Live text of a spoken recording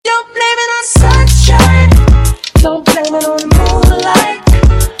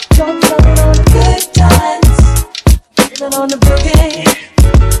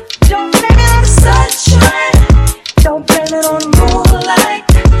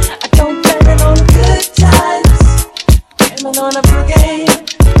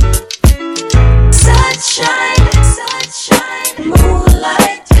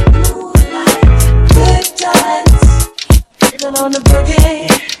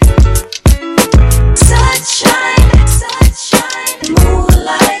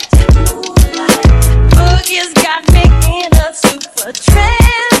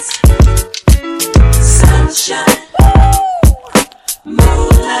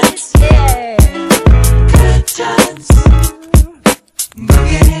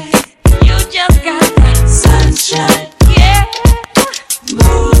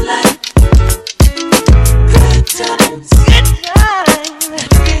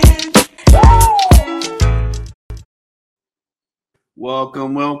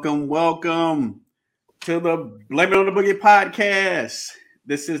Welcome to the Blame It on the Boogie podcast.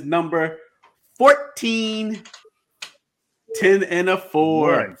 This is number 14, 10 and a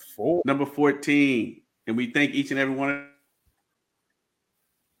 4. Number 14. And we thank each and every one of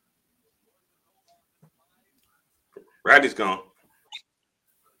Roddy's gone.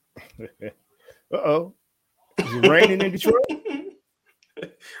 Uh-oh. Is it raining in Detroit?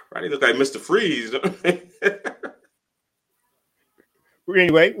 Roddy looks like Mr. Freeze.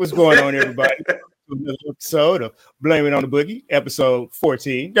 Anyway, what's going on, everybody? Another episode of Blame It on the Boogie, episode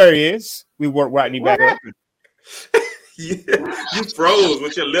 14. There he is. We work Rodney back up. Yeah, you froze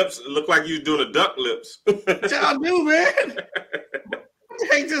with your lips. Look like you was doing a duck lips. what y'all do, man? What the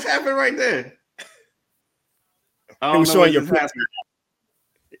heck just happened right there? It was showing your pretty.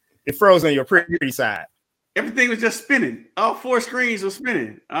 It froze on your pretty side. Everything was just spinning. All four screens were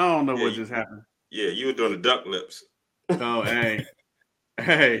spinning. I don't know what just happened. Yeah, you were doing the duck lips. Oh, hey.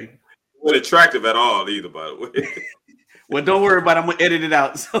 Hey. You weren't attractive at all either, by the way. Well, don't worry about it. I'm going to edit it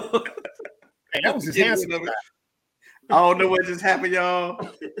out. So. Hey, that was just handsome. I don't know what just happened, y'all.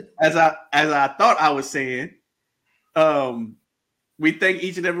 As I thought I was saying, we thank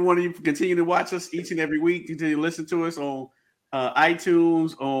each and every one of you for continuing to watch us each and every week. Continue to listen to us on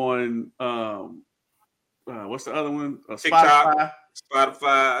iTunes, on what's the other one? TikTok,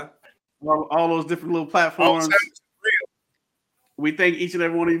 Spotify, all those different little platforms. We thank each and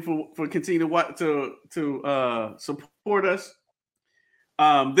every one of you for continuing to support us.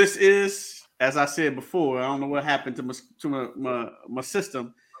 This is, as I said before, I don't know what happened to my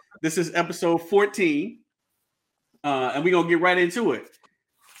system. This is episode 14, and we're gonna get right into it.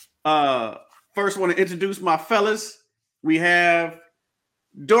 First, want to introduce my fellas. We have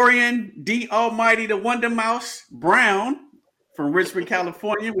Dorian D. Almighty, the Wonder Mouse Brown from Richmond,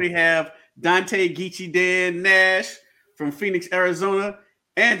 California. We have Dante Geechee Dan Nash from Phoenix, Arizona.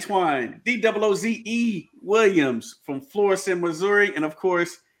 Antoine DOOZE Williams from Florissant, Missouri. And of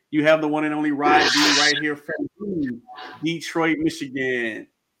course, you have the one and only Rod D right here from Detroit, Michigan.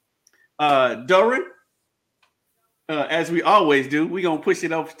 Dorian, as we always do, we're going to push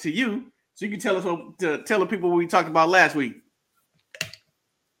it over to you so you can tell the people what we talked about last week.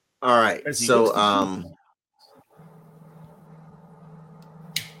 All right. So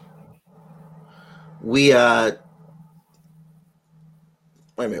we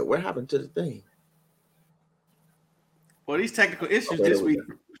wait a minute, what happened to the thing? Well, these technical issues this week.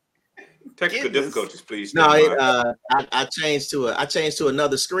 Technical difficulties, please. No, I changed to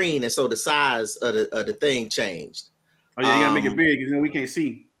another screen, and so the size of the thing changed. Oh yeah, you gotta make it big because then we can't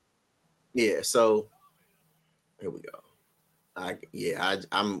see. Yeah, so here we go.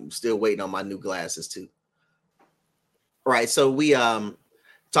 I'm still waiting on my new glasses too. All right, so we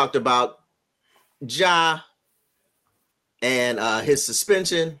talked about Ja and his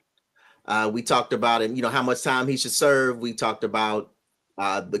suspension. We talked about him, how much time he should serve. We talked about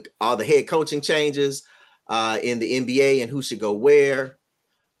all the head coaching changes in the NBA and who should go where.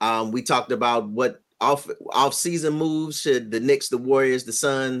 We talked about what off-season moves should the Knicks, the Warriors, the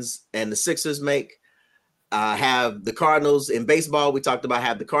Suns, and the Sixers make. Have the Cardinals in baseball. We talked about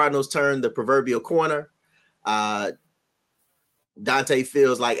have the Cardinals turn the proverbial corner. Dante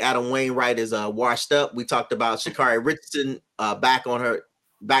feels like Adam Wainwright is washed up. We talked about Sha'Carri Richardson back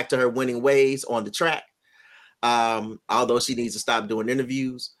to her winning ways on the track. Although she needs to stop doing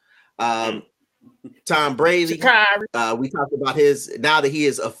interviews. Tom Brady. We talked about his now that he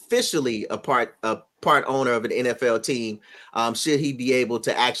is officially a part owner of an NFL team. Should he be able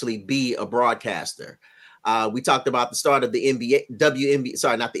to actually be a broadcaster? We talked about the start of the WNBA,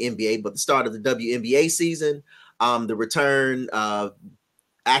 sorry, not the NBA, but the start of the WNBA season. The return of,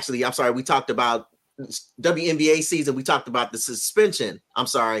 we talked about WNBA season. We talked about the suspension,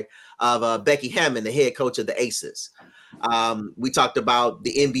 of Becky Hammond, the head coach of the Aces. We talked about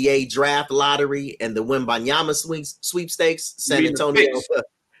the NBA draft lottery and the Wembanyama sweepstakes. San Antonio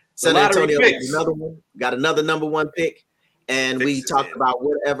got another number one pick. And we talked about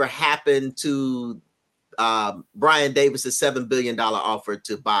whatever happened to Brian Davis's $7 billion offer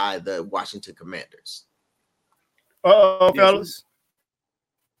to buy the Washington Commanders. Fellas.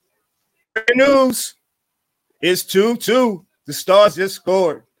 Great news. It's 2-2. The Stars just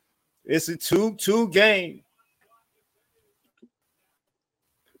scored. It's a 2-2 game.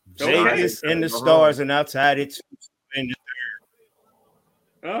 Vegas and the Stars are now tied at 2 in the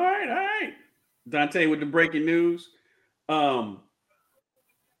third. All right. Dante with the breaking news. Real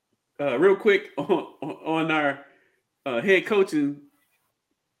quick on our head coaching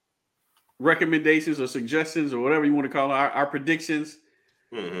recommendations or suggestions or whatever you want to call it, our predictions.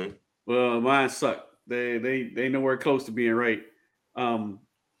 Mm-hmm. Well, mine suck. They nowhere close to being right.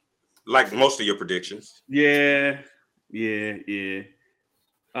 Like most of your predictions. Yeah. The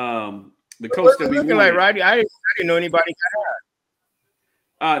coach that we looking wanted. like, Rodney, I didn't know anybody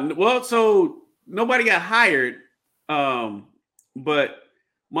got hired. So nobody got hired, but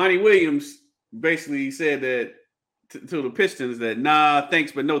Monty Williams basically said that to the Pistons that nah,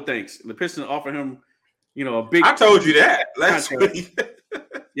 thanks, but no thanks. The Pistons offered him, a big. I told you that last week.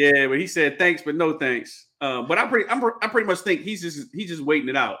 Yeah, but he said thanks, but no thanks. But I pretty much think he's just waiting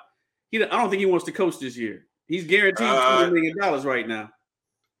it out. I don't think he wants to coach this year. He's guaranteed $20 million right now.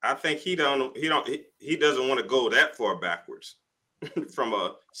 I think he doesn't want to go that far backwards from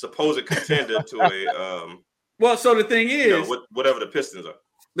a supposed contender to a well, so the thing is, whatever the Pistons are,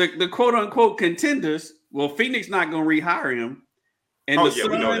 the quote unquote contenders. Well, Phoenix not going to rehire him, and we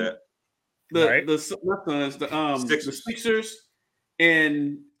know that. The Sixers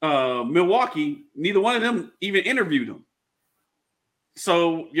and Milwaukee, neither one of them even interviewed him.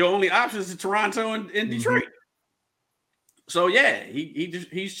 So your only options is Toronto and Detroit. So yeah,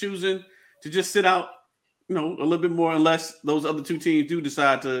 he's choosing to just sit out, a little bit more, unless those other two teams do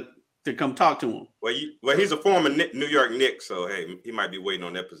decide to come talk to him. Well, he's a former New York Knicks, so hey, he might be waiting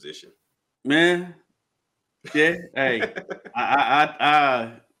on that position. Man, yeah. Hey,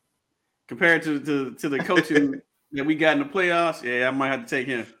 I compared to the coaching that we got in the playoffs, yeah, I might have to take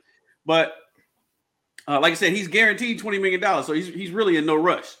him. But like I said, he's guaranteed $20 million, so he's really in no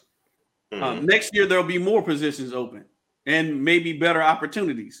rush. Next year there'll be more positions open and maybe better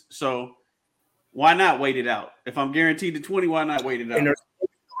opportunities. So why not wait it out? If I'm guaranteed the 20, why not wait it out?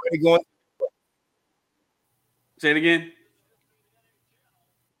 Say it again.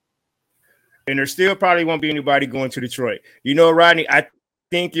 And there still probably won't be anybody going to Detroit. Rodney, I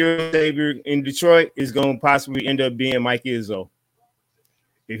think your savior in Detroit is going to possibly end up being Mike Izzo.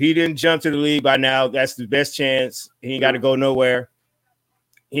 If he didn't jump to the league by now, that's the best chance. He ain't got to go nowhere.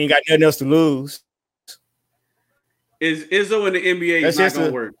 He ain't got nothing else to lose. Is Izzo in the NBA is not going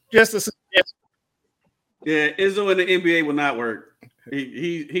to work. Just a suggestion. Yeah, Izzo in the NBA will not work.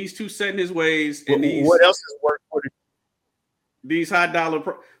 He's too set in his ways. And what else has worked for these high dollar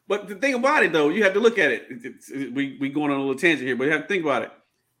But the thing about it, though, you have to look at it. We going on a little tangent here, but you have to think about it.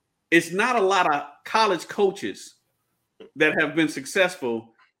 It's not a lot of college coaches that have been successful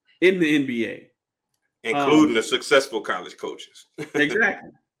in the NBA, including the successful college coaches.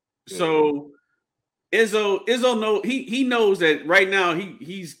 Exactly. So Izzo he knows that right now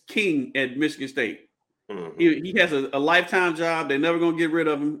he's king at Michigan State. He has a lifetime job. They're never going to get rid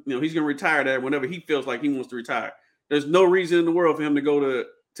of him. He's going to retire there whenever he feels like he wants to retire. There's no reason in the world for him to go to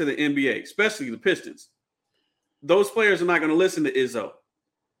the NBA, especially the Pistons. Those players are not going to listen to Izzo.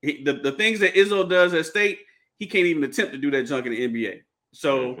 The things that Izzo does at State, he can't even attempt to do that junk in the NBA.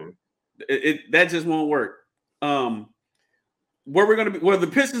 So that just won't work. Where the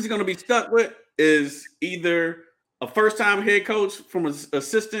Pistons are going to be stuck with is either a first-time head coach from an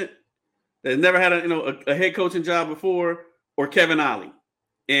assistant that never had a head coaching job before, or Kevin Ollie.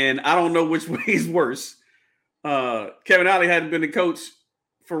 And I don't know which way is worse. Kevin Ollie hadn't been the coach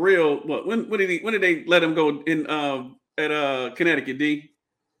for real. When did they let him go in at Connecticut? D?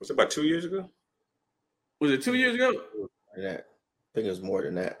 Was it about 2 years ago? Was it 2 years ago? I think it was more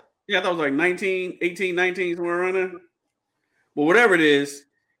than that. Yeah, I thought it was like 18, 19, somewhere around there. But whatever it is,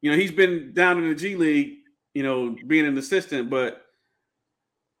 he's been down in the G League, being an assistant. But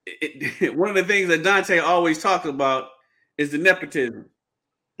one of the things that Dante always talks about is the nepotism.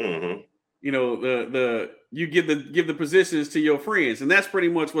 Mm-hmm. You give the positions to your friends, and that's pretty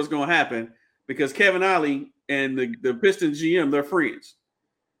much what's going to happen because Kevin Ollie and the Pistons GM, they're friends.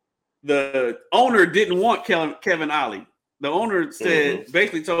 The owner didn't want Kevin Ollie. The owner said,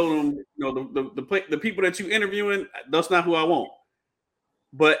 basically told him, the people that you interviewing, that's not who I want.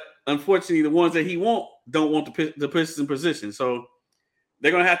 But unfortunately, the ones that he don't want the Pistons position. So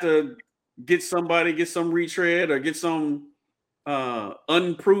they're going to have to get some retread or get some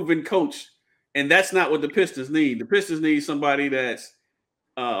unproven coach. And that's not what the Pistons need. The Pistons need somebody that's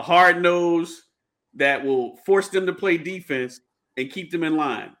hard-nosed, that will force them to play defense and keep them in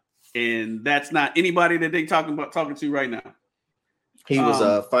line. And that's not anybody that they talking to right now. He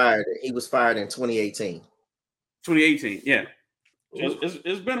was fired. He was fired in 2018. 2018, yeah.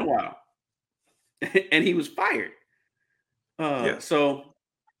 It's been a while. And he was fired. So,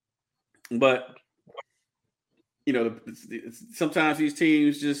 but, sometimes these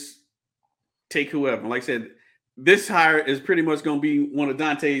teams just take whoever. Like I said, this hire is pretty much going to be one of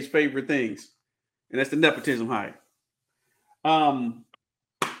Dante's favorite things, and that's the nepotism hire.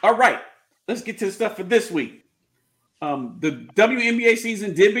 All right, let's get to the stuff for this week. The WNBA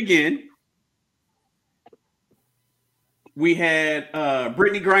season did begin. We had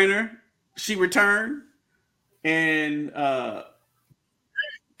Brittany Griner. She returned. And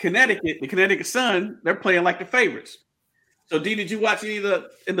Connecticut, the Connecticut Sun, they're playing like the favorites. So, D, did you watch any of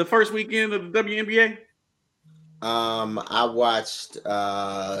in the first weekend of the WNBA? I watched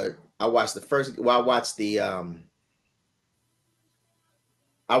the first. Well, I watched the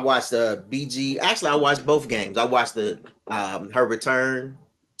BG. Actually, I watched both games. I watched the her return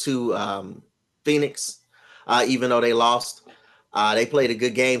to Phoenix, even though they lost. They played a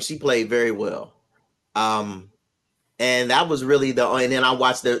good game. She played very well. And that was really and then I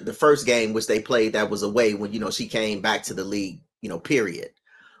watched the first game, which they played that was away when, she came back to the league, period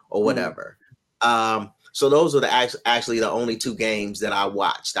or whatever. So those were actually the only two games that I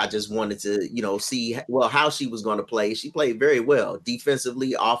watched. I just wanted to, see, how she was going to play. She played very well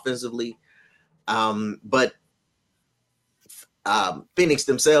defensively, offensively. But Phoenix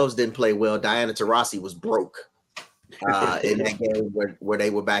themselves didn't play well. Diana Taurasi was broke in that game where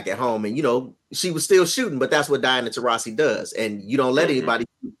they were back at home. And, she was still shooting, but that's what Diana Taurasi does. And you don't let anybody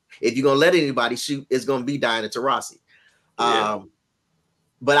shoot. If you're going to let anybody shoot, it's going to be Diana Taurasi.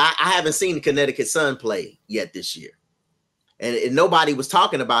 But I haven't seen the Connecticut Sun play yet this year. And nobody was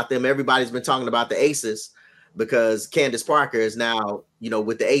talking about them. Everybody's been talking about the Aces because Candace Parker is now,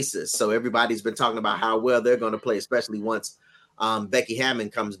 with the Aces. So everybody's been talking about how well they're going to play, especially once Becky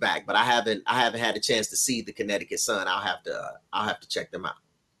Hammond comes back. But I haven't had a chance to see the Connecticut Sun. I'll have to check them out.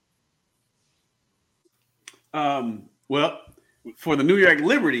 Well, for the New York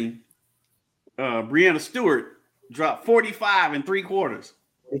Liberty, Breanna Stewart dropped 45 in 3 quarters.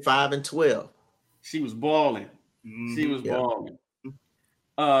 45 and 12. She was balling. She was balling.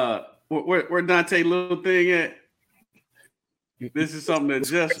 Where Dante little thing at? This is something that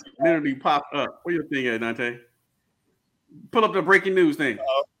just literally popped up. Where your thing at, Dante? Pull up the breaking news thing.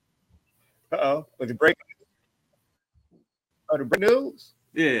 With the breaking news?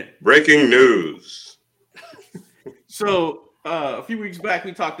 Yeah. Breaking news. So a few weeks back,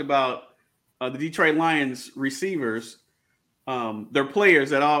 we talked about the Detroit Lions receivers, their players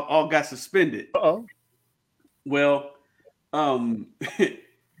that all got suspended. Well,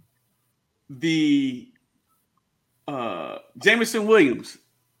 the Jameson Williams,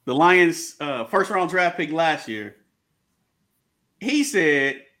 the Lions' first-round draft pick last year, he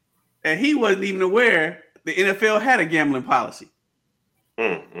said that he wasn't even aware the NFL had a gambling policy.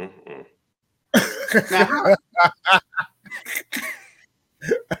 Now,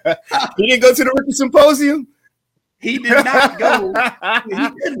 he didn't go to the rookie symposium. He did not go.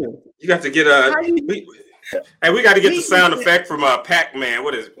 You got to get we got to get the sound effect from Pac-Man.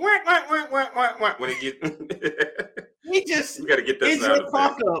 What is it? When he gets we got to get that sound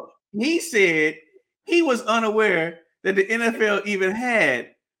effect. He said he was unaware that the NFL even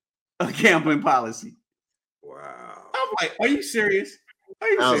had a gambling policy. Wow. I'm like, are you serious?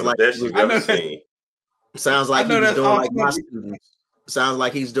 Sounds like best you've ever seen. Sounds like he was doing like my students. Sounds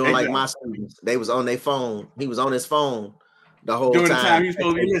like he's doing like my students. They was on their phone. He was on his phone the whole during time. The time he was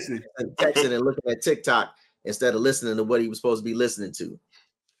supposed to be listening. Texting and looking at TikTok instead of listening to what he was supposed to be listening to.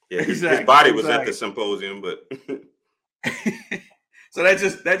 Yeah, his body was at the symposium, but so that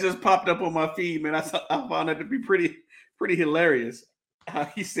just popped up on my feed, man. I found that to be pretty hilarious. How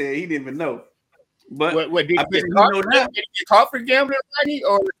he said he didn't even know. But what did he get caught for gambling money,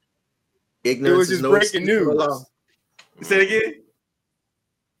 or ignorance? It was just breaking news. Say it again.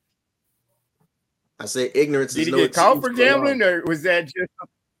 I said ignorance. Did he get caught for gambling, or was that just?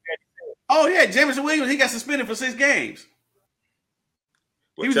 Oh yeah, Jameson Williams. He got suspended for 6 games.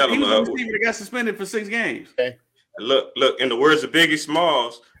 He was the receiver that got suspended for 6 games. Okay. Look. In the words of Biggie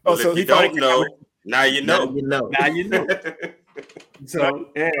Smalls, so if you don't know, now you know. Now you know. So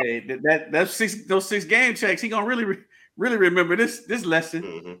hey, that's those 6 game checks. He gonna really remember this lesson.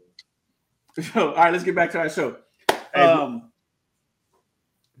 Mm-hmm. So all right, let's get back to our show. Go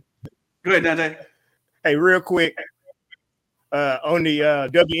ahead, Dante. Hey, real quick, on the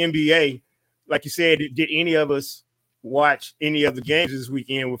WNBA, like you said, did any of us watch any of the games this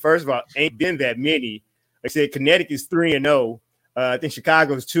weekend? Well, first of all, ain't been that many. Like I said, Connecticut's 3-0. I think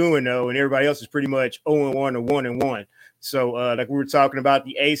Chicago's 2-0, and everybody else is pretty much 0-1 or 1-1. So, like we were talking about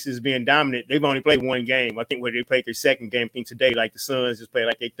the Aces being dominant, they've only played 1 game. I think they played their second game. I think today, like the Suns just played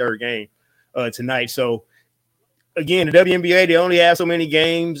like their third game tonight. So, again, the WNBA, they only have so many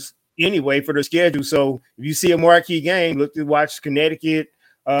games anyway for their schedule. So if you see a marquee game, watch Connecticut,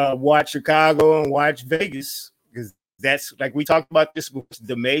 watch Chicago, and watch Vegas, because that's, like we talked about this,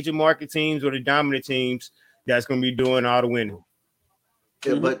 the major market teams or the dominant teams that's going to be doing all the winning.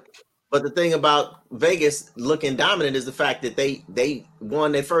 Yeah, but the thing about Vegas looking dominant is the fact that they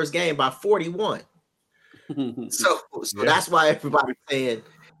won their first game by 41. So that's why everybody's saying,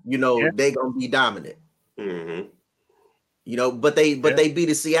 they gonna be dominant. Mm-hmm. But they beat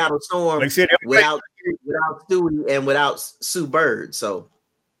the Seattle Storm without Stewie and without Sue Bird. So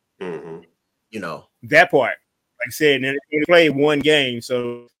that part. Like I said, they played one game,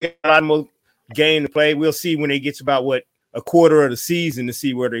 so a lot more game to play. We'll see when they get to about a quarter of the season to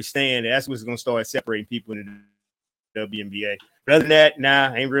see where they stand. That's what's going to start separating people in the WNBA. But other than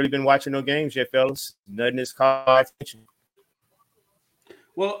that, I ain't really been watching no games yet, fellas. Nothing is caught attention.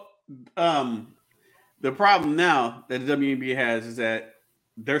 Well, the problem now that the WNBA has is that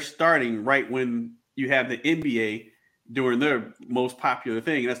they're starting right when you have the NBA doing their most popular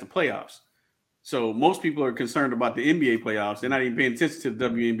thing, and that's the playoffs. So most people are concerned about the NBA playoffs. They're not even paying attention to the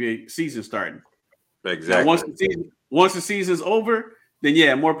WNBA season starting. Exactly. Now, once the season's over,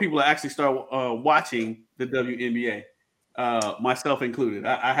 then more people will actually start watching the WNBA, myself included.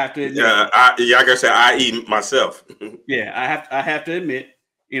 I have to admit. Like I said, i.e. myself. Yeah, I have to admit.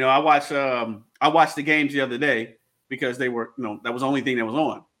 I watched the games the other day because they were, that was the only thing that was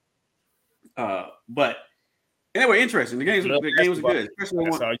on. But they were interesting. The games were good,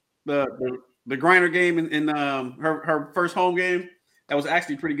 especially the Griner game in her first home game. That was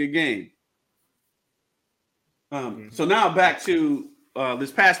actually a pretty good game. So now back to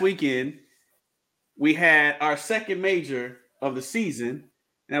this past weekend, we had our second major of the season,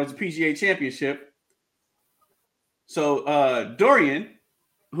 and that was the PGA Championship. So Dorian,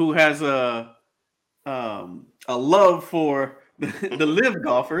 who has a love for the live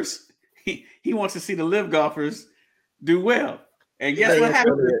golfers, he wants to see the live golfers do well. And guess what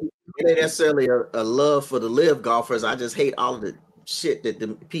happened? It ain't necessarily a love for the live golfers. I just hate all of the shit that the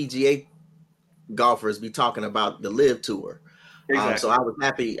PGA golfers be talking about the live tour. Exactly. So I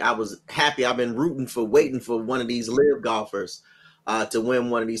was happy. I've been waiting for one of these live golfers to win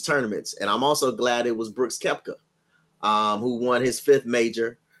one of these tournaments. And I'm also glad it was Brooks Koepka, who won his fifth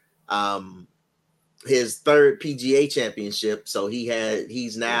major, his third PGA championship. So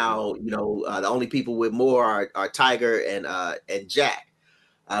he's now, the only people with more are Tiger and Jack.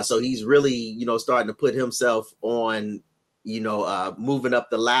 So he's really, starting to put himself on, moving up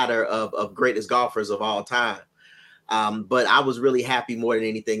the ladder of greatest golfers of all time. But I was really happy more than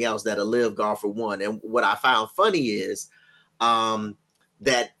anything else that a live golfer won. And what I found funny is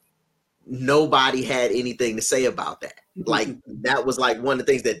that nobody had anything to say about that. Like that was like one of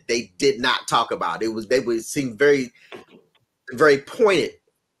the things that they did not talk about. They would seem very, very pointed,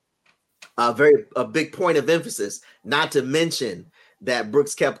 a big point of emphasis, not to mention that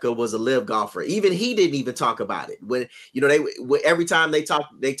Brooks Koepka was a live golfer. Even he didn't even talk about it. When every time they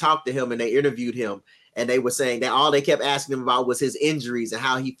talked to him and they interviewed him, and they were saying that all they kept asking him about was his injuries and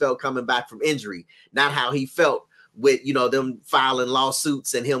how he felt coming back from injury, not how he felt with them filing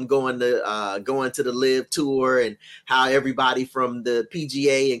lawsuits and him going to the live tour, and how everybody from the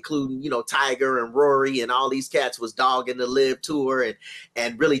PGA, including Tiger and Rory and all these cats, was dogging the live tour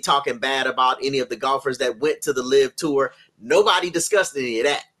and really talking bad about any of the golfers that went to the live tour. Nobody discussed any of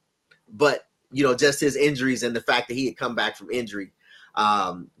that, but just his injuries and the fact that he had come back from injury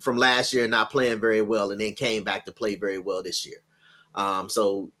from last year, not playing very well, and then came back to play very well this year.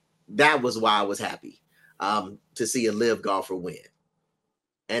 So that was why I was happy to see a live golfer win.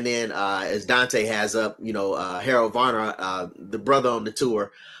 And then as Dante has up, Harold Varner, the brother on the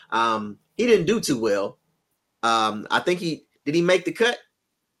tour, he didn't do too well. I think he make the cut?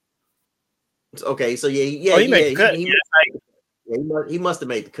 Okay, so he made the cut. He must have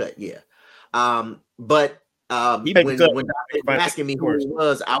made the cut, yeah. But when Dante was asking me who it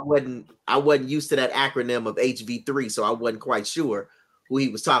was, I wasn't used to that acronym of HV3, so I wasn't quite sure who he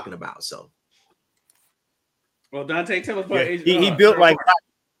was talking about. So, well, Dante, tell us about he built like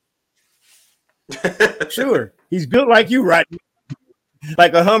sure, he's built like you, right?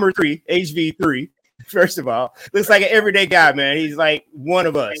 Like a Hummer 3, HV3. First of all, looks like an everyday guy, man. He's like one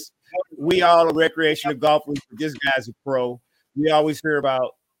of us. We all are recreational golfers. This guy's a pro. We always hear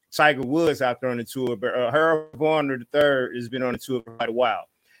about Tiger Woods out there on the tour, but Harold Varner III has been on the tour for quite a while.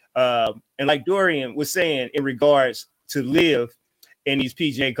 And like Dorian was saying in regards to live and these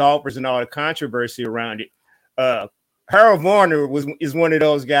PGA golfers and all the controversy around it, Harold Varner is one of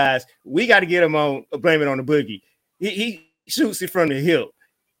those guys. We got to get him on, blame it on the boogie. He shoots it from the hip.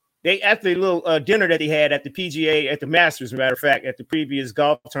 They at the little dinner that they had at the PGA at the Masters, as a matter of fact, at the previous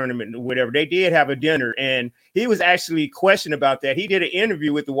golf tournament or whatever, they did have a dinner, and he was actually questioned about that. He did an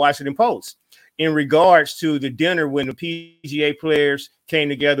interview with the Washington Post in regards to the dinner when the PGA players came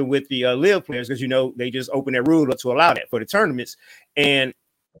together with the live players, because they just opened that rule to allow that for the tournaments, and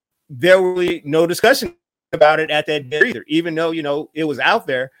there was really no discussion about it at that dinner either, even though it was out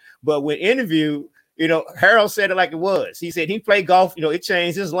there. But when interviewed, Harold said it like it was. He said he played golf. It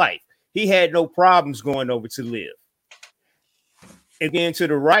changed his life. He had no problems going over to live. And then to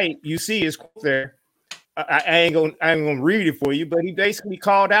the right, you see his quote there. I ain't gonna read it for you, but he basically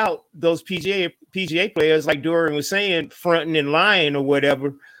called out those PGA players, like Dorian was saying, fronting and lying or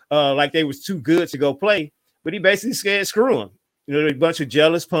whatever, like they was too good to go play. But he basically said, screw them. A bunch of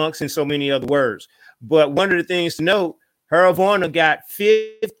jealous punks and so many other words. But one of the things to note, Harold Varner got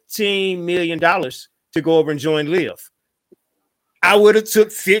 $15 million to go over and join Live. I would have took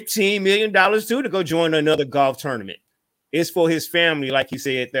 $15 million too to go join another golf tournament. It's for his family, like you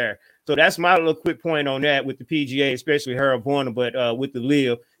said there. So that's my little quick point on that with the PGA, especially Harold Varner, but with the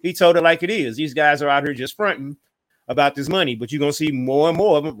Live, he told it like it is. These guys are out here just fronting about this money, but you're going to see more and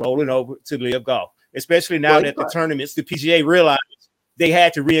more of them rolling over to Live Golf, especially now that the tournaments, the PGA realized they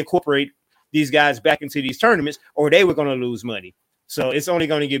had to reincorporate these guys back into these tournaments or they were going to lose money. So it's only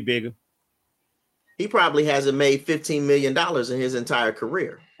going to get bigger. He probably hasn't made $15 million in his entire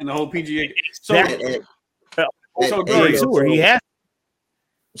career. And the whole PGA.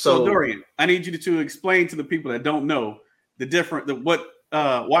 So Dorian, I need you to explain to the people that don't know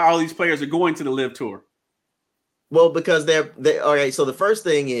why all these players are going to the Live Tour. Well, because they're all right. So the first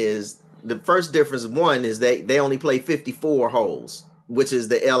difference one is they only play 54 holes, which is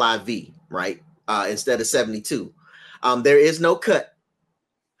the LIV, right? Instead of 72. There is no cut.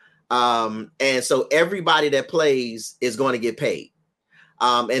 And so everybody that plays is going to get paid.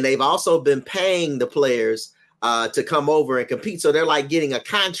 And they've also been paying the players to come over and compete. So they're like getting a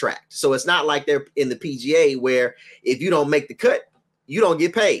contract. So it's not like they're in the PGA where if you don't make the cut, you don't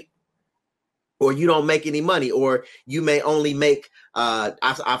get paid or you don't make any money, or you may only make,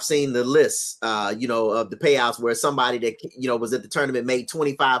 I've seen the lists, of the payouts where somebody that, was at the tournament made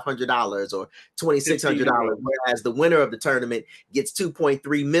 $2,500 or $2,600, whereas the winner of the tournament gets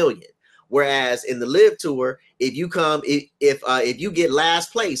 $2.3 million. Whereas in the Live Tour, if you get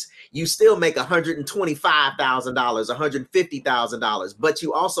last place, you still make $125,000, $150,000, but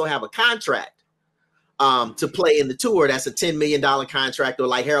you also have a contract to play in the tour. That's a $10 million contract, or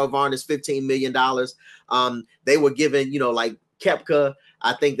like Harold Varner's $15 million. They were given, like Koepka,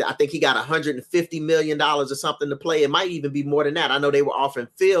 I think he got $150 million or something to play. It might even be more than that. I know they were offering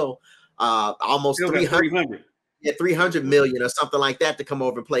Phil almost 300. Yeah, 300 million or something like that to come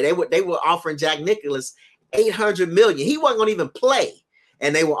over and play. They were offering Jack Nicklaus 800 million. He wasn't going to even play,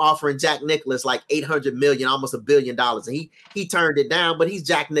 and they were offering Jack Nicklaus like 800 million, almost $1 billion, and he turned it down. But he's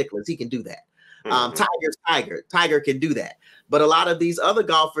Jack Nicklaus; he can do that. Tiger's Tiger. Tiger can do that. But a lot of these other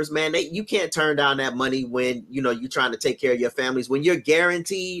golfers, man, you can't turn down that money when you're trying to take care of your families. When you're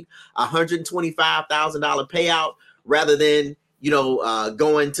guaranteed $125,000 payout, rather than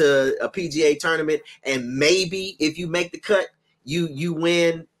going to a PGA tournament, and maybe if you make the cut, you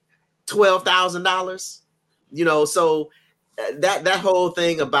win $12,000. So that whole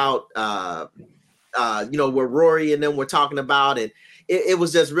thing about what Rory and them were talking about, and it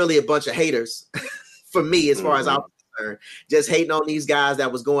was just really a bunch of haters for me, as far as I'm concerned, just hating on these guys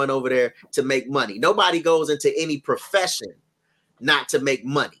that was going over there to make money. Nobody goes into any profession not to make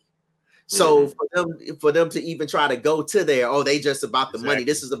money. So for them to even try to go to there, they just about the money.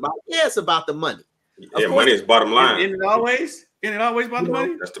 This is about, it's about the money. Yeah, money is bottom line. Isn't it always about the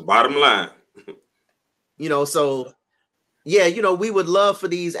money? That's the bottom line. So we would love for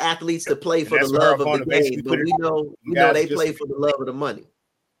these athletes to play for the love of the game, but we know they play for the love of the money.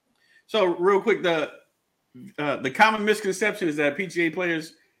 So real quick, the common misconception is that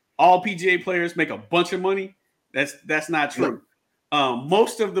all PGA players make a bunch of money. That's not true.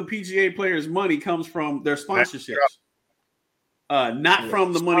 Most of the PGA players' money comes from their sponsorships, not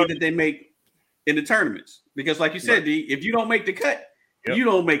from the money that they make in the tournaments. Because like you said, D, if you don't make the cut, you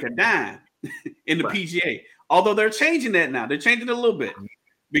don't make a dime in the PGA. Although they're changing that now. They're changing it a little bit.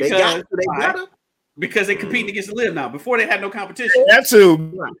 Because they're competing against the Live now. Before they had no competition. That's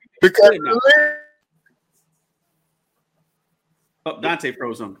who. Because Dante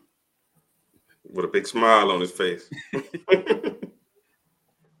froze on me. With a big smile on his face.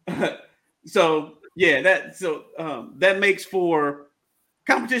 That makes for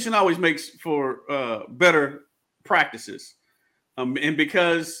competition, always makes for better practices, and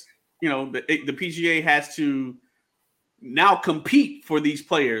because the PGA has to now compete for these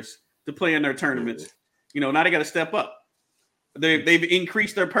players to play in their tournaments. Now they got to step up. They've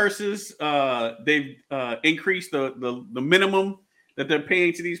increased their purses. They've increased the minimum that they're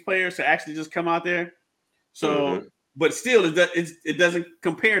paying to these players to actually just come out there. So. But still, it doesn't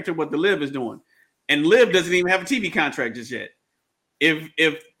compare to what the Live is doing, and Live doesn't even have a TV contract just yet.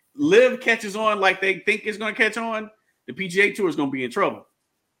 If Live catches on like they think it's going to catch on, the PGA Tour is going to be in trouble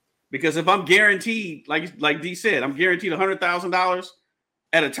Because if I'm guaranteed, like D said, I'm guaranteed $100,000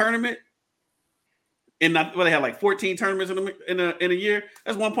 at a tournament, and they have like 14 tournaments in a year.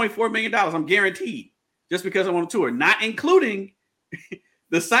 That's $1.4 million. I'm guaranteed just because I'm on a tour, not including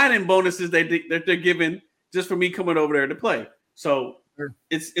the sign-in bonuses that they're giving just for me coming over there to play. So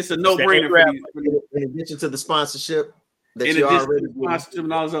it's a no-brainer for these. In addition to the sponsorship, sponsorship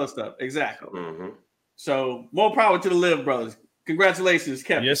and all this other stuff. Exactly. Mm-hmm. So more power to the Live brothers. Congratulations,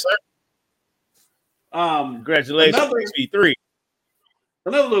 Kevin. Yes, sir. Congratulations, XP3.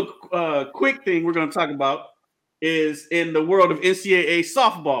 Another little quick thing we're going to talk about is in the world of NCAA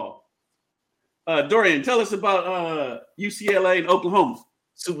softball. Dorian, tell us about UCLA and Oklahoma.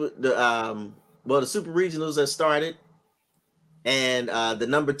 The Super Regionals have started, and the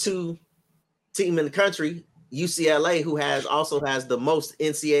number 2 team in the country, UCLA, who also has the most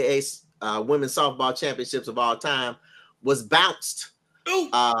NCAA women's softball championships of all time, was bounced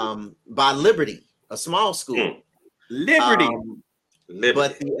by Liberty, a small school. Liberty.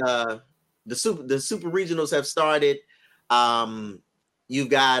 But the super regionals have started. You've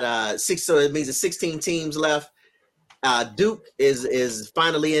got 6, so it means it's 16 teams left. Duke is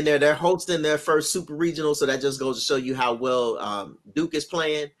finally in there. They're hosting their first super regional, so that just goes to show you how well Duke is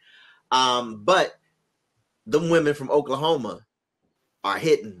playing. But the women from Oklahoma are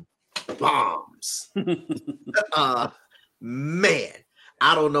hitting bombs. Man,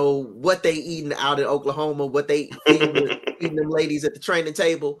 I don't know what they eating out in Oklahoma, what they eating them ladies at the training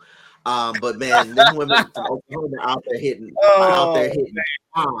table. But man, them women from Oklahoma are out there hitting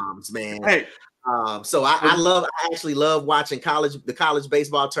bombs, man. Hey. So I actually love watching the college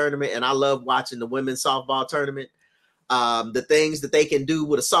baseball tournament, and I love watching the women's softball tournament. The things that they can do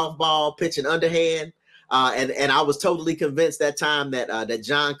with a softball, pitching underhand. And I was totally convinced that time that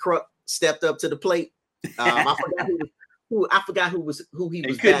John Kruk stepped up to the plate. I forgot who he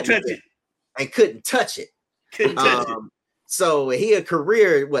was batting and couldn't touch it. So he a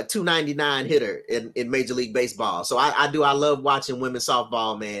career 299 hitter in Major League Baseball. So I love watching women's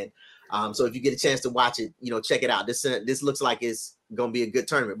softball, man. So if you get a chance to watch it, check it out. This looks like it's gonna be a good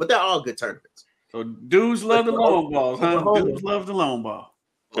tournament, but they're all good tournaments. So dudes love the long balls, huh? Dudes love the long ball.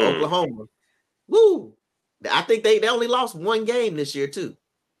 Oklahoma, woo! I think they only lost one game this year too.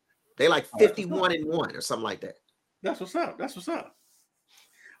 They like 51-1 or something like that. That's what's up.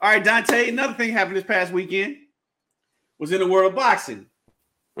 All right, Dante. Another thing happened this past weekend was in the world of boxing,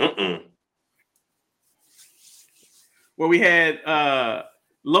 where we had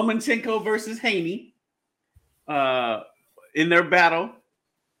Lomachenko versus Haney in their battle.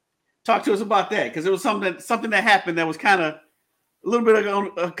 Talk to us about that, because it was something that happened that was kind of a little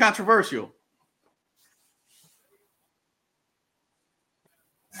bit controversial.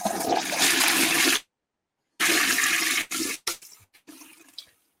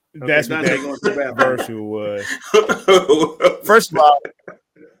 That's what that controversial was. First of all,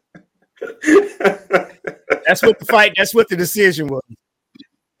 that's what the decision was.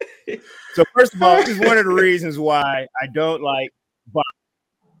 So first of all, this is one of the reasons why I don't like boxing.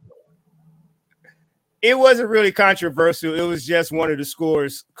 It wasn't really controversial. It was just one of the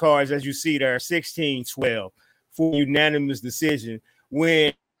scores cards, as you see there, 16-12 for unanimous decision.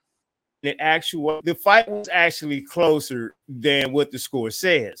 When the fight was actually closer than what the score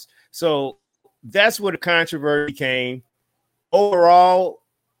says. So that's where the controversy came. Overall,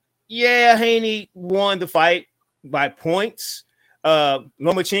 yeah, Haney won the fight by points.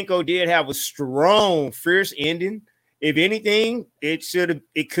 Lomachenko did have a strong, fierce ending. If anything, it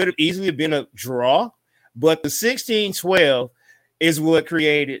could have easily been a draw. But the 16-12 is what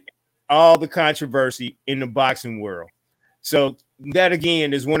created all the controversy in the boxing world. So that,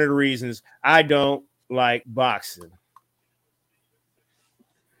 again, is one of the reasons I don't like boxing.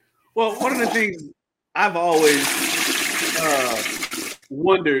 Well, one of the things I've always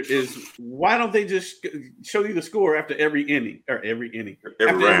wondered is why don't they just show you the score after every round?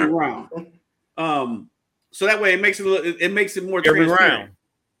 So that way it makes it more every transparent. Round.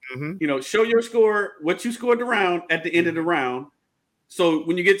 Mm-hmm. Show your score, what you scored the round at the end of the round. So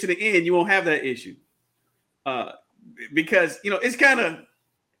when you get to the end, you won't have that issue. Because it's kind of,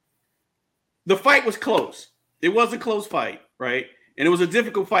 the fight was close. It was a close fight, right? And it was a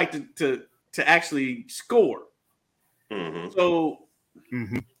difficult fight to actually score. Mm-hmm. So,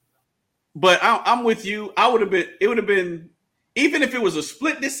 but I'm with you. It would have been, even if it was a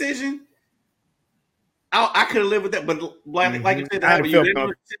split decision, I could have lived with that. But like I said, I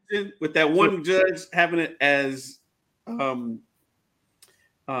decision with that one judge having it as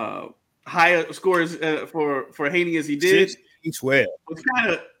higher scores for Haney as he did. 12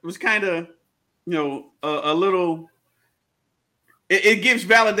 was kind of a little. it gives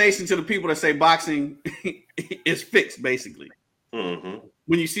validation to the people that say boxing is fixed, basically. Mm-hmm.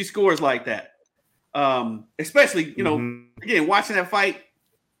 When you see scores like that, especially again watching that fight,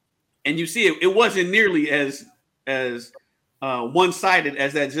 and you see it wasn't nearly as one-sided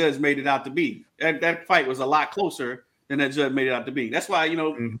as that judge made it out to be. That fight was a lot closer than that judge made it out to be. That's why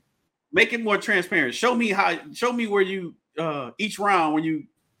make it more transparent. Show me where you each round when you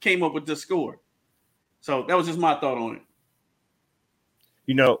came up with the score. So that was just my thought on it.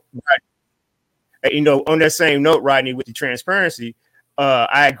 On that same note, Rodney, with the transparency,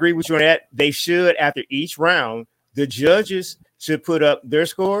 I agree with you on that. They should, after each round, the judges should put up their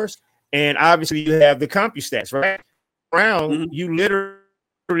scores, and obviously you have the CompuStats, right? Round, you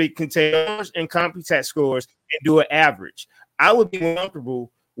literally can take yours and CompuStat scores and do an average. I would be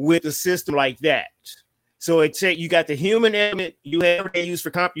comfortable with a system like that. So you got the human element you have they use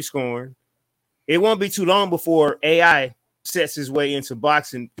for CompuScoring. It won't be too long before AI sets his way into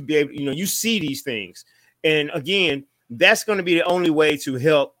boxing to be able, you see these things. And again, that's going to be the only way to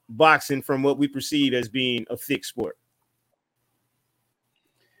help boxing from what we perceive as being a fixed sport.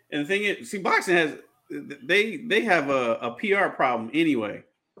 And the thing is, boxing has they have a PR problem anyway,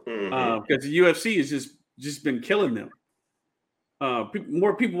 because the UFC has just been killing them.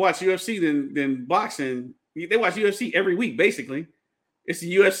 More people watch UFC than boxing. They watch UFC every week, basically. It's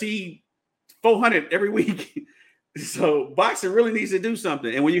the UFC 400 every week. So boxing really needs to do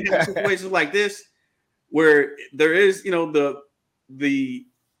something. And when you have situations like this, where there is, the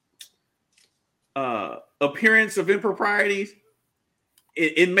appearance of improprieties,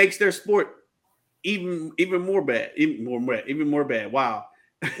 it makes their sport even more bad. Even more bad. Wow.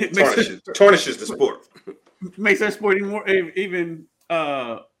 Tarnishes the sport. Makes their sport even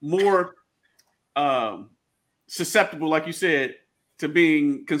more susceptible, like you said, to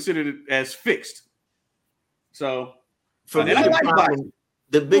being considered as fixed. So, for me,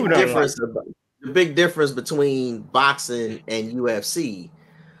 the big difference between boxing and UFC,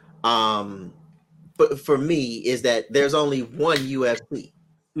 but for me, is that there's only one UFC.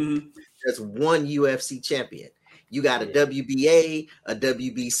 There's one UFC champion. You got a WBA, a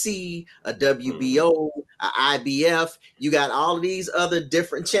WBC, a WBO, a IBF. You got all of these other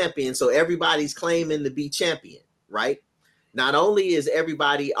different champions. So everybody's claiming to be champion, right? Not only is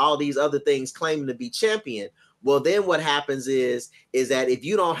everybody, all these other things claiming to be champion, well, then what happens is that if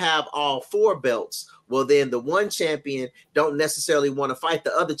you don't have all four belts, well, then the one champion don't necessarily want to fight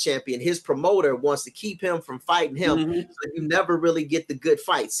the other champion. His promoter wants to keep him from fighting him. So you never really get the good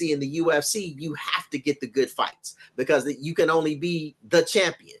fights. See, in the UFC, you have to get the good fights because you can only be the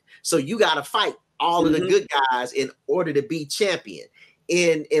champion. So you got to fight all of the good guys in order to be champion.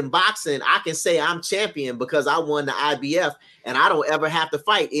 In boxing, I can say I'm champion because I won the IBF and I don't ever have to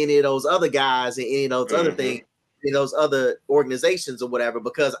fight any of those other guys and any of those other things, in those other organizations or whatever,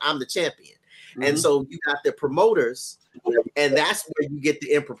 because I'm the champion. And so you got the promoters, and that's where you get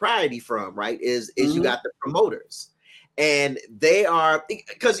the impropriety from, right? Is you got the promoters, and they are,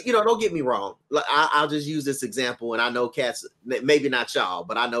 because, don't get me wrong. I'll just use this example, and I know cats, maybe not y'all,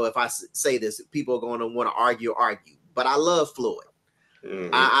 but I know if I say this, people are going to want to argue. But I love Floyd.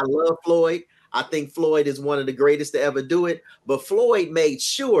 I love Floyd. I think Floyd is one of the greatest to ever do it. But Floyd made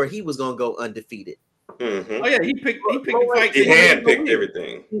sure he was going to go undefeated. Oh yeah, he picked the fight. He handpicked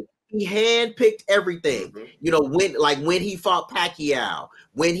everything. He handpicked everything. When he fought Pacquiao,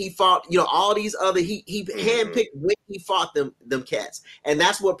 when he fought, all these other, he handpicked when he fought them cats. And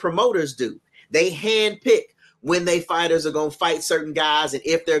that's what promoters do. They handpick when they fighters are going to fight certain guys and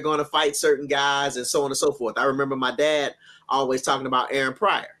if they're going to fight certain guys and so on and so forth. I remember my dad always talking about Aaron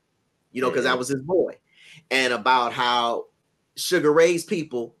Pryor, because that was his boy, and about how Sugar Ray's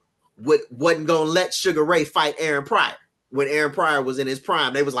people wasn't going to let Sugar Ray fight Aaron Pryor. When Aaron Pryor was in his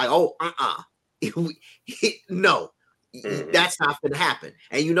prime, they was like, oh, no, that's not going to happen.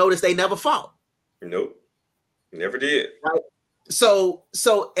 And you notice they never fought. Nope, never did. Right? So,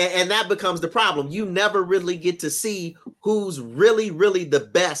 and that becomes the problem. You never really get to see who's really, really the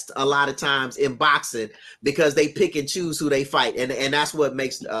best a lot of times in boxing because they pick and choose who they fight. And that's what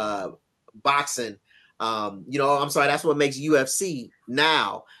makes boxing, that's what makes UFC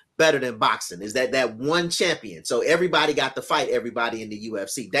now better than boxing, is that one champion. So everybody got to fight everybody in the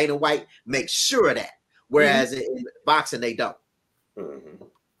UFC. Dana White makes sure of that, whereas in boxing they don't.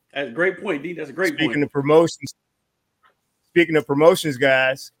 That's a great point, D. That's a great point. Speaking of promotions,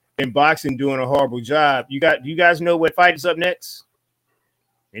 guys, in boxing doing a horrible job. You guys know what fight is up next?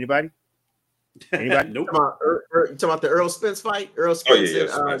 Anybody? Nope. You talking about the Earl Spence fight? Earl Spence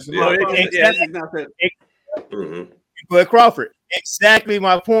But Crawford, exactly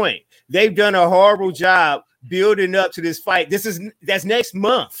my point. They've done a horrible job building up to this fight. That's next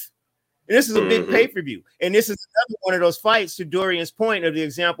month. And this is a big pay-per-view. And this is another one of those fights, to Dorian's point of the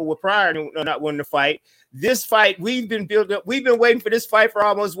example with Pryor not wanting to fight. This fight, we've been building up. We've been waiting for this fight for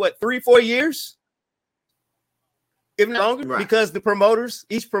almost, 3-4 years? If not longer, right. Because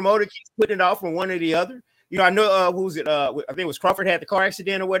each promoter keeps putting it off from one or the other. You know, I know, who's it? I think it was Crawford had the car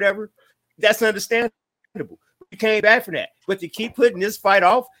accident or whatever. That's understandable. We came back for that. But to keep putting this fight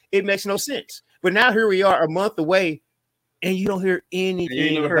off, it makes no sense. But now here we are a month away, and you don't hear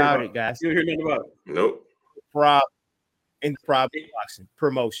anything about it, guys. You don't hear anything about it. Nope. Problem boxing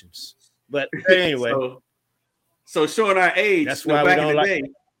promotions. But anyway. So showing our age, that's why back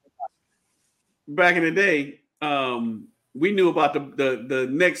in the day, we knew about the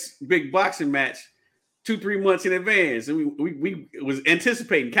next big boxing match 2-3 months in advance, and we was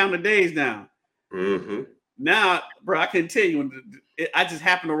anticipating, counting the days down. Mm-hmm. Now, bro, I can tell you, I just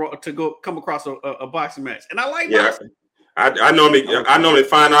happened to come across a boxing match, and I like boxing. I normally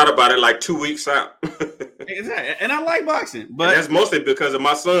find out about it like 2 weeks out. Exactly, and I like boxing, but and that's mostly because of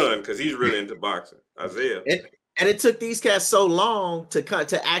my son, because he's really into boxing, Isaiah. And it took these cats so long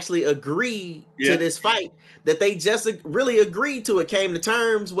to actually agree to this fight that they just really agreed to it. Came to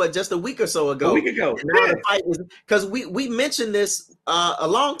terms just a week or so ago. A week ago, and now the fight is, because we mentioned this a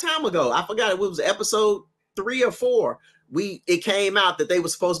long time ago. I forgot, it was episode 3 or 4. It came out that they were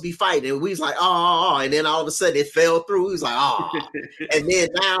supposed to be fighting, and we was like, oh, and then all of a sudden it fell through. We was like, oh, and then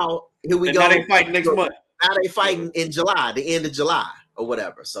now here we go. Now they fighting next month. Now they fighting in July, the end of July or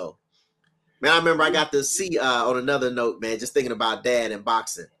whatever. So, man, I remember I got to see on another note, man, just thinking about Dad and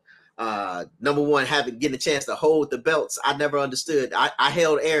boxing. Number one, getting a chance to hold the belts. I never understood. I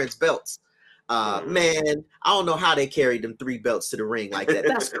held Aaron's belts. Man, I don't know how they carried them 3 belts to the ring like that.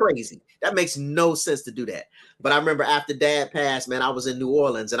 That's crazy. That makes no sense to do that. But I remember after Dad passed, man, I was in New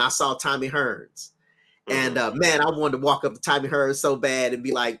Orleans and I saw Tommy Hearns. And man, I wanted to walk up to Tommy Hearns so bad and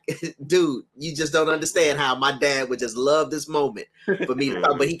be like, dude, you just don't understand how my dad would just love this moment for me to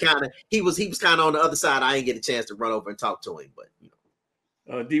talk. But he was kind of on the other side. I didn't get a chance to run over and talk to him, but you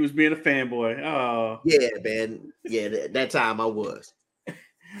know. D was being a fanboy. Oh yeah, man. Yeah, that time I was.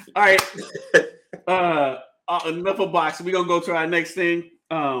 All right. Enough of boxing. We're gonna go to our next thing.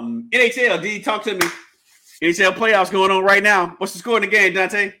 NHL, D, talk to me. NHL playoffs going on right now. What's the score in the game,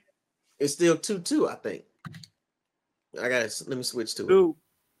 Dante? It's still 2-2, I think. Let me switch to it.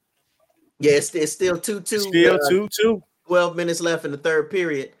 Yeah, it's still 2-2. Still 2-2. 12 minutes left in the third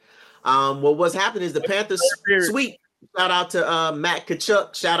period. Well, what's happening is the Panthers sweep. Shout out to Matt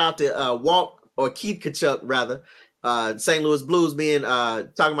Tkachuk. Shout out to Keith Tkachuk, rather. St. Louis Blues being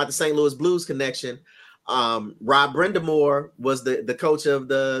talking about the St. Louis Blues connection. Rob Brindamore was the coach of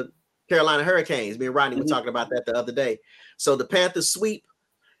the Carolina Hurricanes. Me and Rodney were talking about that the other day. So the Panthers sweep.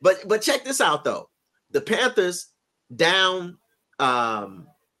 But check this out, though. The Panthers down 3-1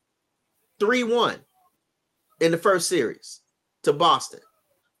 in the first series to Boston.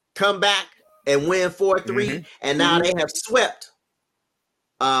 Come back and win 4-3, and now they have swept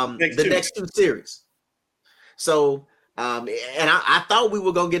the next 2 series. So, and I thought we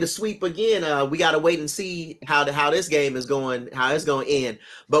were going to get a sweep again. We got to wait and see how this game is going, how it's going to end.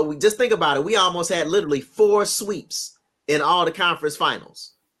 But we just think about it. We almost had literally 4 sweeps in all the conference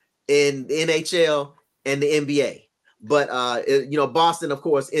finals in the NHL and the NBA. But Boston, of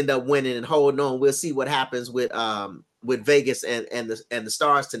course, end up winning and holding on. We'll see what happens with Vegas and the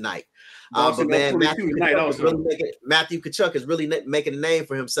Stars tonight. But man, Matthew Tkachuk is really making a name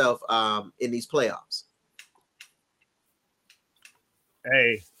for himself in these playoffs.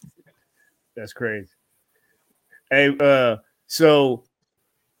 Hey, that's crazy. Hey, so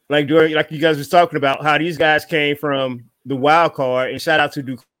like you guys was talking about how these guys came from the wild card, and shout out to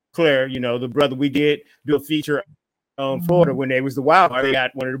Duclair, the brother. We did do a feature on Florida when they was the wild card. They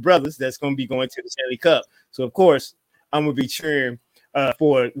got one of the brothers that's going to be going to the Stanley Cup. So of course I'm going to be cheering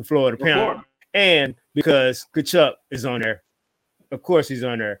for the Florida Panthers, and because Tkachuk is on there, of course he's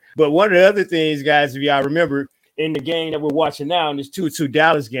on there. But one of the other things, guys, if y'all remember, in the game that we're watching now, in this 2-2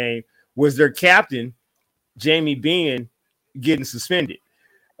 Dallas game, was their captain, Jamie Benn, getting suspended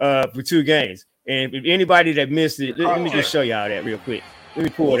for 2 games. And if anybody that missed it, let me just show y'all that real quick. Let me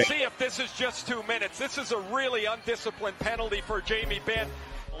pull it. See if this is just 2 minutes. This is a really undisciplined penalty for Jamie Benn.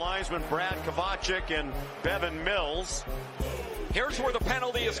 Linesman Brad Kovacic and Bevan Mills. Here's where the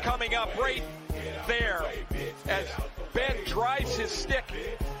penalty is coming up right there as Ben drives his stick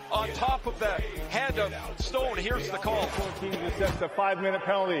on top of the head of Stone. Here's the call. 14 just sets a 5-minute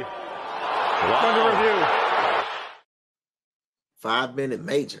penalty. Under review. 5-minute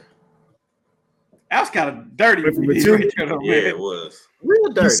major. That was kind of dirty. Yeah, it was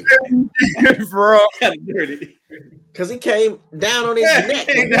real dirty, bro. Kind of dirty because he came down on his neck,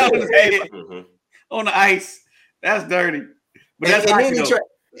 down his head on the ice. That's dirty. But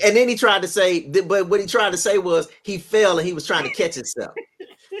and then he tried to say, but what he tried to say was he fell and he was trying to catch himself.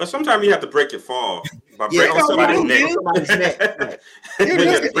 But sometimes you have to break your fall by breaking somebody's neck. You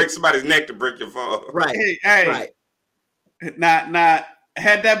have to break somebody's neck to break your fall. Right. Hey. Now,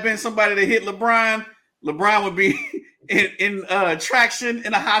 had that been somebody that hit LeBron would be in traction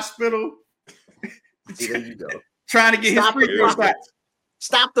in a hospital. There you go. Trying to get his free throw back.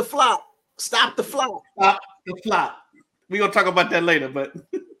 Stop the flop. Stop the flop. Stop the flop. We're gonna talk about that later, but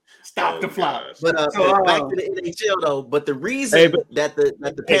stop the flop. But back to the NHL though. But the reason that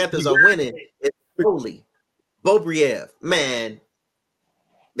the Panthers are winning is solely Bobriev. Man,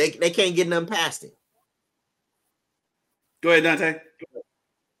 they can't get nothing past him. Go ahead, Dante.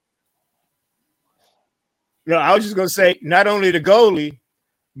 No, I was just gonna say not only the goalie,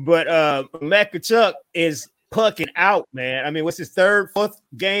 but Matt Tkachuk is pucking out, man. I mean, what's his fourth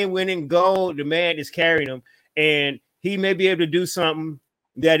game-winning goal? The man is carrying him, and he may be able to do something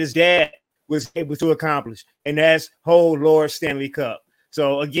that his dad was able to accomplish, and that's hold Lord Stanley Cup.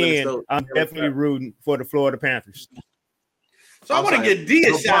 So again, I'm definitely rooting for the Florida Panthers. So I want to get D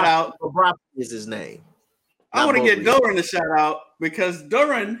a shout out. Bobrovsky is his name. I want to get Doran a shout out because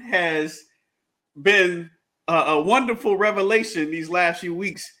Doran has been a wonderful revelation these last few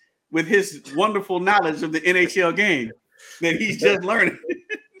weeks with his wonderful knowledge of the NHL game that he's just learning.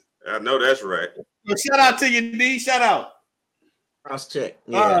 I know that's right. So shout out to you, D. Shout out. Cross check.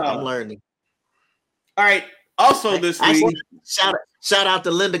 Yeah, I'm learning. All right. Also this week, shout out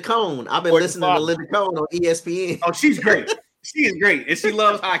to Linda Cohn. I've been listening to Linda Cohn on ESPN. Oh, she's great. She is great, and she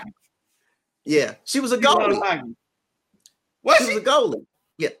loves hockey. Yeah, she was a goalie. She was a goalie.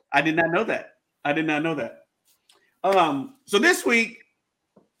 Yeah, I did not know that. So this week,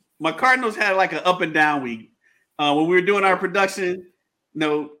 my Cardinals had like an up and down week. When we were doing our production,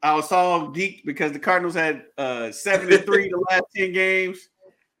 I was all geeked because the Cardinals had 7-3 the last 10 games.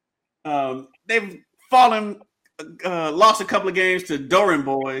 They've lost a couple of games to Doran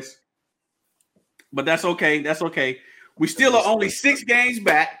boys, but that's okay. That's okay. We still are only 6 games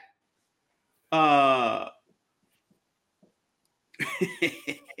back. But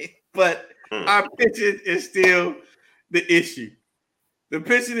our pitching is still the issue. The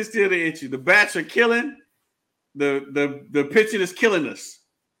pitching is still the issue. The bats are killing. The pitching is killing us.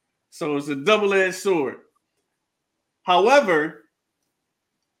 So it's a double-edged sword. However,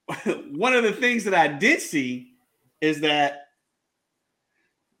 one of the things that I did see is that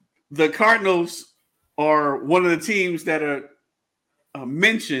the Cardinals are one of the teams that are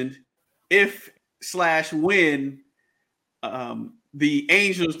mentioned if/when the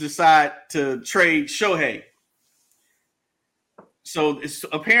Angels decide to trade Shohei. So it's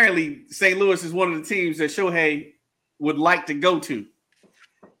apparently St. Louis is one of the teams that Shohei would like to go to.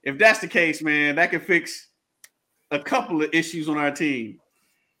 If that's the case, man, that could fix a couple of issues on our team.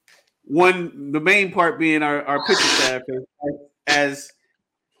 One, the main part being our pitching staff, as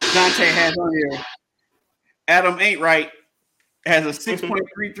Dante has on here. Adam Aintright has a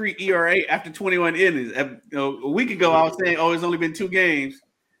 6.33 ERA after 21 innings. A week ago, I was saying, it's only been 2 games.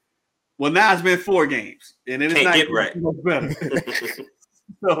 Well, now it's been 4 games, and it is not much better.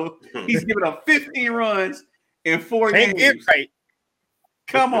 So he's given up 15 runs in 4 games.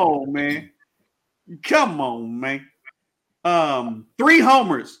 Come on, man. 3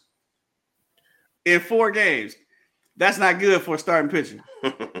 homers in 4 games. That's not good for a starting pitcher.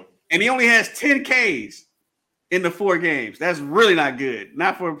 And he only has 10 Ks in the 4 games. That's really not good.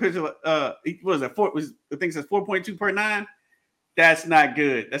 Not for a pitcher. What was that? I think it says 4.2 per 9. That's not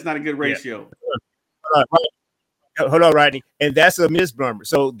good. That's not a good ratio. Yeah. Hold on, Rodney. And that's a misnomer.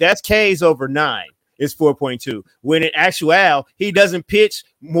 So that's Ks over 9 is 4.2. When in actuality, he doesn't pitch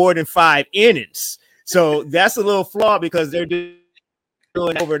more than 5 innings. So that's a little flaw because they're doing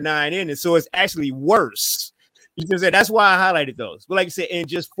over 9 innings. So it's actually worse. That's why I highlighted those. But like I said, in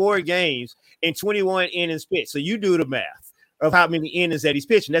just 4 games, in 21 innings pitched. So you do the math of how many innings that he's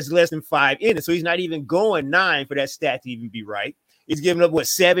pitching. That's less than 5 innings. So he's not even going 9 for that stat to even be right. He's giving up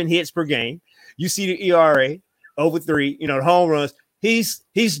 7 hits per game. You see the ERA over 3, the home runs. He's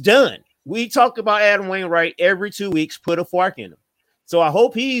done. We talk about Adam Wainwright every 2 weeks, put a fork in him. So I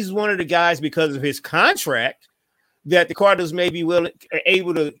hope he's one of the guys because of his contract that the Cardinals may be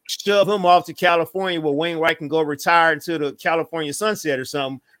able to shove him off to California where Wainwright can go retire into the California sunset or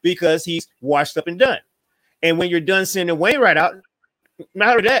something because he's washed up and done. And when you're done sending Wainwright out,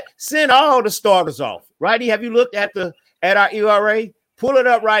 matter of that, send all the starters off. Righty, have you looked at our ERA Pull it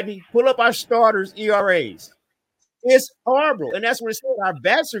up, Rodney. Pull up our starters' ERAs. It's horrible. And that's what it said. Our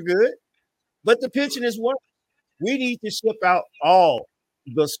bats are good, but the pitching is worse. We need to ship out all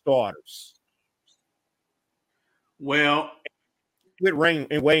the starters. Well, with Rain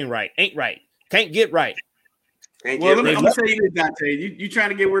and Wainwright ain't right. Can't get right. I'm gonna tell you this, Dante. You trying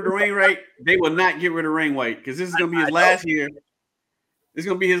to get rid of Wainwright? They will not get rid of Wainwright because this is gonna be his last year. It's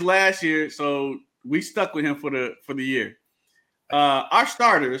gonna be his last year, so we stuck with him for the year. Our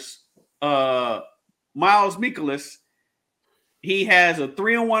starters, Miles Mikolas, he has a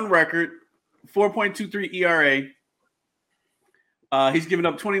 3-1 record, 4.23 ERA. He's given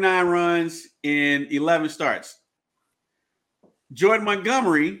up 29 runs in 11 starts. Jordan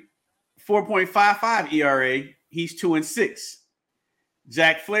Montgomery, 4.55 ERA. He's 2-6.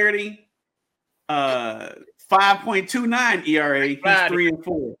 Jack Flaherty, 5.29 ERA. He's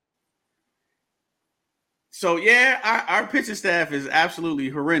 3-4. So yeah, our pitching staff is absolutely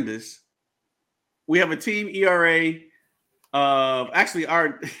horrendous. We have a team ERA of actually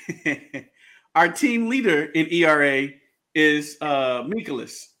our our team leader in ERA is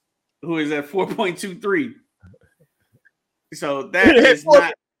Mikolas, who is at 4.23. So that is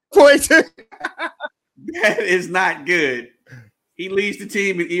not that is not good. He leads the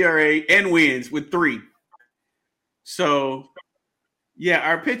team in ERA and wins with 3. So yeah,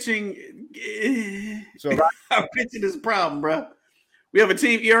 our pitching our pitching is a problem, bro. We have a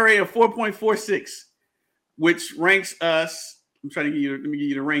team ERA of 4.46, which ranks us. Let me give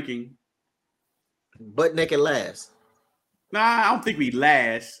you the ranking. Butt naked last. Nah, I don't think we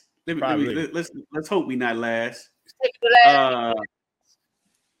last. Let's hope we not last.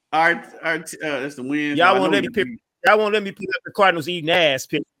 That's the win. Y'all won't let me pick. Y'all won't let me pick up the Cardinals eating ass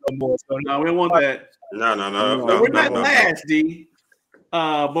pick no more. So no, we don't want that. No. We're not last, D.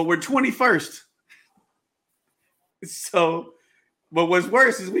 But we're 21st. So, but what's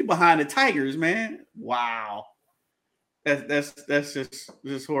worse is we behind the Tigers, man. Wow, that's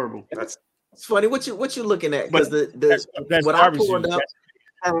just horrible. It's funny. What you looking at? Because what I pulled up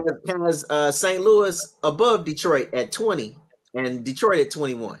has St. Louis above Detroit at 20 and Detroit at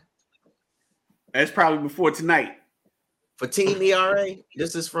 21. That's probably before tonight. For team ERA,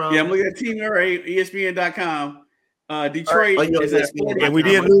 this is from. Yeah, I'm looking at team ERA, ESPN.com. Detroit is at 4. And we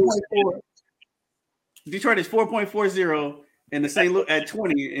did lose. Detroit is 4.40, and the St. Louis at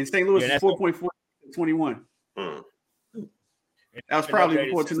 20, and St. Louis is 4.4 21. That was probably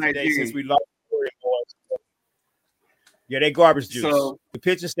before tonight's game. Since we lost. Yeah, they garbage juice. So, the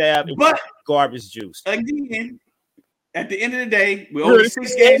pitching staff is garbage juice. Again, at the end of the day, we're only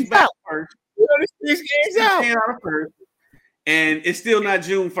 6 games back first. We're only 6 games out of first, and it's still not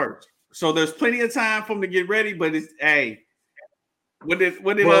June 1st. So there's plenty of time for them to get ready. But it's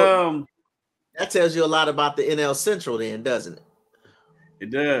that tells you a lot about the NL Central, then, doesn't it?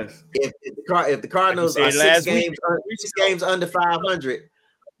 It does. If the Cardinals are 6 games under 500,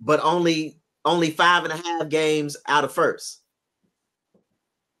 but only 5.5 games out of first.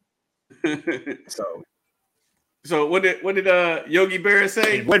 So what did Yogi Berra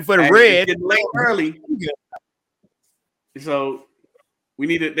say? Went for the red. Getting late early. So they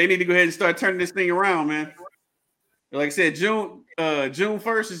need to go ahead and start turning this thing around, man. Like I said, June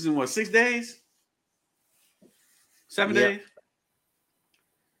 1st is in what, 6 days? 7 days?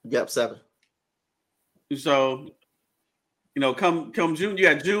 Yep, 7. So, come June, you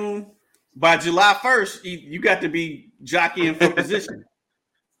got June. By July 1st, you got to be jockeying for position.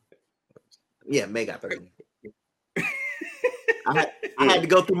 Yeah, May got 30. I had to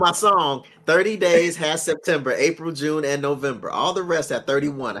go through my song. 30 days has September, April, June, and November. All the rest at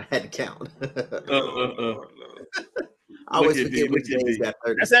 31. I had to count. I always forget which days got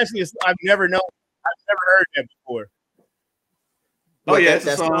 30. That's actually I've never heard that before. Oh yeah, that's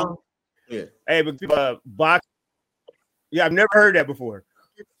a song. Yeah. Hey, but box. Yeah, I've never heard that before.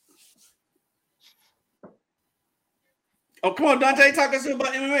 Oh, come on, Dante, talk us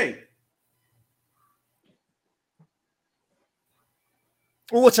about MMA.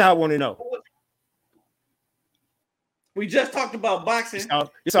 Well, what y'all want to know? We just talked about boxing.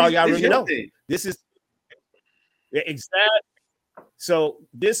 It's all y'all really know. This is exactly. So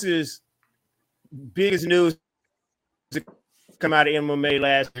this is biggest news to come out of MMA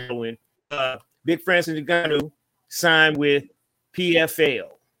last year when Big Francis Ngannou signed with PFL.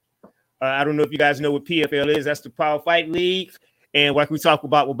 I don't know if you guys know what PFL is. That's the Power Fight League. And like we talk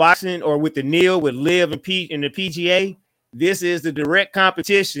about with boxing or with the Neil, with Liv and Pete and the PGA, this is the direct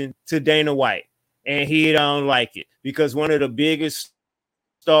competition to Dana White. And he don't like it because one of the biggest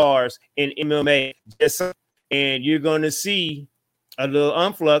stars in MMA, and you're going to see a little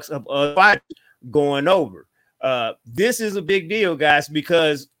influx of fighters going over. This is a big deal, guys,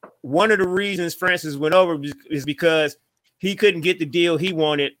 because one of the reasons Francis went over is because he couldn't get the deal he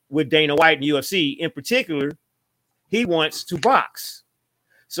wanted with Dana White and UFC. In particular, he wants to box.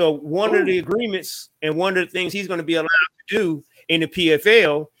 So one of the agreements and one of the things he's going to be allowed to do in the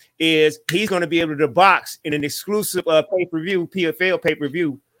PFL is he's going to be able to box in an exclusive pay-per-view, PFL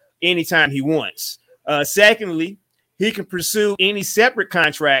pay-per-view, anytime he wants. Secondly, he can pursue any separate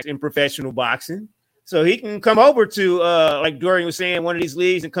contract in professional boxing. So he can come over to, like Dorian was saying, one of these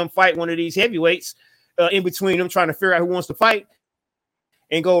leagues and come fight one of these heavyweights in between them, trying to figure out who wants to fight,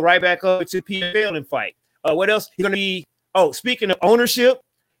 and go right back over to PFL and fight. What else? He's going to be, speaking of ownership,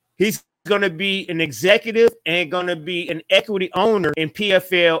 he's going to be an executive and going to be an equity owner in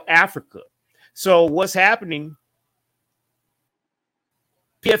PFL Africa. So what's happening?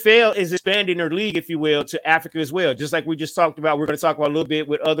 PFL is expanding their league, if you will, to Africa as well. Just like we just talked about, we're going to talk about a little bit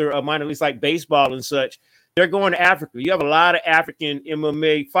with other minor leagues like baseball and such. They're going to Africa. You have a lot of African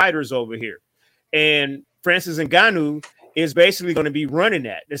MMA fighters over here. And Francis Ngannou is basically going to be running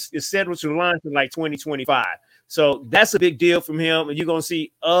that. It's scheduled to launch in like 2025. So that's a big deal from him. And you're going to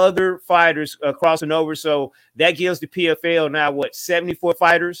see other fighters crossing over. So that gives the PFL now, 74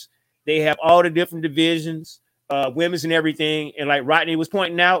 fighters. They have all the different divisions. Women's and everything. And like Rodney was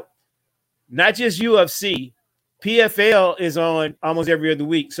pointing out, not just UFC, PFL is on almost every other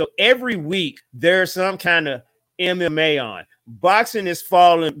week. So every week there's some kind of MMA on. Boxing is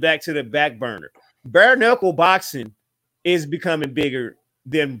falling back to the back burner. Bare knuckle boxing is becoming bigger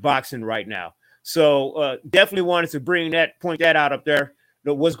than boxing right now. So definitely wanted to point that out up there.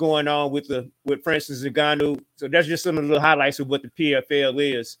 What's going on with Francis Ngannou. So that's just some of the little highlights of what the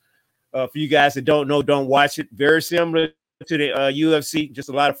PFL is. For you guys that don't know, don't watch it. Very similar to the UFC, just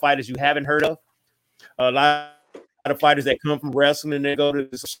a lot of fighters you haven't heard of. A lot of fighters that come from wrestling and they go to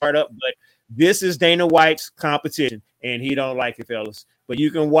the startup. But this is Dana White's competition, and he don't like it, fellas. But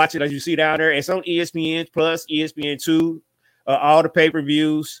you can watch it as you see down there. It's on ESPN Plus, ESPN2, all the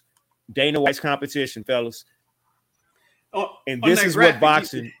pay-per-views. Dana White's competition, fellas. And this is what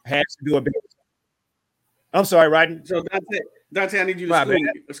boxing has to do about. I'm sorry, Rodney. So that's it. Dante, I need you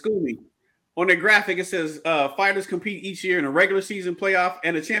to school me. On the graphic, it says fighters compete each year in a regular season, playoff,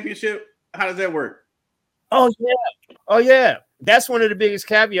 and a championship. How does that work? Oh, yeah. That's one of the biggest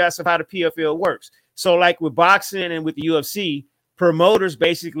caveats of how the PFL works. So like with boxing and with the UFC, promoters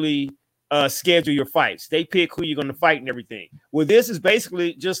basically schedule your fights. They pick who you're going to fight and everything. Well, this is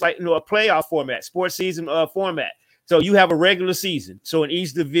basically just like a playoff format, sports season format. So you have a regular season. So in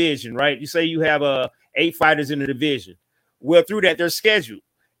each division, right? You say you have 8 fighters in the division. Well, through that, they're scheduled.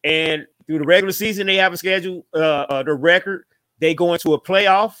 And through the regular season, they have a schedule, the record. They go into a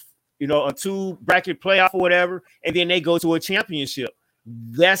playoff, a 2-bracket playoff or whatever, and then they go to a championship.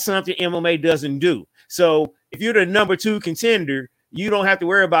 That's something MMA doesn't do. So if you're the number 2 contender, you don't have to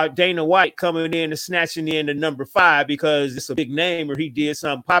worry about Dana White coming in and snatching in the number 5 because it's a big name or he did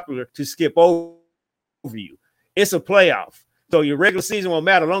something popular to skip over you. It's a playoff. So your regular season won't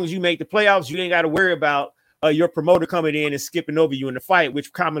matter. As long as you make the playoffs, you ain't got to worry about your promoter coming in and skipping over you in the fight,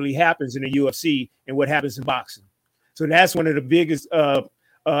 which commonly happens in the UFC and what happens in boxing. So that's one of the biggest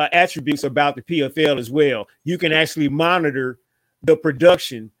attributes about the PFL as well. You can actually monitor the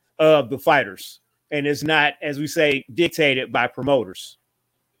production of the fighters, and it's not, as we say, dictated by promoters.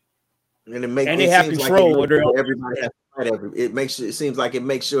 And they have control. Everybody has to fight it seems like it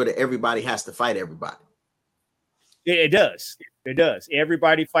makes sure that everybody has to fight everybody. It does. It does.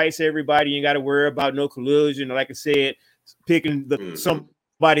 Everybody fights everybody. You got to worry about no collusion. Like I said, picking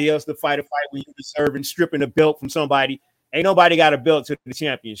somebody else to fight a fight when you deserve and stripping a belt from somebody. Ain't nobody got a belt to the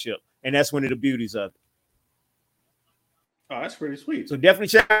championship. And that's one of the beauties of it. Oh, that's pretty sweet. So definitely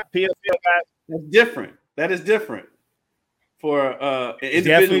check out PFL, guys. That's different. That is different for an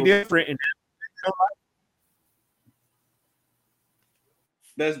individual. Definitely different. And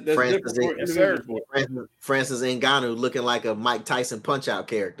that's different. Francis Ngannou looking like a Mike Tyson Punch-Out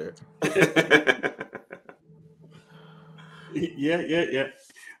character. Yeah.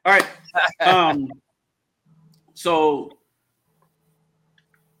 All right. So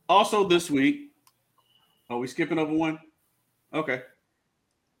also this week, are we skipping over one? Okay.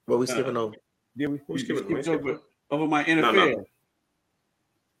 What we skipping over? Did we skipped over my NFL?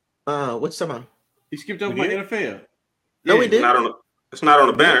 No. What's talking about? He skipped over my NFL. No, we didn't. It's not on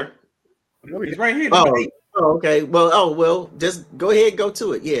the banner. It's right here. Oh, okay. Well, just go ahead and go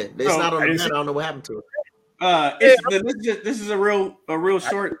to it. Yeah, it's not on the banner. I don't know what happened to it. This is a real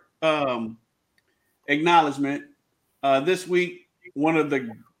short acknowledgement. This week, one of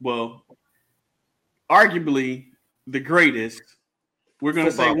arguably the greatest. We're going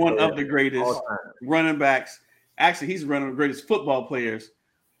to say one of the greatest running backs Actually, he's one of the greatest football players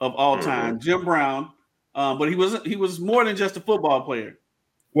of all time, Jim Brown. But he was more than just a football player.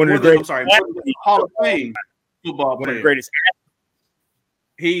 More than Hall of Fame football player. One of the greatest.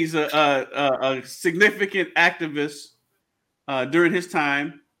 He's a significant activist during his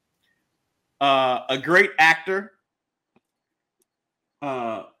time. A great actor.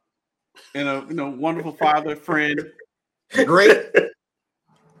 And a wonderful father, friend.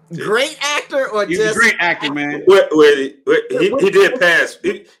 Great actor, or he's just a great actor, man. He did pass.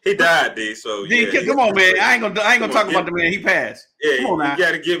 He died, D. So D, come on, man. I ain't gonna talk about the man. He passed. Yeah, come on now. You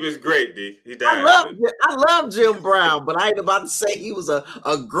got to give his great, D. He died. I love Jim Brown, but I ain't about to say he was a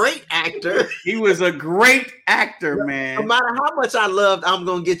great actor. He was a great actor, man. No matter how much I loved, I'm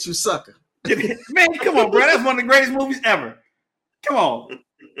gonna get you, sucker. Man, come on, bro. That's one of the greatest movies ever. Come on,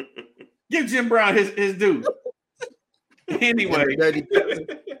 give Jim Brown his due. Anyway,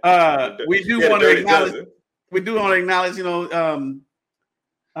 we do want to acknowledge. We do want to acknowledge.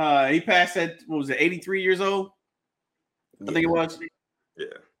 He passed at 83 years old. I think it was.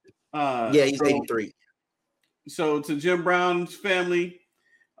 Yeah. He's 83. So to Jim Brown's family,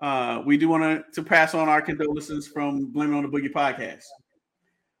 we do want to pass on our condolences from Blame It on the Boogie podcast.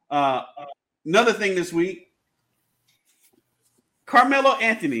 Another thing this week, Carmelo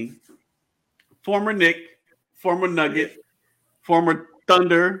Anthony, former Knick, former Nugget, former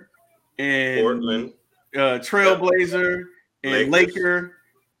Thunder, and Portland, Trailblazer, and Laker.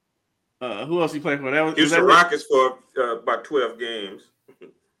 Who else he played for? He was the Rockets for about 12 games.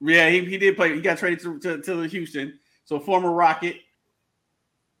 Yeah, he did play. He got traded to Houston. So former Rocket,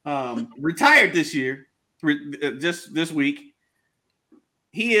 retired this year, just this week.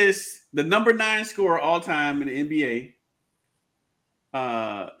 He is the number 9 scorer all time in the NBA.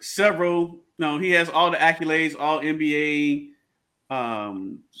 He has all the accolades, all NBA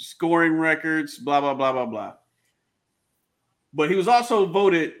scoring records, blah, blah, blah, blah, blah. But he was also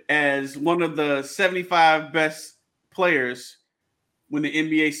voted as one of the 75 best players when the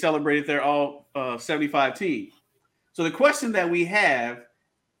NBA celebrated their all 75 team. So the question that we have,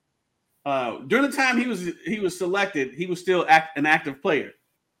 during the time he was selected, he was still an active player.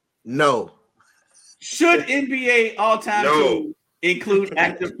 No. Should NBA all-time team include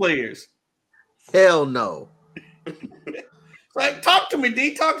active players? Hell no. Like, talk to me,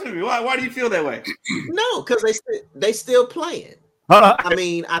 D. Talk to me. Why do you feel that way? No, because they still playing. I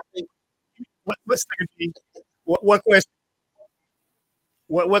mean, I think. What question?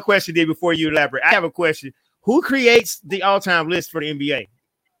 What question did before you elaborate? I have a question. Who creates the all-time list for the NBA?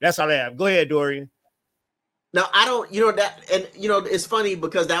 That's all I have. Go ahead, Dorian. No, I don't. It's funny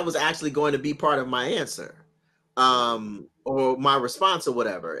because that was actually going to be part of my answer, or my response or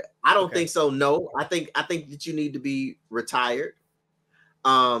whatever. I don't think so. No, I think that you need to be retired,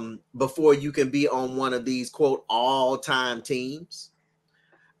 before you can be on one of these quote all-time teams.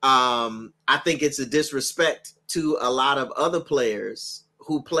 I think it's a disrespect to a lot of other players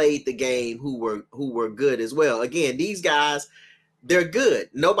who played the game who were good as well. Again, these guys, they're good.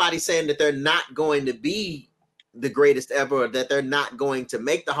 Nobody's saying that they're not going to be the greatest ever, or that they're not going to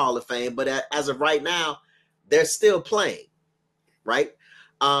make the Hall of Fame, but as of right now, they're still playing, right?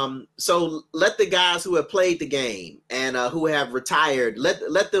 So let the guys who have played the game and who have retired,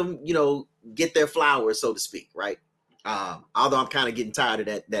 let them, get their flowers, so to speak, right? Although I'm kind of getting tired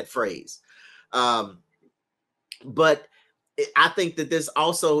of that phrase. But I think that this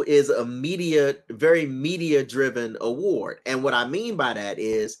also is a very media-driven award. And what I mean by that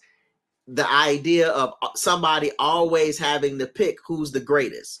is the idea of somebody always having to pick who's the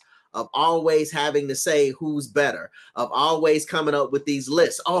greatest, of always having to say who's better, of always coming up with these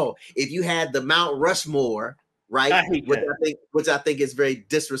lists. Oh, if you had the Mount Rushmore, right? Which I think is very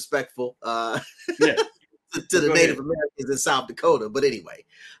disrespectful to the Native Americans in South Dakota. But anyway,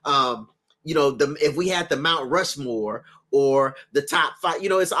 if we had the Mount Rushmore or the top 5,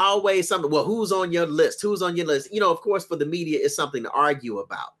 it's always something. Well, who's on your list? Who's on your list? Of course, for the media, it's something to argue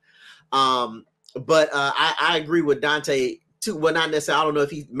about. But I agree with Dante too. Well, not necessarily. I don't know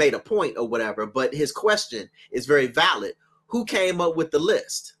if he made a point or whatever, but his question is very valid. Who came up with the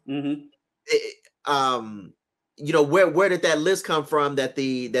list? Mm-hmm. Where did that list come from that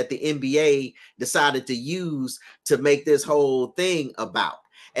the NBA decided to use to make this whole thing about?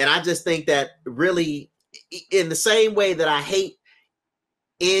 And I just think that really, in the same way that I hate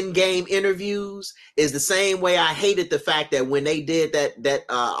in-game interviews, is the same way I hated the fact that when they did that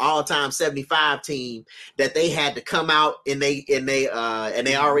all-time 75 team, that they had to come out and they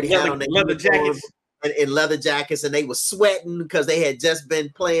already had on their leather jackets and leather jackets, and they were sweating because they had just been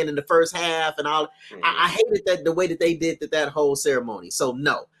playing in the first half and all. I hated that the way that they did that whole ceremony. So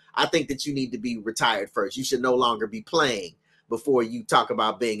no, I think that you need to be retired first. You should no longer be playing before you talk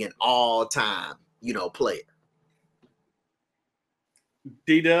about being an all-time, player.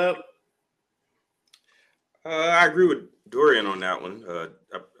 D-Dub? I agree with Dorian on that one.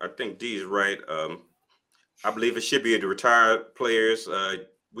 I think D is right. I believe it should be the retired players.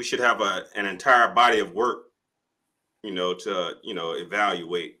 We should have an entire body of work, to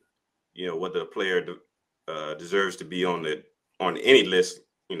evaluate, whether a player deserves to be on any list,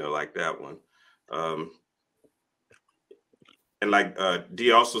 like that one. And like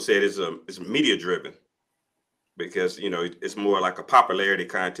D also said, it's media driven, because it's more like a popularity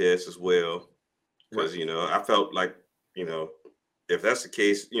contest as well. Because I felt like if that's the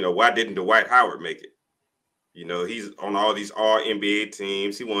case, why didn't Dwight Howard make it? He's on all these all NBA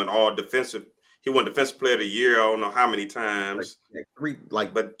teams. He won defensive player of the year. I don't know how many times.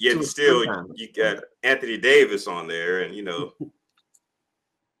 But yet still you got Anthony Davis on there, and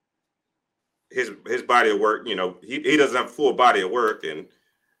his body of work. He doesn't have a full body of work, and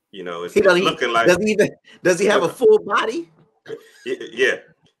it's looking like. Does he have a full body? Yeah,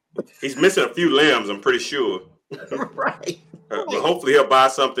 he's missing a few limbs. I'm pretty sure. Right. But hopefully he'll buy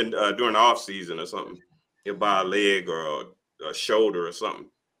something during the off season or something. He'll buy a leg or a shoulder or something.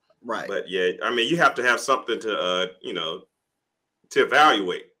 Right. But yeah, I mean, you have to have something to to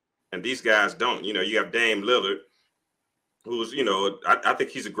evaluate, and these guys don't. You have Dame Lillard, who's I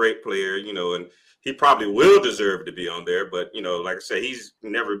think he's a great player, and he probably will deserve to be on there. But like I said, he's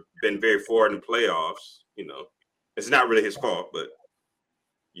never been very far in the playoffs. It's not really his fault, but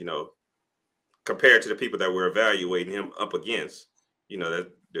compared to the people that we're evaluating him up against, that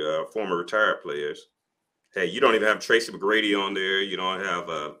the former retired players. Hey, you don't even have Tracy McGrady on there. You don't have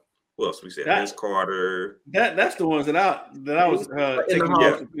who else we said? Vince Carter. That's the ones that I was taking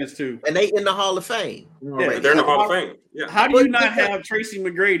offense to. And they in the Hall of Fame. Yeah, they're in the Hall of Fame. Yeah. How do you not have Tracy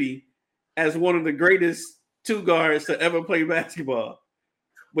McGrady as one of the greatest two guards to ever play basketball?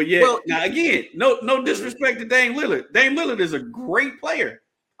 But yet, now again, no disrespect to Dame Lillard. Dame Lillard is a great player.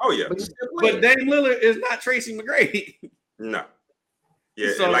 Oh yeah, but Dame Lillard is not Tracy McGrady. No.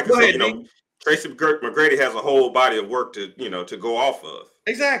 Yeah, so, like I said, Tracy McGrady has a whole body of work to to go off of.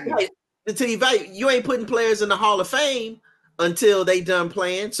 Exactly. Right. To evaluate, you ain't putting players in the Hall of Fame until they done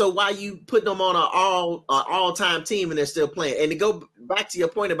playing. So why you putting them on an all-time team and they're still playing? And to go back to your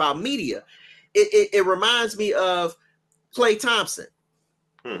point about media, it reminds me of Klay Thompson.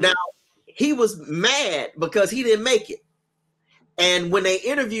 Mm-hmm. Now, he was mad because he didn't make it. And when they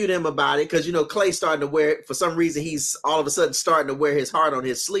interviewed him about it, because Klay starting to wear, for some reason, he's all of a sudden starting to wear his heart on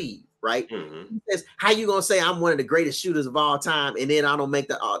his sleeve, right? Mm-hmm. He says, how you gonna say I'm one of the greatest shooters of all time, and then I don't make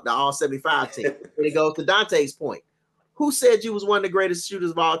the all 75 team? And it goes to Dante's point. Who said you was one of the greatest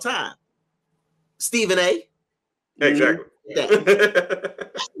shooters of all time? Stephen A. Exactly.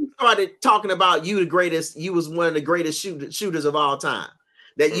 He started talking about you was one of the greatest shooters of all time.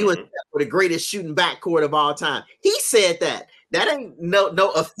 That you and were the greatest shooting backcourt of all time. He said that. That ain't no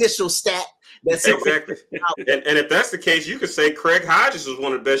official stat. That's exactly. And if that's the case, you could say Craig Hodges was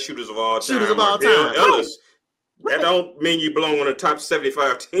one of the best shooters of all time. Ellis. Right. That don't mean you belong on the top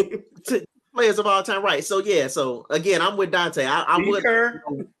 75 team. Players of all time, right? So yeah. So again, I'm with Dante. I'm with where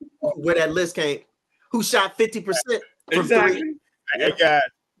that list came. Who shot 50% from three?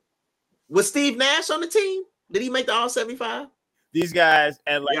 Was Steve Nash on the team? Did he make the all 75? These guys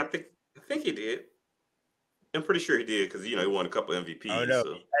at I think he did. I'm pretty sure he did because he won a couple of MVPs. Oh, no.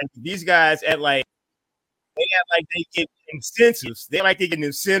 So. These guys they get incentives. They get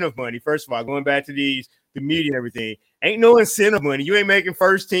incentive money. First of all, going back to the media and everything, ain't no incentive money. You ain't making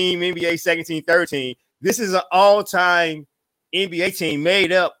first team, NBA, second team, third team. This is an all-time NBA team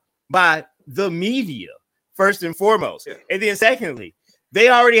made up by the media, first and foremost. Yeah. And then secondly, they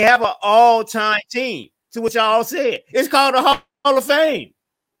already have an all-time team, to which I all said. It's called the Hall of Fame.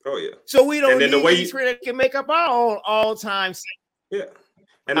 Oh yeah. So we don't need these that can make up our own all-time. Yeah.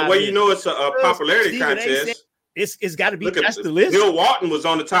 And the way it's a popularity contest, it's got to be. That's the list. Bill Walton was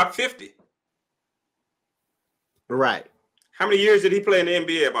on the top 50. Right. How many years did he play in the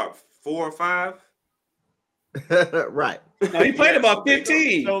NBA? About 4 or 5. Right. No, he played about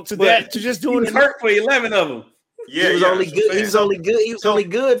 15. So to just doing he was hurt for 11 of them. Yeah, he was only good. He was only good. He was only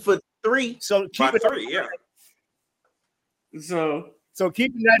good for 3. So keep it 3. Yeah. So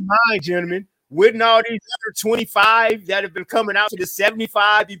keeping that in mind, gentlemen, wouldn't all these other 25 that have been coming out to the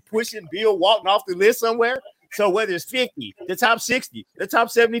 75 be pushing Bill Walton off the list somewhere? So whether it's 50, the top 60, the top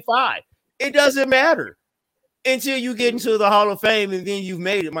 75, it doesn't matter until you get into the Hall of Fame and then you've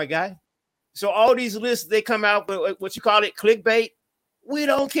made it, my guy. So all these lists, they come out with what you call it, clickbait. We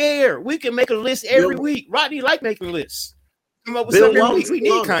don't care. We can make a list every week. Rodney like making lists. come up with something. We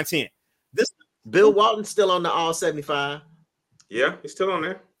need content. Bill Walton's still on the All 75. Yeah, he's still on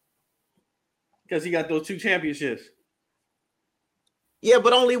there. Because he got those 2 championships. Yeah,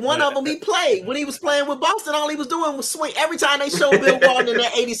 but only one of them he played. When he was playing with Boston, all he was doing was swing. Every time they showed Bill Walton in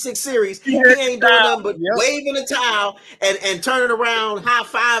that 86 series, he ain't doing nothing but waving a towel and turning around,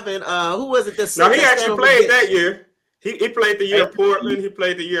 high-fiving. Who was it that No, he actually played that year. He played the year in Portland. He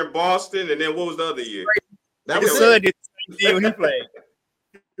played the year in Boston. And then what was the other year? That was Son did the same thing when he played.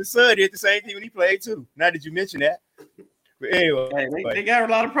 The Son did the same thing when he played, too. Now that you mention that. But anyway. They got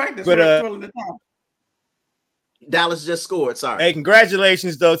a lot of practice. But, Dallas just scored. Sorry. Hey,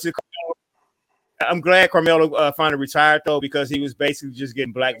 congratulations, though, to Carmelo. I'm glad Carmelo finally retired, though, because he was basically just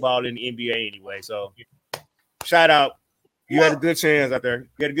getting blackballed in the NBA anyway. So, shout out. You had a good chance out there.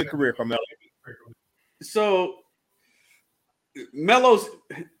 You had a good career, Carmelo. So, Melo's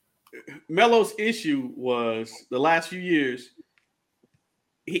issue was the last few years,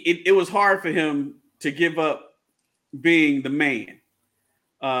 it was hard for him to give up being the man.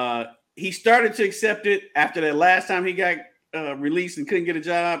 He started to accept it after that last time he got released and couldn't get a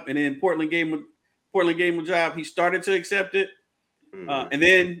job, and then Portland gave him a job. He started to accept it, and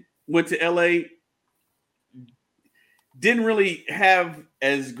then went to LA. Didn't really have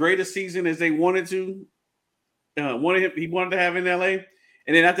as great a season as they wanted to. He wanted to have in LA,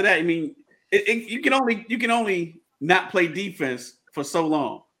 and then after that, I mean, you can only not play defense for so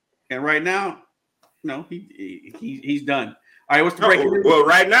long, and right now, no, he's done. All right, what's the breaking news? Well,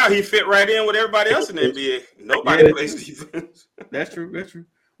 right now he fit right in with everybody else in the NBA. Nobody plays defense. That's true.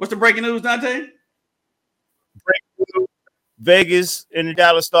 What's the breaking news, Dante? Vegas and the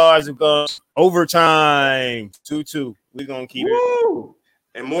Dallas Stars have gone overtime 2-2. We're gonna keep it.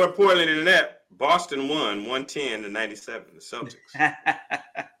 And more importantly than that, Boston won 110-97. The Celtics.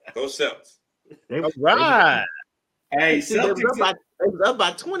 Go Celtics. All right. Hey, Celtics was up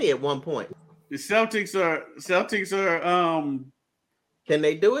by 20 at one point. The Celtics are Can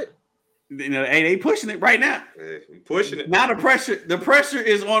they do it? You know, they pushing it right now. We pushing it. Now the pressure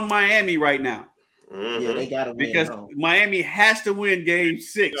is on Miami right now. Mm-hmm. Yeah, they gotta win because Miami has to win Game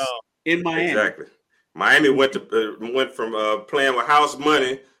 6 in Miami. Exactly. Miami went from playing with house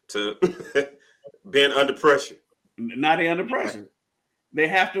money to being under pressure. Now they're under pressure. They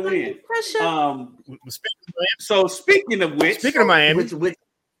have to win. So speaking of Miami, which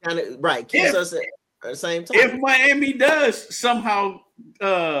kind of right keeps us at the same time. If Miami does somehow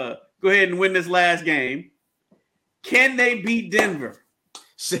go ahead and win this last game, can they beat Denver?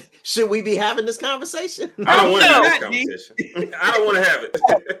 Should we be having this conversation? I don't want to have this conversation. I don't want to have it.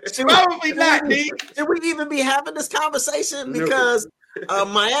 Probably not, D. Should we even be having this conversation? Because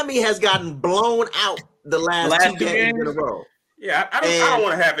Miami has gotten blown out the last 2 games in a row. Yeah, I don't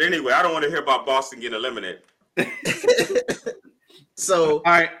want to have it anyway. I don't want to hear about Boston getting eliminated. So all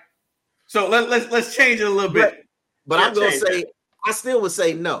right. So let's change it a little bit. But I'm gonna say I still would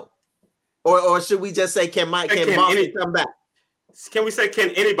say no. Or should we just say can Boston come back? Can we say can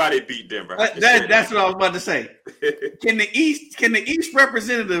anybody beat Denver? That's what I was about to say. Can the East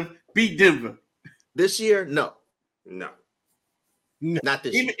representative beat Denver this year? No. Not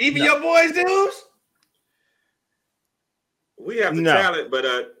this year. Even your boys, dudes? We have the talent, but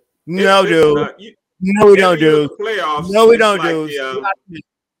no, dude. No, we don't, dude. Playoffs. No, we don't, dude.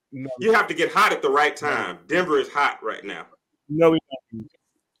 You have to get hot at the right time. Denver is hot right now. No, we don't.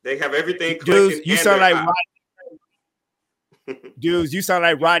 They have everything clicking. Dudes, you sound like Rodney. Dudes, you sound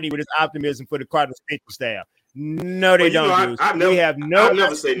like Rodney with his optimism for the Cardinals pitching staff. No, they don't, dudes. I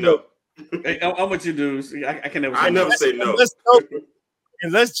never say no. Hey, I'm with you, dudes. I can never. I never say no.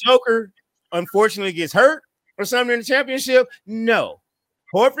 Unless Joker unfortunately gets hurt or something in the championship, no.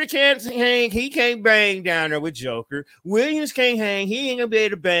 Horford can't hang. He can't bang down there with Joker. Williams can't hang. He ain't gonna be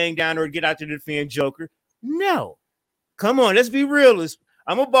able to bang down there or get out to defend Joker. No. Come on, let's be realists.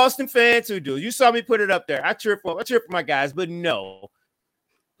 I'm a Boston fan too, dude. You saw me put it up there. I cheer for my guys, but no.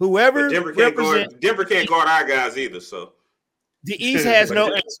 Whoever Denver can't guard our guys either. So the East has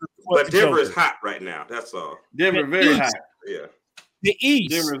no answer. But Denver is hot right now. That's all. Denver very hot. Yeah. The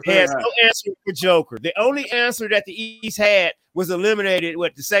East has no answer for Joker. The only answer that the East had was eliminated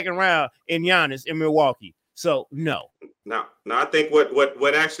the second round in Giannis in Milwaukee. So no. Now I think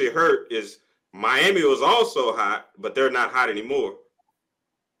what actually hurt is Miami was also hot, but they're not hot anymore.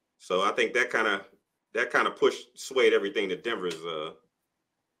 So I think that kind of swayed everything that Denver's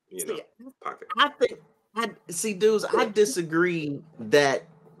pocket. Dudes, I disagree that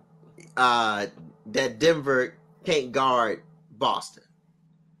Denver can't guard Boston.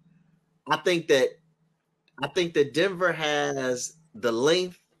 I think that Denver has the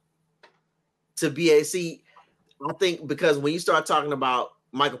length to be a I think because when you start talking about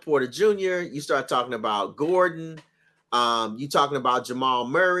Michael Porter Jr., you start talking about Gordon, you talking about Jamal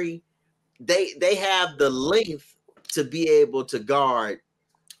Murray, they have the length to be able to guard.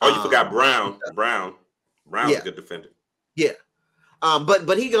 Oh, you forgot Brown. Brown's a good defender. Yeah.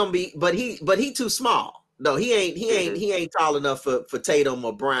 But he too small. No, he ain't tall enough for Tatum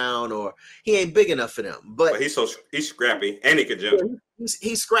or Brown, or he ain't big enough for them. But he's scrappy and he can jump.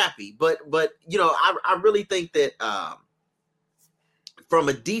 He's scrappy, but you know, I really think that from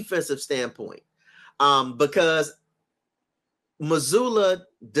a defensive standpoint, because Missoula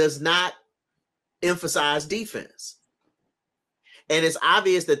does not emphasize defense. And it's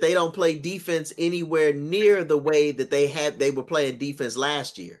obvious that they don't play defense anywhere near the way that they were playing defense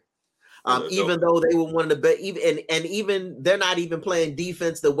last year. Even though they were one of the best, even they're not even playing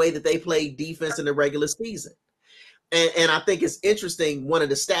defense the way that they played defense in the regular season. And I think it's interesting. One of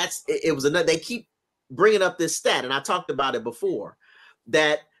the stats, it was another. They keep bringing up this stat, and I talked about it before.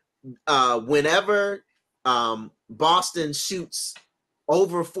 That whenever Boston shoots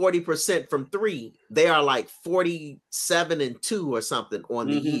over 40% from three, they are like 47-2 or something on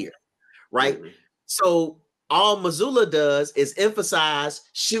the year, right? Mm-hmm. So all Missoula does is emphasize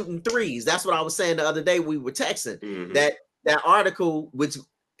shooting threes. That's what I was saying the other day. We were texting that article, which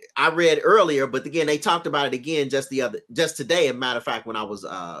I read earlier, but again, they talked about it again just today. As a matter of fact, when I was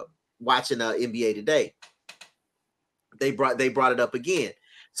watching NBA Today, they brought it up again.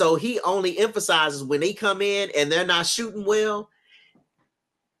 So he only emphasizes when they come in and they're not shooting well.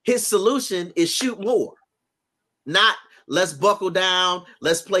 His solution is shoot more, not let's buckle down,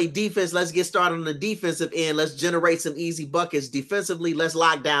 let's play defense, let's get started on the defensive end, let's generate some easy buckets defensively, let's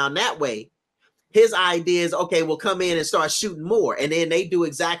lock down that way. His idea is, okay, we'll come in and start shooting more, and then they do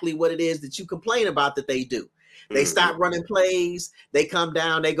exactly what it is that you complain about that they do. They stop running plays, they come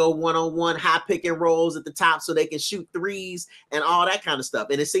down, they go one-on-one, high pick and rolls at the top so they can shoot threes and all that kind of stuff.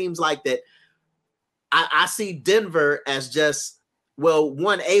 And it seems like that I see Denver as just, well,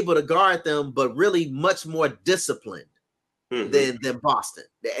 one, able to guard them, but really much more disciplined than Boston.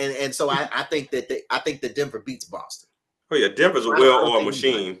 And so I think that Denver beats Boston. Oh yeah, Denver's a well-oiled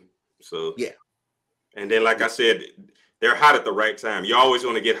machine. So yeah. And then, like I said, they're hot at the right time. You always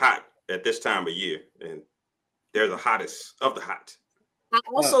want to get hot at this time of year, and they're the hottest of the hot. I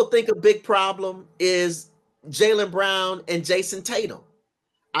also think a big problem is Jaylen Brown and Jason Tatum.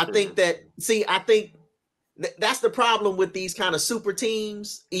 I think that's the problem with these kind of super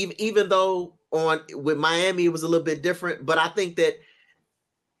teams, even though with Miami, it was a little bit different. But I think that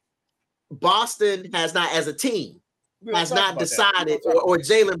Boston has not, as a team, has not decided, or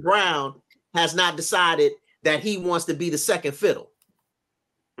Jaylen Brown has not decided that he wants to be the second fiddle.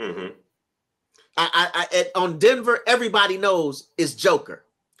 On Denver, everybody knows it's Joker.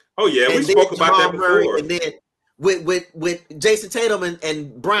 Oh yeah, we spoke about that before. And then with Jason Tatum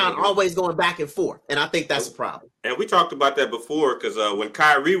and Brown always going back and forth, and I think that's a problem. And we talked about that before because when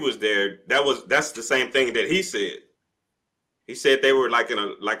Kyrie was there, that's the same thing that he said. He said they were like in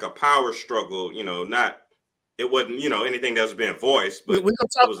a power struggle. You know, it wasn't anything that was being voiced, but it was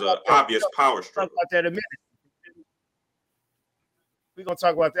an obvious power struggle. Talk about that in a minute. We're gonna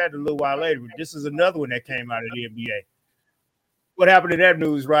talk about that a little while later. But this is another one that came out of the NBA. What happened to that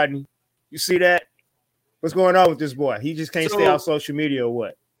news, Rodney? You see that? What's going on with this boy? He just can't stay off social media or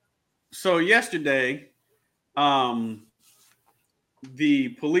what? So yesterday, the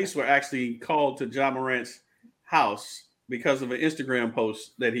police were actually called to Ja Morant's house because of an Instagram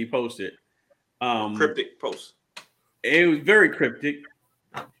post that he posted. Cryptic post. It was very cryptic.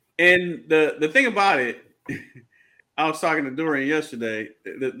 And the thing about it, I was talking to Dorian yesterday.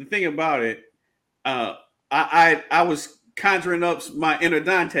 The thing about it, I was conjuring up my inner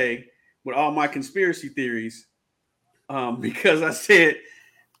Dante with all my conspiracy theories, because I said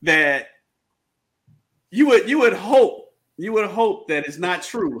that you would hope that it's not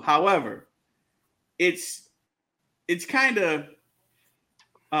true. However, it's kind of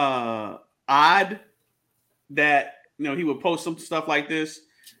odd that he would post some stuff like this,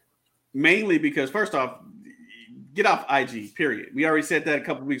 mainly because first off, get off IG. Period. We already said that a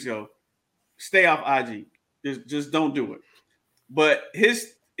couple of weeks ago. Stay off IG. Just don't do it. But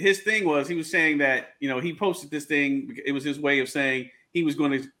his thing was, he was saying that, he posted this thing. It was his way of saying he was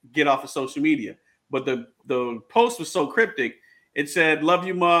going to get off of social media. But the post was so cryptic. It said, love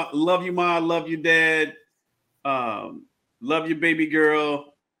you, ma, love you, dad, love you, baby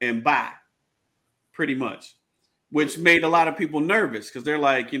girl, and bye, pretty much. Which made a lot of people nervous because they're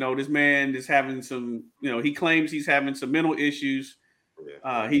like, this man is having some, he claims he's having some mental issues.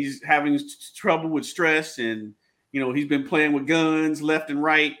 He's having trouble with stress and, he's been playing with guns left and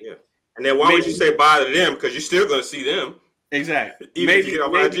right. Yeah. And then why would you say bye to them? Because you're still going to see them. Exactly. Even if you get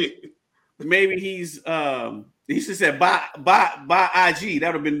off IG. Maybe he should have said bye IG.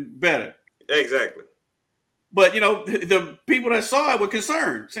 That would have been better. Exactly. But the people that saw it were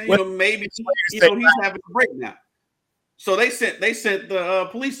concerned, saying maybe he's having a breakdown. So they sent the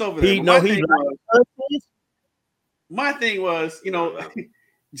police over there. My thing was,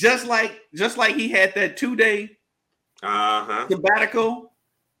 just like he had that 2-day sabbatical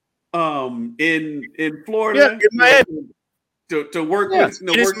in Florida in Miami to work with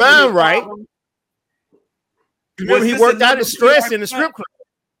his mind right. Remember, he worked out his stress in the strip club.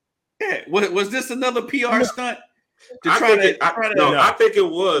 Yeah, was this another PR stunt to I think it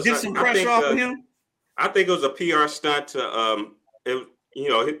was. Get some pressure off of him. I think it was a PR stunt to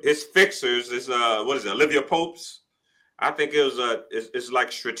his fixers is what is it, Olivia Pope's? I think it was it's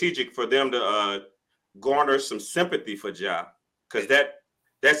like strategic for them to garner some sympathy for Ja, because that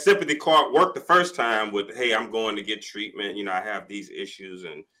sympathy card worked the first time with, hey, I'm going to get treatment. I have these issues,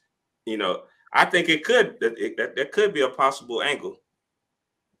 and I think that could be a possible angle.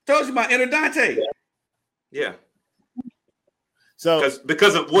 Told you about Interdante. Yeah. So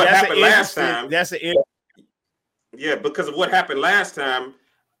because of what happened last time. Yeah, because of what happened last time,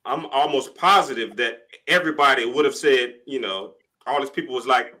 I'm almost positive that everybody would have said, all these people was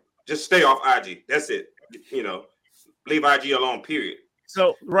like, just stay off IG. That's it. Leave IG alone, period.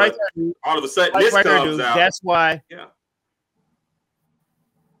 So all of a sudden this comes out. That's why. Yeah.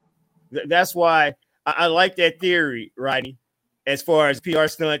 That's why I like that theory, Rodney, as far as PR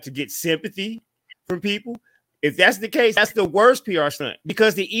stunt to get sympathy from people. If that's the case, that's the worst PR stunt,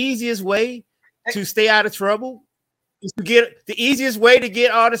 because the easiest way to stay out of trouble is to get the easiest way to get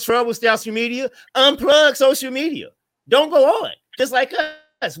out of trouble, stay social media, unplug social media. Don't go on. Just like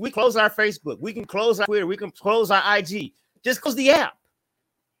us. We close our Facebook. We can close our Twitter. We can close our IG. Just close the app.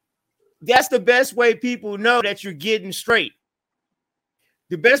 That's the best way people know that you're getting straight.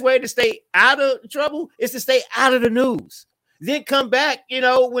 The best way to stay out of trouble is to stay out of the news. Then come back,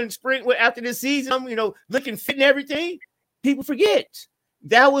 after the season, looking fit and everything. People forget.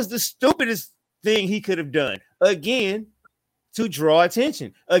 That was the stupidest thing he could have done. Again, to draw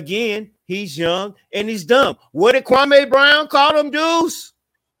attention. Again, he's young and he's dumb. What did Kwame Brown call him, Deuce?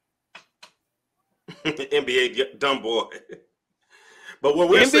 NBA dumb boy. But what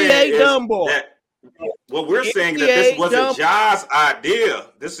we're saying is that what we're saying that this wasn't Ja's idea.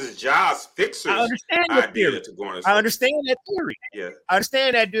 This is Ja's fixer's idea to go on. I understand that theory. Yeah, I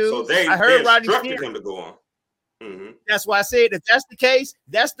understand that, dude. So they instructed him to go on. Mm-hmm. That's why I said if that's the case,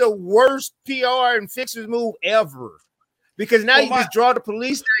 that's the worst PR and fixers move ever. Because now you just draw the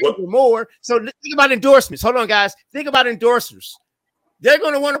police even more. So think about endorsements. Hold on, guys. Think about endorsers. They're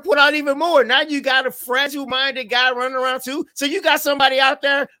going to want to put out even more. Now you got a fragile-minded guy running around too. So you got somebody out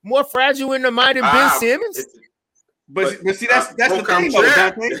there more fragile in the mind than Ben Simmons. But see, that's the thing, though,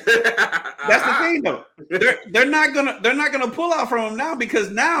 Dante. That's the thing, though. They're not gonna pull out from him now, because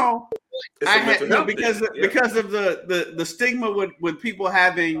now because of the stigma with people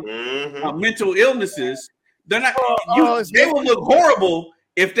having mental illnesses. They're not. They will look horrible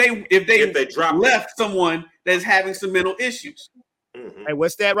if they left someone that's having some mental issues. Mm-hmm. Hey,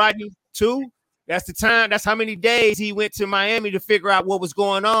 what's that, Rodney? 2? That's the time. That's how many days he went to Miami to figure out what was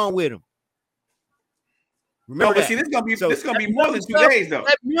going on with him. Remember but see, this is gonna be more than 2 days, though.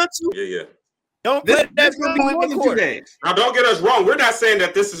 Yeah. Don't that's gonna be more than 2 days. Now, don't get us wrong. We're not saying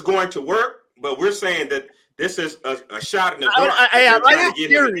that this is going to work, but we're saying that this is a shot in the dark.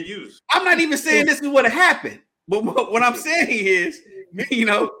 I'm not even saying this is what happened, but what I'm saying is,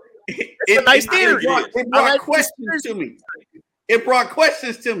 it's a nice theory. It brought questions to me. It brought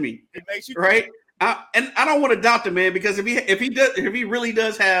questions to me. It makes you right. And I don't want to doubt the man, because if he really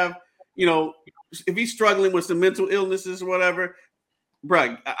does have, if he's struggling with some mental illnesses or whatever,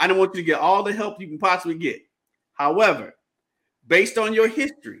 bro, I don't want you to get all the help you can possibly get. However, based on your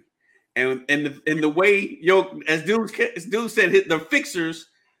history and the way as dude said, the fixers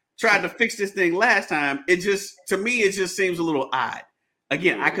tried to fix this thing last time, to me it just seems a little odd.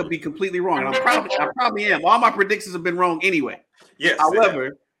 Again, I could be completely wrong, and I probably am. All my predictions have been wrong anyway. Yes.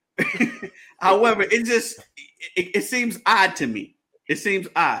 However, it seems odd to me. It seems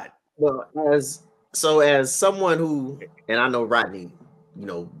odd. Well, as someone who, and I know Rodney,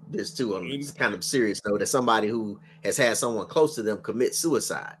 this too on this kind of serious note, as somebody who has had someone close to them commit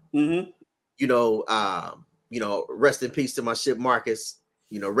suicide. Mm-hmm. Rest in peace to my ship Marcus.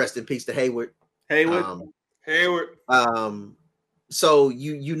 Rest in peace to Hayward. So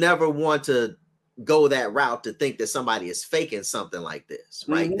you never want to go that route to think that somebody is faking something like this,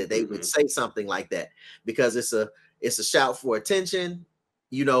 right? Mm-hmm. That they would say something like that because it's a shout for attention.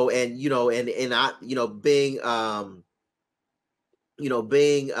 and I, being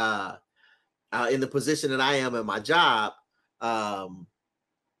in the position that I am in my job,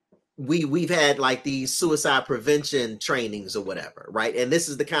 we've had like these suicide prevention trainings or whatever, right? And this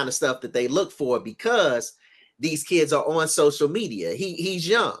is the kind of stuff that they look for because these kids are on social media. He's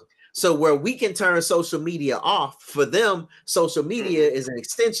young. So where we can turn social media off, for them, social media is an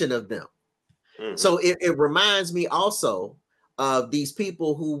extension of them. So it reminds me also of these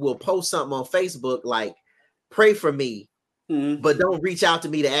people who will post something on Facebook like, pray for me, but don't reach out to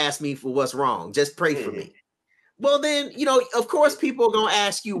me to ask me for what's wrong. Just pray for me. Well, then, of course, people are going to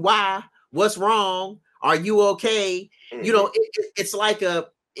ask you why, what's wrong? Are you okay? It's like I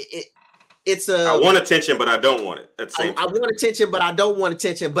want attention, but I don't want it. I want attention, but I don't want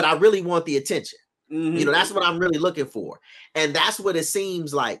attention, but I really want the attention. That's what I'm really looking for. And that's what it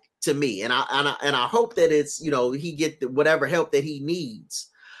seems like to me. And I hope that it's, he get whatever help that he needs.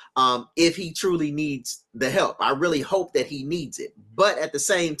 If he truly needs the help, I really hope that he needs it. But at the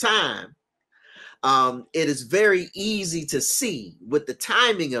same time, it is very easy to see with the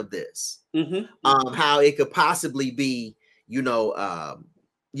timing of this, how it could possibly be, a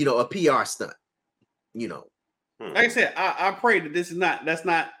PR stunt, Like I said, I pray that that's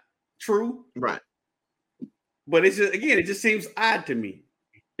not true. Right. But it's just, again, it just seems odd to me.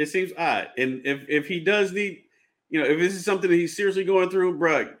 It seems odd. And if he does need, if this is something that he's seriously going through,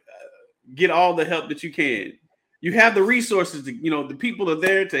 bro, get all the help that you can. You have the resources to, the people are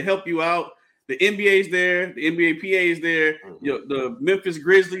there to help you out. The NBA's there, the NBA PA is there, the Memphis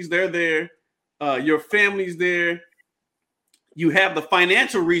Grizzlies, they're there, your family's there. You have the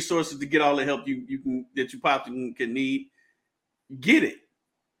financial resources to get all the help you possibly can need. Get it.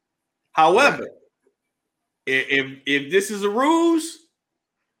 However, if this is a ruse,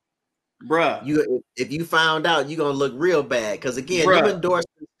 bruh, if you found out, you're gonna look real bad. Because again, bruh, you endorse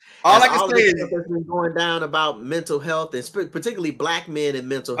all I can say is that's been going down about mental health and particularly black men and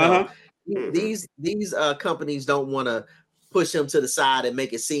mental health. These companies don't want to push them to the side and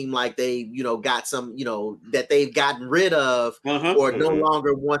make it seem like they got some that they've gotten rid of or no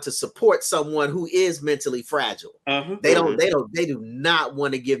longer want to support someone who is mentally fragile. They do not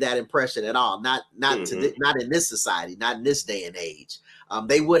want to give that impression at all. Not in this society, not in this day and age.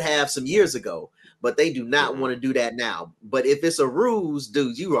 They would have some years ago, but they do not want to do that now. But if it's a ruse,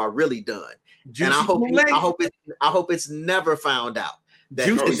 dude, you are really done. And I hope it's never found out.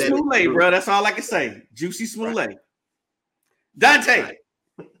 Juicy Smollett, bro. That's all I can say. Juicy Smollett. Right. Dante,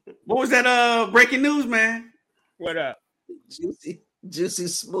 what was that breaking news, man? What up? Juicy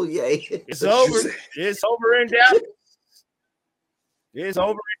Smollett. It's over. It's over in Dallas. It's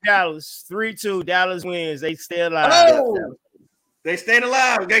over in Dallas. 3-2. Dallas wins. They stay alive. Oh, they stayed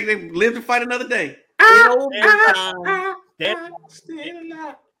alive. They live to fight another day. Staying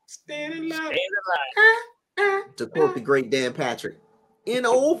alive. To quote the great Dan Patrick. In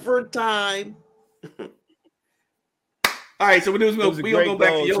overtime. All right, so we're gonna go back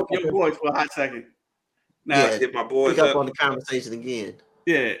to your boys for a hot second. Now, hit my boys up on the conversation again.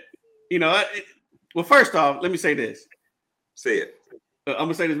 Yeah, well, first off, let me say this. Say it. I'm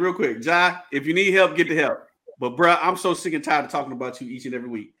gonna say this real quick, Ja. If you need help, get the help. But bro, I'm so sick and tired of talking about you each and every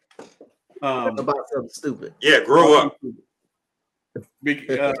week. About something stupid. Yeah, grow up.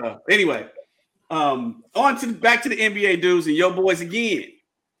 Anyway. Back to the NBA dudes and your boys again.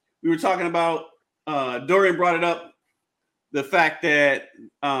 We were talking about Dorian brought it up, the fact that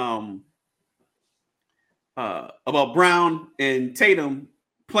about Brown and Tatum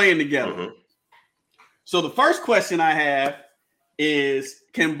playing together. So the first question I have is,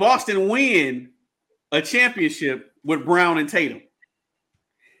 can Boston win a championship with Brown and Tatum?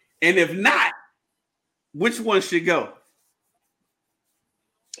 And if not, which one should go?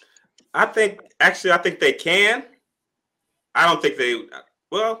 I think they can. I think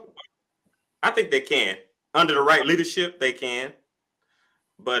they can. Under the right leadership, they can.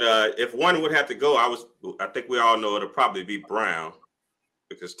 But if one would have to go, I think we all know it'll probably be Brown,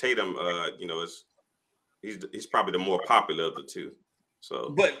 because Tatum, he's probably the more popular of the two. So,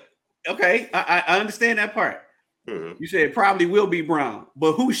 but okay, I understand that part. You said it probably will be Brown,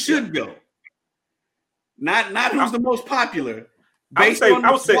 but who should go? Not who's the most popular. Based on the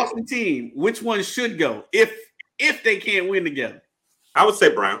Boston team, which one should go if they can't win together? I would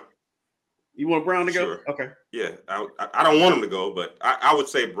say Brown. You want Brown to go? Sure. Okay. Yeah, I don't want him to go, but I would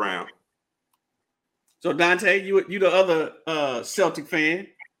say Brown. So Dante, you the other Celtic fan.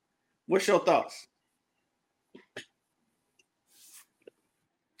 What's your thoughts?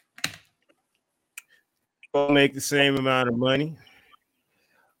 Make the same amount of money.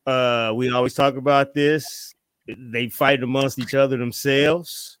 We always talk about this. They fight amongst each other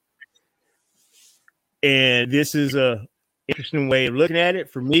themselves. And this is a interesting way of looking at it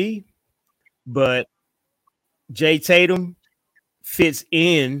for me. But Jay Tatum fits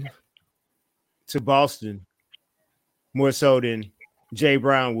in to Boston more so than Jay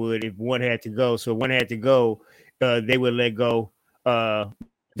Brown would if one had to go. So one had to go, they would let go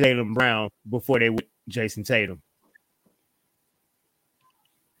Jaylen Brown before they would Jason Tatum.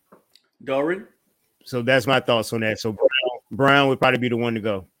 Doran? So that's my thoughts on that. So Brown would probably be the one to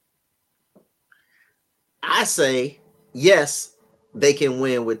go. I say, yes, they can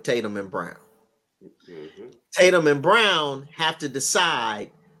win with Tatum and Brown. Mm-hmm. Tatum and Brown have to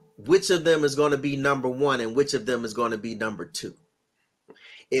decide which of them is going to be number one and which of them is going to be number two.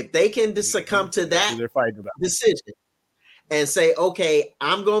 If they can succumb to that decision and say, okay,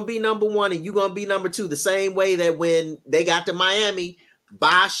 I'm going to be number one and you're going to be number two, the same way that when they got to Miami,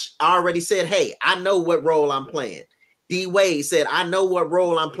 Bosh already said, hey, I know what role I'm playing. D Wade said, I know what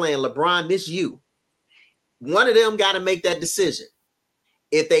role I'm playing. LeBron, this you. One of them got to make that decision.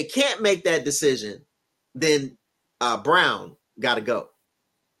 If they can't make that decision, then Brown got to go.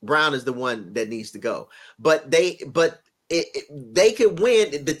 Brown is the one that needs to go. But they could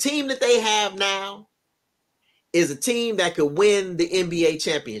win. The team that they have now is a team that could win the NBA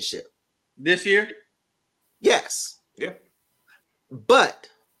championship this year. Yes. Yeah. But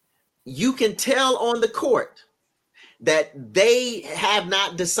you can tell on the court that they have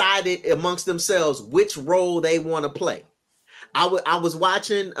not decided amongst themselves which role they want to play. I was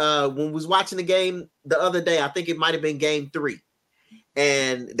watching when we was watching the game the other day. I think it might have been game 3,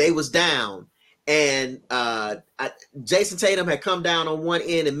 and they was down, and Jason Tatum had come down on one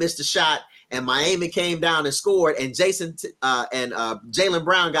end and missed a shot, and Miami came down and scored, and Jaylen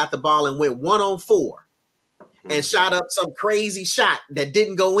Brown got the ball and went 1-on-4 and shot up some crazy shot that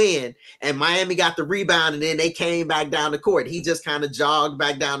didn't go in, and Miami got the rebound, and then they came back down the court. He just kind of jogged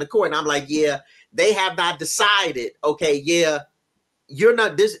back down the court, and I'm like, yeah. They have not decided, okay, yeah, you're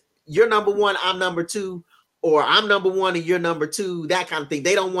number one, I'm number two, or I'm number one and you're number two, that kind of thing.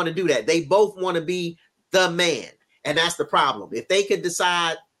 They don't want to do that. They both want to be the man. And that's the problem. If they could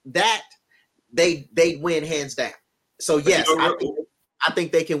decide that, they win hands down. So yes, I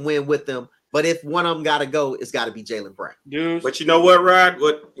think they can win with them. But if one of them got to go, it's got to be Jaylen Brown. Dude. But you know what, Rod?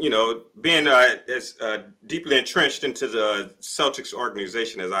 Being as deeply entrenched into the Celtics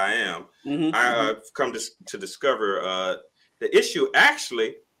organization as I am, I've come to discover the issue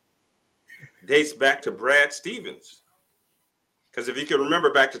actually dates back to Brad Stevens. Because if you can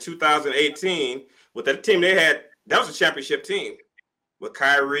remember back to 2018, with that team they had, that was a championship team with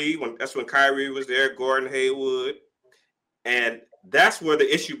Kyrie. That's when Kyrie was there, Gordon Hayward, and that's where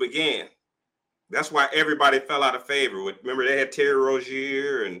the issue began. That's why everybody fell out of favor. Remember, they had Terry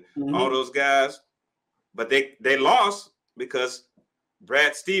Rozier and all those guys, but they lost because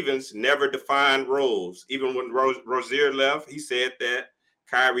Brad Stevens never defined roles. Even when Rozier left, he said that.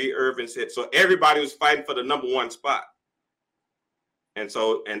 Kyrie Irving said so. Everybody was fighting for the number one spot, and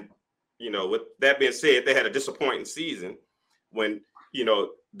with that being said, they had a disappointing season. When the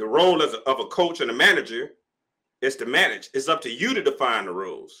role of a coach and a manager. It's to manage. It's up to you to define the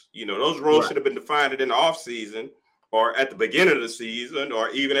roles. Those roles should have been defined in the offseason or at the beginning of the season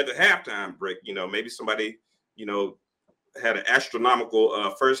or even at the halftime break. Maybe somebody, had an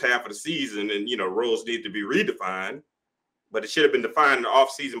astronomical first half of the season and, roles need to be redefined. But it should have been defined in the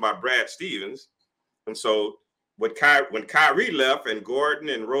offseason by Brad Stevens. And so when Kyrie left and Gordon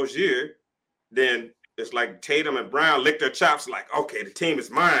and Rozier, then it's like Tatum and Brown licked their chops like, okay, the team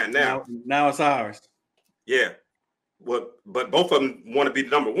is mine now. Now it's ours. Yeah. But both of them want to be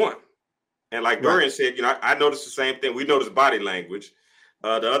number one. And like Dorian said, I noticed the same thing. We noticed body language.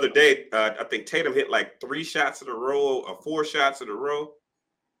 The other day, I think Tatum hit like 3 shots in a row or 4 shots in a row.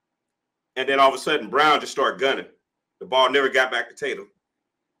 And then all of a sudden, Brown just started gunning. The ball never got back to Tatum.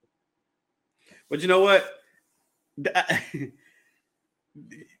 But you know what?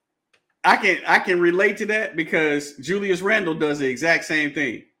 I can relate to that because Julius Randle does the exact same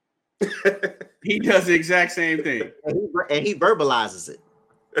thing. He does the exact same thing. And he verbalizes it.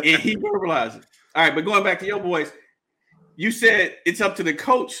 All right, but going back to your boys, you said it's up to the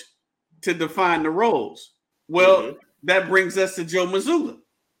coach to define the roles. Well, that brings us to Joe Mazzulla.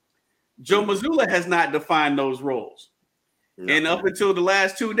 Joe Mazzulla has not defined those roles. No. And up until the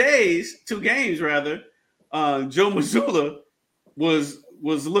last 2 games, Joe Mazzulla was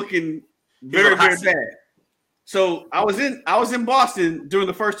looking very, very bad. So I was in Boston during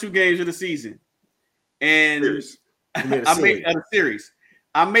the first 2 games of the season, and I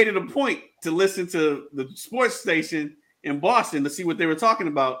made it a point to listen to the sports station in Boston to see what they were talking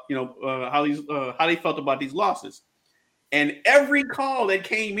about. How they felt about these losses, and every call that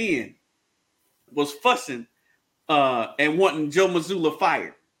came in was fussing and wanting Joe Mazzulla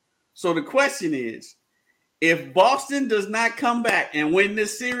fired. So the question is, if Boston does not come back and win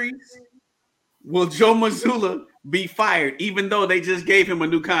this series, will Joe Mazzulla be fired, even though they just gave him a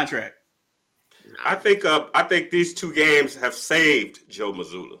new contract? I think these 2 games have saved Joe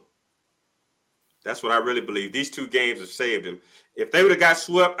Mazzulla. That's what I really believe. These 2 games have saved him. If they would have got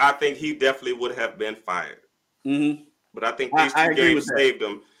swept, I think he definitely would have been fired. Mm-hmm. But I think these 2 games saved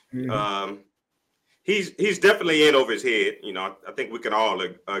him. Mm-hmm. He's definitely in over his head. I think we can all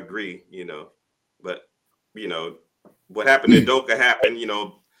agree. But what happened in Udoka happened.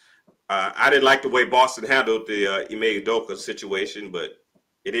 I didn't like the way Boston handled the Ime Udoka situation, but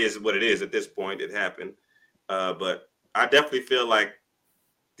it is what it is at this point. It happened. But I definitely feel like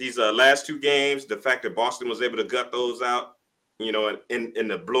these last 2 games, the fact that Boston was able to gut those out, in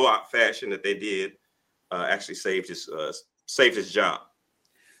the blowout fashion that they did, actually saved his job.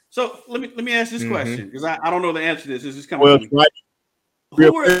 So let me ask this question, because I don't know the answer to this. This is coming. Well,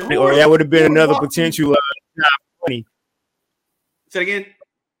 or that would have been another potential top 20. Say it again.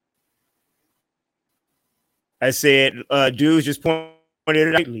 I said, dudes just pointed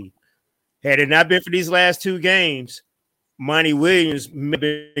it out. Had it not been for these last 2 games, Monty Williams may have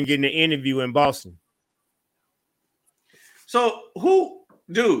been getting an interview in Boston. So who,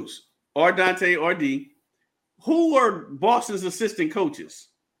 dudes, or Dante or D, who are Boston's assistant coaches?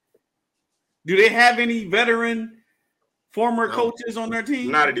 Do they have any veteran former coaches on their team?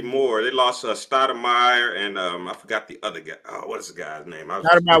 Not anymore. They lost Stoudemire and I forgot the other guy. What is the guy's name?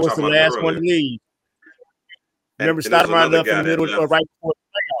 Stoudemire was the last one to leave. Remember Stoudemire left in the middle right before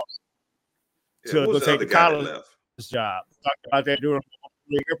the playoffs to go take the college job. Talked about that during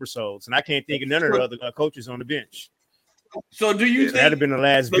the episodes, and I can't think of none of the other coaches on the bench. So do you think that'd have been the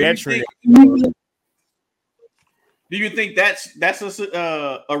last veteran? Do you think that's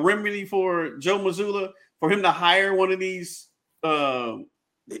a remedy for Joe Mazzulla, for him to hire one of these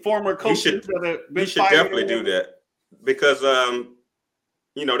former coaches? He should definitely do that, because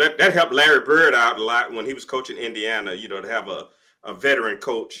that helped Larry Bird out a lot when he was coaching Indiana. To have a veteran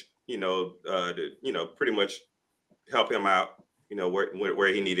coach, to pretty much help him out.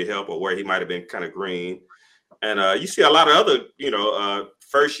 Where he needed help or where he might have been kind of green. And you see a lot of other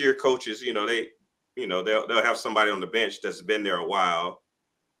first year coaches. They'll have somebody on the bench that's been there a while,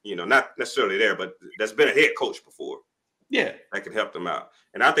 not necessarily there, but that's been a head coach before. Yeah. That can help them out.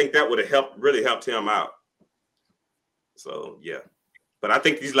 And I think that would have really helped him out. So, yeah. But I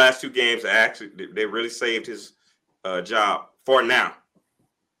think these last 2 games, they really saved his job for now.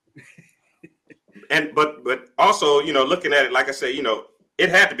 But also, looking at it, like I said, it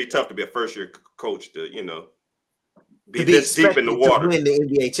had to be tough to be a first year coach to, be this deep in the water, to win the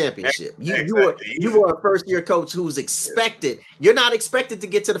NBA championship. You were a first year coach who's expected. You're not expected to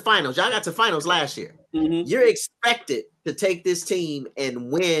get to the finals. Y'all got to finals last year. Mm-hmm. You're expected to take this team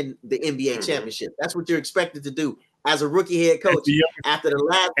and win the NBA championship. That's what you're expected to do as a rookie head coach after the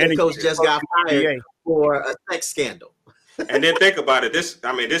last head coach just got fired for a sex scandal. And then think about it.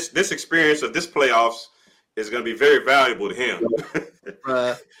 This experience of this playoffs is going to be very valuable to him.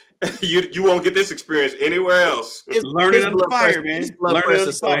 You won't get this experience anywhere else. Learning under fire, man. Learning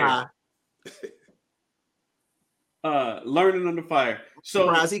under fire. Learning under fire.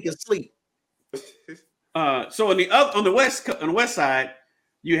 So he can sleep. So on the west side,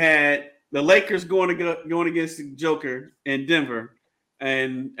 you had the Lakers going against the Joker in Denver,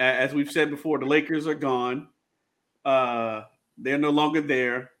 and as we've said before, the Lakers are gone. They're no longer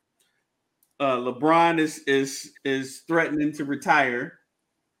there. LeBron is threatening to retire.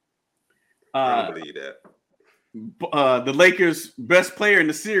 I don't believe that. The Lakers' best player in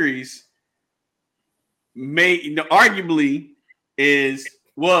the series arguably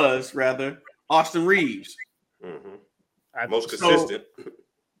was Austin Reeves. Mm-hmm. Most consistent.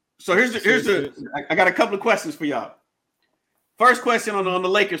 So here's I got a couple of questions for y'all. First question on the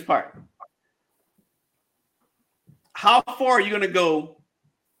Lakers part. How far are you going to go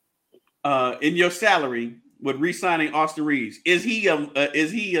in your salary with re-signing Austin Reeves? Is he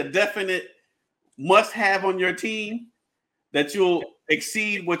a definite must-have on your team that you'll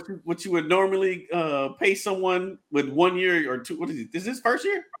exceed what you would normally pay someone with 1 year or 2? What is it? Is this first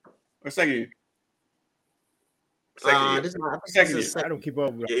year or second year? Second year. I don't keep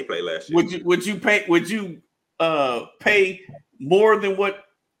up with. Yeah, he played last year. Would you pay more than what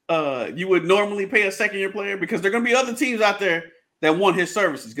you would normally pay a second year player? Because there are going to be other teams out there that want his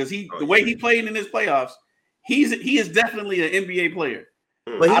services, because the way he played in his playoffs, he is definitely an NBA player.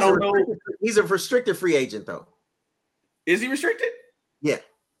 But I don't know. He's a restricted free agent though. Is he restricted? Yeah.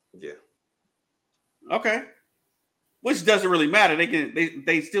 Okay. Which doesn't really matter.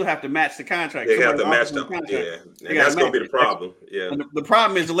 They still have to match the contract. They have to match the contract. Yeah, and that's going to be the problem. Yeah. And the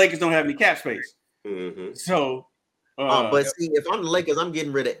problem is the Lakers don't have any cap space. Mm-hmm. So, but see, if I'm the Lakers, I'm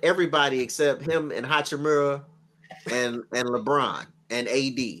getting rid of everybody except him and Hachimura and LeBron and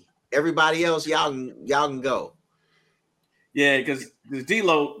AD. Everybody else, y'all can go. Yeah, because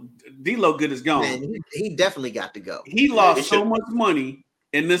D-Lo good is gone. Man, he definitely got to go. He lost so much money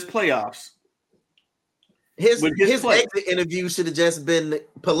in this playoffs. His exit interview should have just been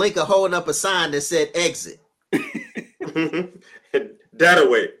Pelinka holding up a sign that said exit. That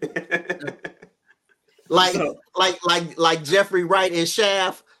away. like Jeffrey Wright and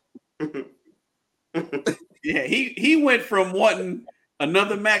Shaft. Yeah, he went from wanting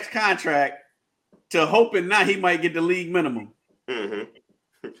another max contract to hoping now he might get the league minimum.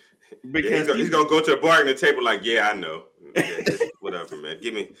 Mm-hmm. Because he's gonna go to a bargaining table like, yeah, I know. Yeah, whatever, man.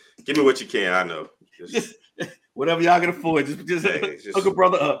 Give me what you can. I know. Just whatever y'all can afford. Just hook a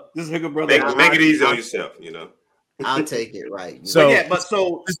brother up. Just hook a brother up. Make it easy on yourself, you know. I'll take it, right. So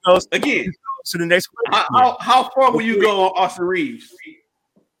again, so the next question. How far will you go on Austin Reeves?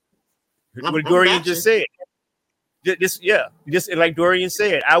 What Dorian just said. Just like Dorian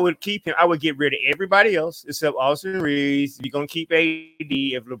said, I would keep him. I would get rid of everybody else except Austin Reeves. You're gonna keep AD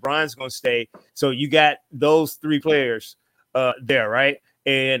if LeBron's gonna stay. So you got those three players there, right?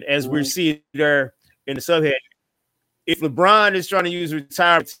 And as we're seeing there in the subhead, if LeBron is trying to use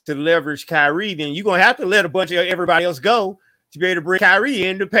retirement to leverage Kyrie, then you're gonna have to let a bunch of everybody else go to be able to bring Kyrie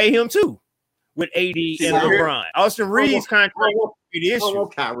in to pay him too with AD and LeBron. Austin Reeves contract the issue.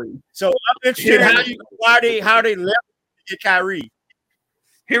 Kyrie. So I'm interested in how they leverage to get Kyrie.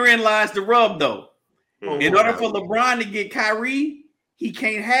 Herein lies the rub, though. In order for LeBron to get Kyrie, he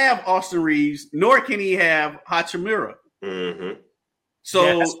can't have Austin Reeves, nor can he have Hachimura. Mm-hmm.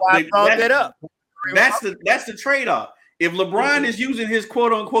 So that's why I brought that up. That's the trade-off. If LeBron is using his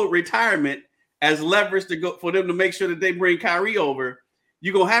quote-unquote retirement as leverage to go for them to make sure that they bring Kyrie over,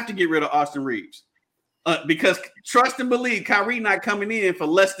 you're gonna have to get rid of Austin Reeves. Because trust and believe, Kyrie not coming in for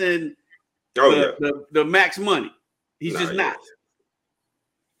less than the max money. He's just not.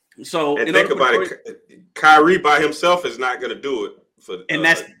 So and think about it, Kyrie by himself is not going to do it. And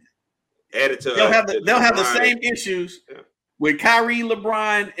that's added to. They'll have the same issues with Kyrie,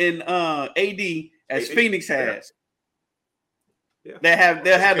 LeBron, and AD as Phoenix has. Yeah.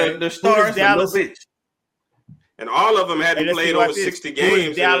 They'll have the stars Dallas. And all of them hadn't played over 60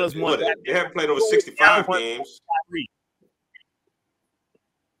 games. They haven't played over 65 games.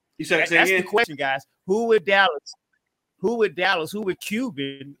 You said that's the question, guys. Who would Dallas? Who would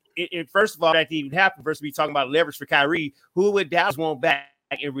Cuban? First of all, that even happened. First, we talking about leverage for Kyrie. Who would Dallas want back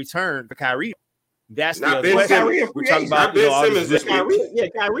in return for Kyrie? That's not the question. We're talking about Ben Simmons.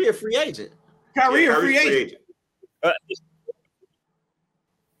 Kyrie a free agent. Kyrie a free agent.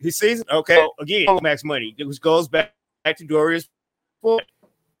 His season, okay. Again, max money. It goes back to Dorian's point.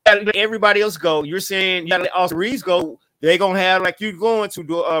 Everybody else go. You're saying you gotta let Austin Reeves go. They're gonna have like you're going to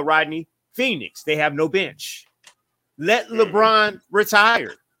do Rodney Phoenix. They have no bench. Let LeBron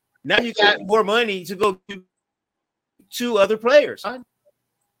retire. Now you got more money to go to two other players.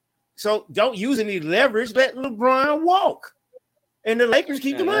 So don't use any leverage. Let LeBron walk, and the Lakers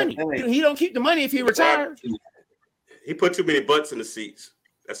keep the money. He don't keep the money if he retires. He put too many butts in the seats.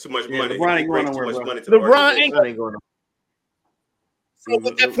 That's too much money. LeBron ain't going nowhere. LeBron ain't going nowhere. So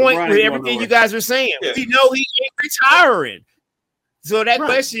at that point, with everything you guys are saying, we know he ain't retiring. So that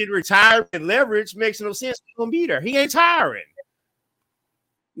question, retire and leverage, makes no sense. He's gonna be there. He ain't tiring.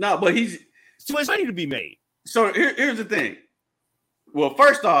 No, but he's too much money to be made. So here's the thing. Well,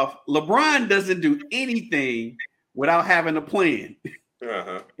 first off, LeBron doesn't do anything without having a plan.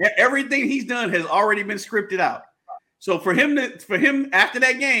 Everything he's done has already been scripted out. So for him after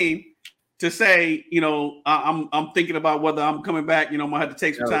that game to say, I'm thinking about whether I'm coming back, I'm gonna have to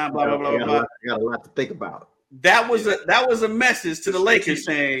take some time, blah blah blah blah. Got a lot to think about. That was a message to the Lakers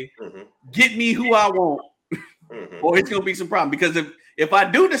saying, get me who I want, or it's gonna be some problem. Because if I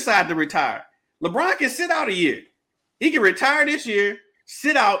do decide to retire, LeBron can sit out a year. He can retire this year,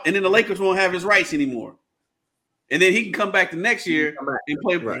 sit out, and then the Lakers won't have his rights anymore. And then he can come back the next year and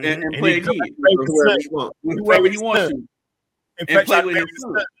play and play again with whoever he wants to, and play with his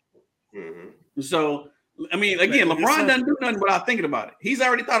son. So I mean, again, LeBron doesn't do nothing without thinking about it. He's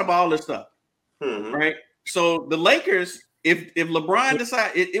already thought about all this stuff, right? So the Lakers, if LeBron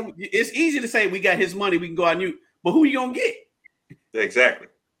decides, it's easy to say we got his money, we can go out and but who you gonna get? Exactly.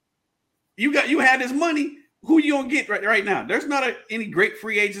 You had his money. Who you gonna get right now? There's not any great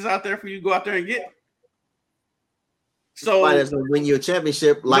free agents out there for you to go out there and get. So why does win you a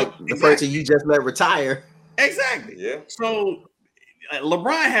championship like the person you just let retire? Exactly. Yeah. So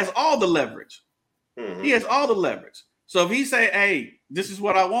LeBron has all the leverage. Mm-hmm. He has all the leverage. So if he say, "Hey, this is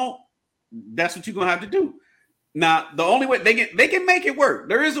what I want," that's what you're gonna have to do. Now, the only way they can make it work.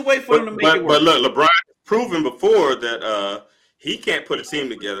 There is a way for them to make it work. But look, LeBron has proven before that he can't put a team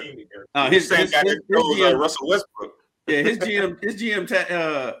together. His Russell Westbrook. Yeah, his GM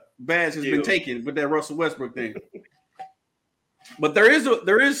badge has been taken with that Russell Westbrook thing. But there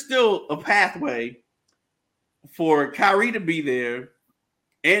is still a pathway for Kyrie to be there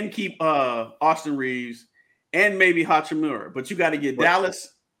and keep Austin Reeves and maybe Hachimura. But you got to get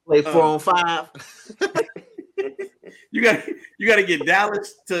Dallas. Play 4-on-5. You got to get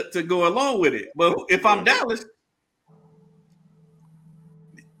Dallas to go along with it. But if I'm Dallas,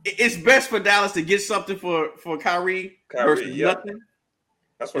 it's best for Dallas to get something for Kyrie versus nothing.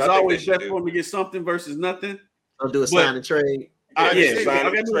 That's what it's always best for him to get something versus nothing. I'll do a sign and trade. I got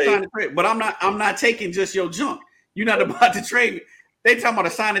to do a sign and trade. But I'm not taking just your junk. You're not about to trade me. They talking about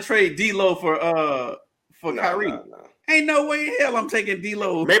a sign and trade D-Lo for Kyrie. No. Ain't no way in hell I'm taking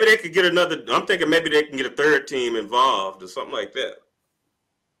D-Lo. Maybe they could get another. I'm thinking maybe they can get a third team involved or something like that.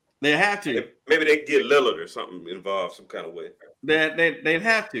 They have to. Maybe they can get Lillard or something involved some kind of way. They'd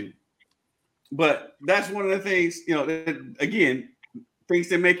have to. But that's one of the things, again, things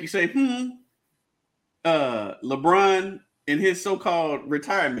that make you say, LeBron in his so-called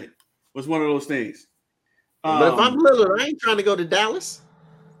retirement was one of those things. But if I'm Lillard, I ain't trying to go to Dallas.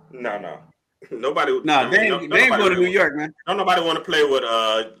 No. Nobody. They ain't go to New York, man. Don't nobody want to play with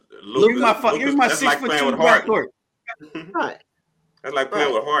Luka. Give me my 6'2" backcourt. Right. That's like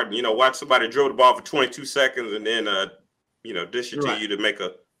playing with Harden. Watch somebody drill the ball for 22 seconds and then dish it to you to make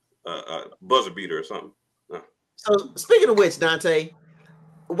a buzzer beater or something. No. So speaking of which, Dante,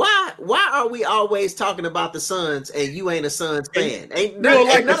 why are we always talking about the Suns and you ain't a Suns fan? Ain't none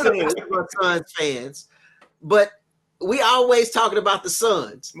of us are Suns fans, but we always talking about the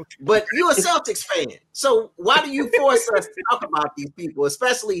Suns. But you a Celtics fan, so why do you force us to talk about these people,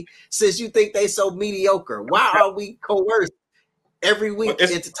 especially since you think they so mediocre? Why are we coerced every week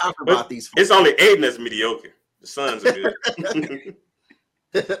into talking about these folks? It's only Aiden that's mediocre. The Suns are good.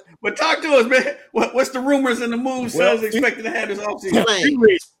 But talk to us, man. What's the rumors and the moves Suns expected to have this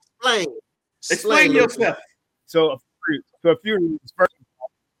offseason? Explain yourself. So a few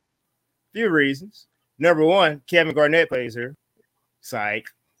reasons. Number one, Kevin Garnett plays here. Psych.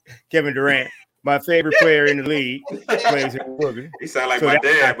 Kevin Durant, my favorite player in the league, plays here. He sound like my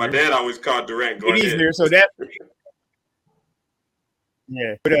dad. My dad always called Durant Garnett. He's here, so that.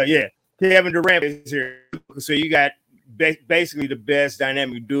 Yeah, but Kevin Durant is here. So you got basically the best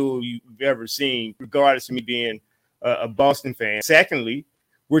dynamic duo you've ever seen, regardless of me being a Boston fan. Secondly,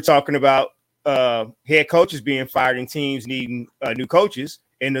 we're talking about head coaches being fired and teams needing new coaches,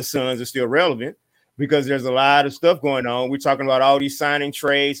 and the Suns are still relevant because there's a lot of stuff going on. We're talking about all these signing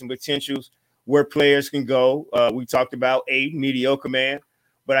trades and potentials where players can go. We talked about Aiden, mediocre man.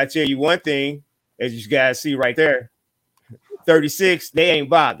 But I tell you one thing, as you guys see right there, 36, they ain't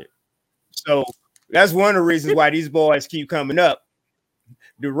bothered. So that's one of the reasons why these boys keep coming up.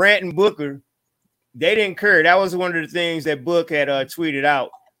 Durant and Booker, they didn't care. That was one of the things that Book had tweeted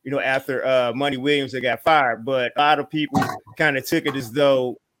out, after Monty Williams had got fired. But a lot of people kind of took it as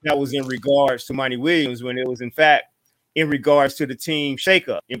though that was in regards to Monty Williams when it was, in fact, in regards to the team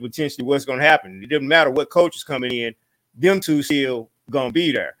shakeup and potentially what's going to happen. It didn't matter what coach is coming in, them two still going to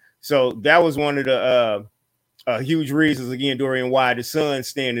be there. So that was one of the huge reasons, again, Dorian, why the Suns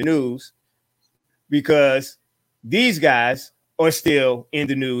stay in the news, because these guys are still in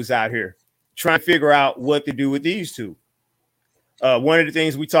the news out here trying to figure out what to do with these two. One of the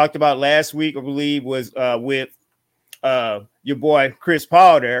things we talked about last week, I believe, was with your boy Chris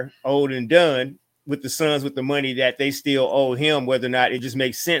Paul there, old and done, with the Suns with the money that they still owe him, whether or not it just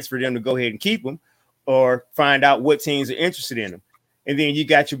makes sense for them to go ahead and keep him or find out what teams are interested in him. And then you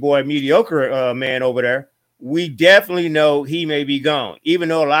got your boy mediocre man over there. We definitely know he may be gone, even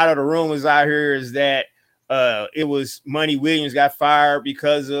though a lot of the rumors out here is that it was Monty Williams got fired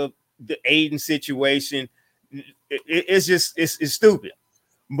because of the Aiden situation. It's stupid.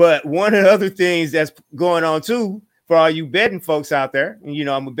 But one of the other things that's going on too, for all you betting folks out there, and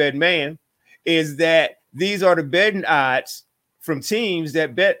I'm a betting man, is that these are the betting odds from teams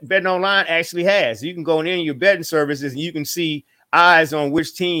that betting online actually has. You can go in your betting services and you can see eyes on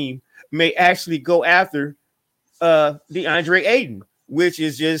which team may actually go after DeAndre Ayton, which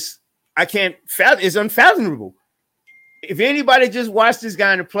is just it's unfathomable. If anybody just watched this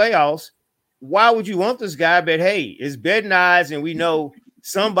guy in the playoffs, why would you want this guy? But hey, it's betting odds, and we know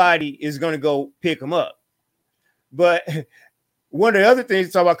somebody is going to go pick him up. But one of the other things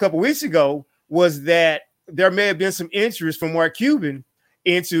to talk about a couple weeks ago was that there may have been some interest from Mark Cuban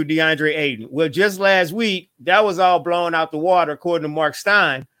into DeAndre Ayton. Well, just last week, that was all blown out the water, according to Mark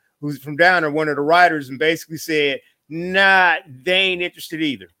Stein, who's from down there, one of the writers, and basically said, nah, they ain't interested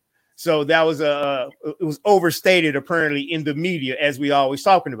either. So that was it was overstated apparently in the media, as we always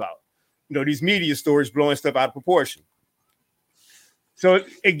talking about. You know, these media stories blowing stuff out of proportion. So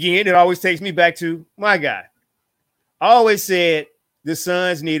again, it always takes me back to my guy. I always said the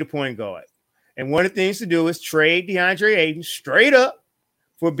Suns need a point guard. And one of the things to do is trade DeAndre Ayton straight up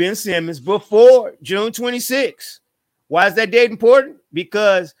for Ben Simmons before June 26. Why is that date important?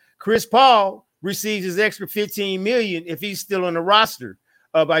 Because Chris Paul receives his extra $15 million if he's still on the roster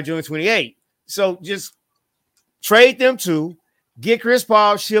by June 28. So just trade them two, get Chris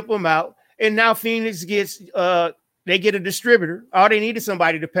Paul, ship them out, and now Phoenix gets they get a distributor. All they need is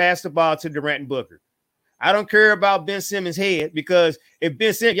somebody to pass the ball to Durant and Booker. I don't care about Ben Simmons' head, because if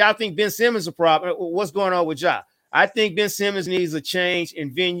Ben Simmons, y'all think Ben Simmons is a problem, what's going on with Ja? I think Ben Simmons needs a change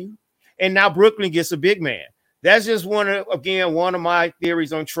in venue, and now Brooklyn gets a big man. That's just one of my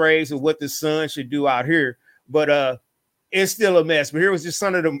theories on trades of what the Suns should do out here. But it's still a mess. But here was just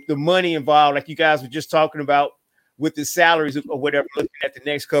some of the money involved, like you guys were just talking about with the salaries or whatever, looking at the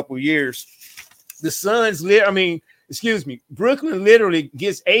next couple of years. The Suns, Brooklyn literally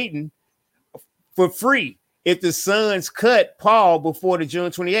gets Ayton for free if the Suns cut Paul before the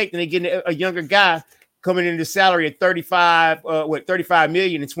June 28th, and they get a younger guy coming into salary at 35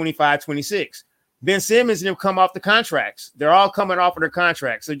 million in 25-26. Ben Simmons and them come off the contracts. They're all coming off of their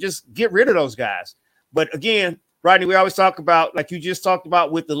contracts. So just get rid of those guys. But again, Rodney, we always talk about, like you just talked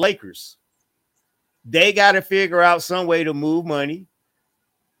about with the Lakers, they got to figure out some way to move money.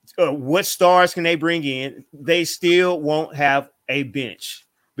 What stars can they bring in? They still won't have a bench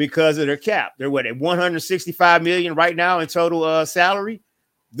because of their cap. They're at 165 million right now in total salary.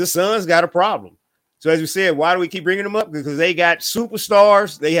 The Suns got a problem. So as we said, why do we keep bringing them up? Because they got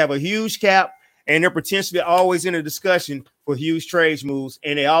superstars. They have a huge cap, and they're potentially always in a discussion for huge trade moves,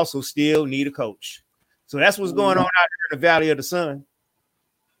 and they also still need a coach. So that's what's going on out here in the Valley of the Sun.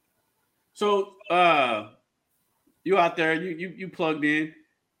 So you out there, you plugged in.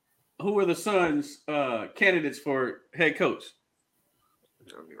 Who are the Suns candidates for head coach?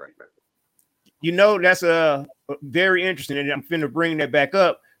 I'll be right back. You know, that's very interesting, and I'm finna bring that back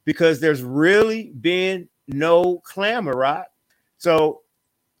up because there's really been no clamor, right? So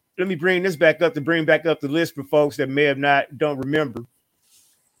let me bring this back up to bring back up the list for folks that may have don't remember.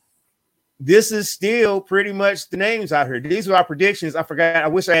 This is still pretty much the names out here. These are our predictions. I forgot. I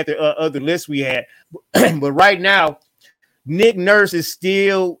wish I had the other list we had, but right now, Nick Nurse is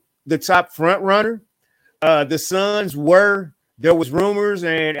still the top front runner. The Suns there was rumors,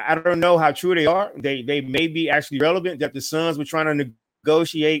 and I don't know how true they are. They may be actually relevant that the Suns were trying to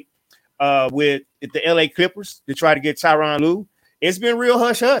negotiate with the LA Clippers to try to get Tyronn Lue. It's been real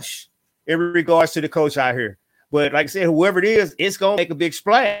hush-hush in regards to the coach out here. But like I said, whoever it is, it's going to make a big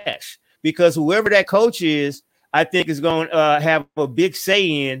splash because whoever that coach is, I think is going to have a big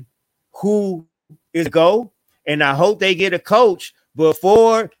say in who is go. And I hope they get a coach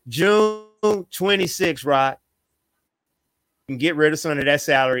before June 26, Rod, and get rid of some of that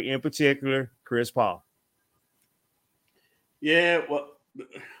salary, in particular, Chris Paul. Yeah, well,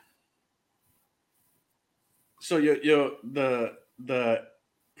 so the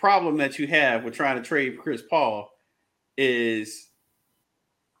problem that you have with trying to trade Chris Paul is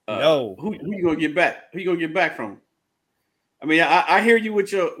who you gonna get back? Who you gonna get back from? I mean, I hear you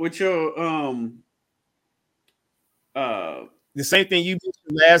with your the same thing you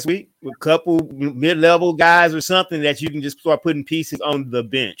mentioned last week with a couple mid-level guys or something that you can just start putting pieces on the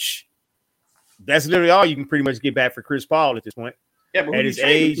bench. That's literally all you can pretty much get back for Chris Paul at this point. Yeah, but at his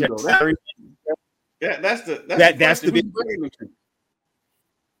age, that's the big thing.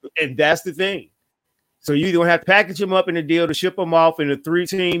 And that's the thing. So you don't have to package him up in a deal to ship him off in a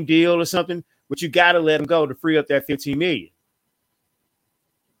 3-team deal or something, but you got to let him go to free up that $15 million.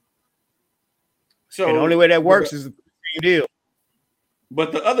 So and the only way that works is a 3-team deal.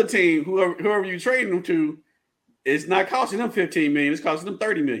 But the other team, whoever you trading them to, it's not costing them $15 million. It's costing them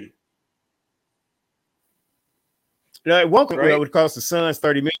 $30 million. No, it won't. Right? It would cost the Suns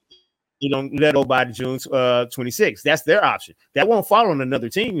 $30 million. You don't let go by June 26. That's their option. That won't fall on another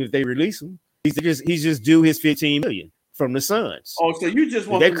team if they release him. He's just due his $15 million from the Suns. Oh, so you just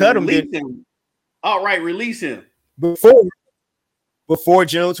want to release him? Outright release him before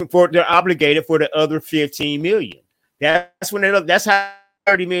June. Before they're obligated for the other $15 million. That's when that's how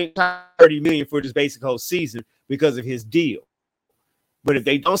 $30 million for this basic whole season because of his deal. But if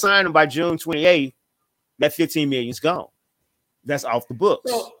they don't sign him by June 28th, that $15 million is gone. That's off the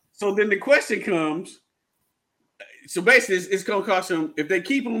books. So then the question comes. So basically, it's going to cost them, if they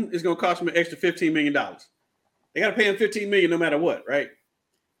keep him, it's going to cost them an extra $15 million. They got to pay him $15 million no matter what, right?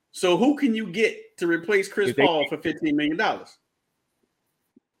 So who can you get to replace Chris Paul for $15 million?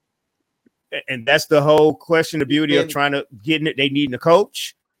 And that's the whole question, the beauty of trying to get it. They need a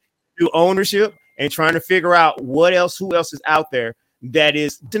coach, new ownership, and trying to figure out who else is out there that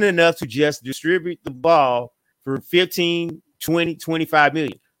is enough to just distribute the ball for 15, 20, 25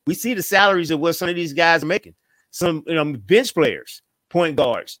 million. We see the salaries of what some of these guys are making. Some bench players, point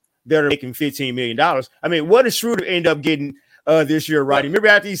guards that are making $15 million. I mean, what did Schroeder end up getting this year, Rodney? Remember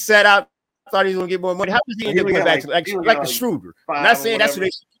after he sat out, thought he was going to get more money? How does he end up going back to like a Schroeder? I'm not saying that's what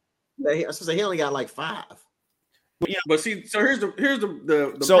they. I was say he only got like 5. But see, so here's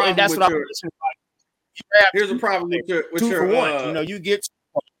the so problem. And that's what I'm. Here's the problem with your 2 for 1. You get.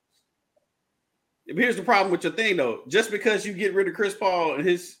 Here's the problem with your thing though. Just because you get rid of Chris Paul and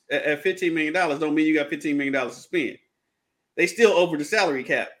his at $15 million, don't mean you got $15 million to spend. They still over the salary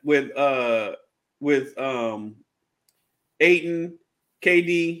cap with Ayton,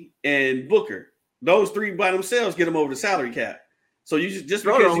 KD, and Booker. Those 3 by themselves get them over the salary cap. So you just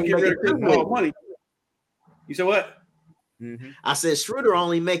because you get rid of Chris Paul money. You said what? Mm-hmm. I said Schroeder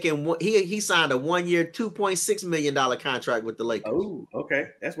only making he signed a 1-year, $2.6 million contract with the Lakers. Oh, okay,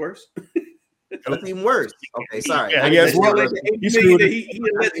 that's worse. That's even worse. Okay, sorry. Yeah, he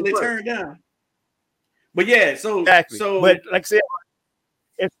turned down. But yeah, so exactly. So but like I said,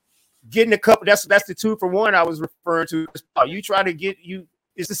 if getting a couple, that's the 2 for 1 I was referring to. You try to get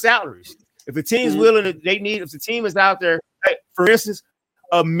it's the salaries. If a team's willing to, if the team is out there, for instance,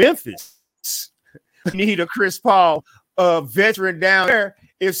 Memphis need a Chris Paul veteran down there.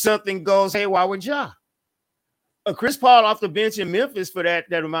 If something goes haywire with Ja, a Chris Paul off the bench in Memphis for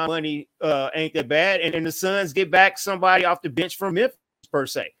that amount of money ain't that bad. And the Suns get back somebody off the bench from Memphis per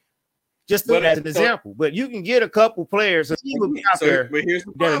se. Just as an example, but you can get a couple players out there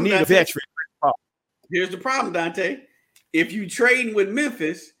that need a veteran. Here's the problem, Dante. If you trade with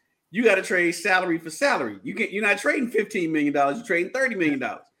Memphis, you got to trade salary for salary. You're not trading $15 million. You're trading $30 million.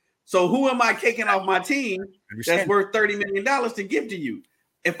 So who am I taking off my team that's worth $30 million to give to you?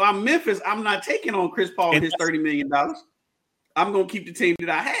 If I'm Memphis, I'm not taking on Chris Paul and his $30 million. I'm going to keep the team that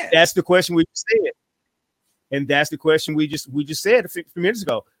I have. That's the question we just said. And that's the question we just said a few minutes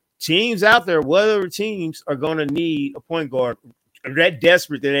ago. Teams out there, whatever teams are going to need a point guard, are that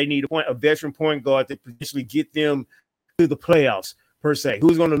desperate that they need a veteran point guard to potentially get them to the playoffs per se.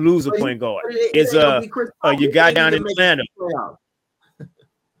 Who's going to lose a point guard? It's your guy down in Atlanta.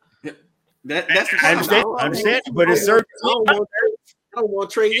 That's the I understand, but it's certain. I don't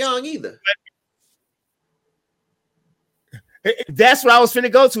want Trae Young either. That's what I was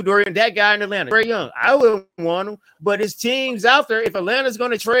finna go to, Dorian. That guy in Atlanta, Trae Young. I wouldn't want him, but his teams out there. If Atlanta's going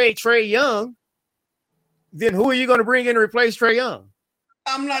to trade Trae Young, then who are you going to bring in to replace Trae Young?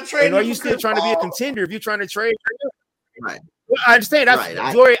 I'm not trading. And are you still trying to be a contender if you're trying to trade Trae Young? Right. Well, I understand.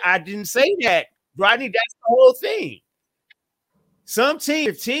 That's Dorian. I didn't say that, Rodney. That's the whole thing.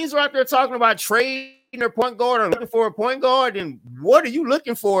 If teams are out there talking about trading their point guard or looking for a point guard, then what are you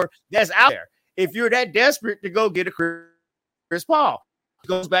looking for that's out there? If you're that desperate to go get a Chris Paul, it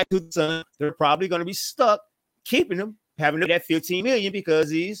goes back to the Suns. They're probably going to be stuck keeping him, having that $15 million because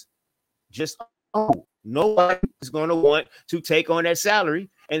he's just nobody is going to want to take on that salary,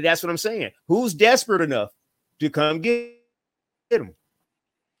 and that's what I'm saying. Who's desperate enough to come get him?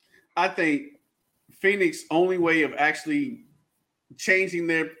 I think Phoenix's only way of actually changing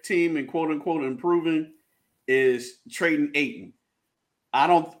their team and quote unquote improving is trading Ayton. I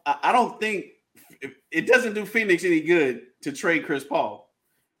don't think it doesn't do Phoenix any good to trade Chris Paul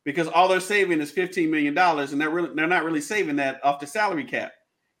because all they're saving is $15 million, and they're not really saving that off the salary cap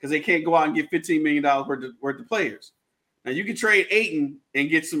because they can't go out and get $15 million worth of players. Now you can trade Ayton and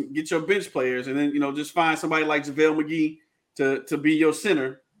get your bench players, and then just find somebody like JaVale McGee to be your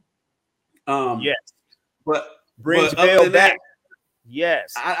center. Yes, but bring JaVale back.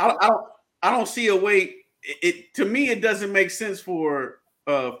 Yes, I don't see a way. To me, it doesn't make sense for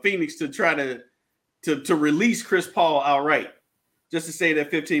Phoenix to try to release Chris Paul outright, just to say that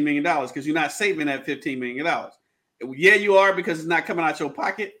 $15 million because you're not saving that $15 million. Yeah, you are because it's not coming out your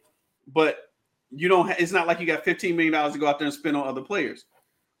pocket, but you don't. It's not like you got $15 million to go out there and spend on other players.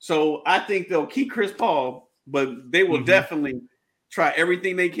 So I think they'll keep Chris Paul, but they will definitely try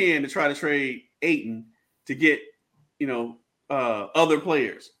everything they can to try to trade Ayton to get other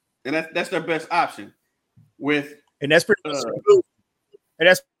players, and that's their best option. And that's pretty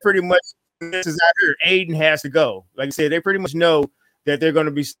much this is out here. Ayton has to go. Like I said, they pretty much know that they're going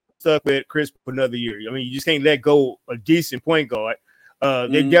to be stuck with Chris for another year. I mean, you just can't let go a decent point guard.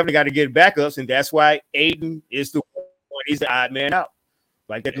 They definitely got to get backups, and that's why Aiden is the one. He's the odd man out.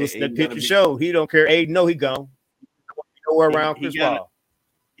 Like that picture show. He don't care. Aiden, no, he gone. Nowhere around Chris Paul.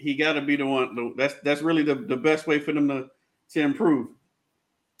 He got to be the one. That's really the best way for them to improve.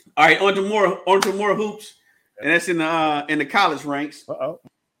 All right, on to more hoops, and that's in the college ranks.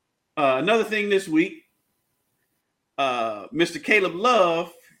 Another thing this week, Mr. Caleb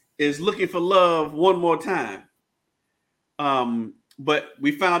Love is looking for love one more time. But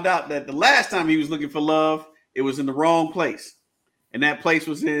we found out that the last time he was looking for love, it was in the wrong place, and that place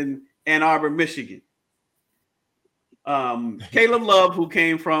was in Ann Arbor, Michigan. Caleb Love, who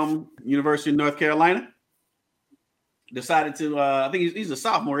came from University of North Carolina, decided to. I think he's a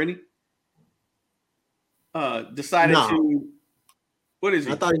sophomore, isn't he? Decided to. What is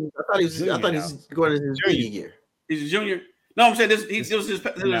he? I thought he was going to his junior year. He's a junior. No, I'm saying this was his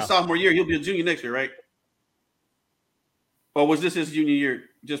sophomore year. He'll be a junior next year, right? Or was this his junior year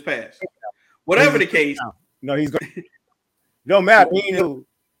just passed? Whatever the case. No, he's going. No matter.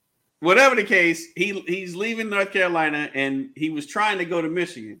 Whatever the case, he's leaving North Carolina and he was trying to go to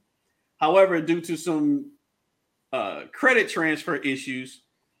Michigan. However, due to some credit transfer issues,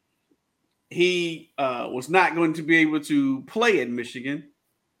 he was not going to be able to play at Michigan.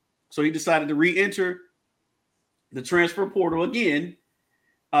 So he decided to re-enter the transfer portal again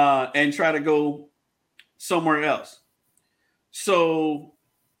and try to go somewhere else. So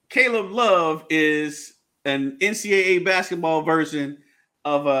Caleb Love is an NCAA basketball version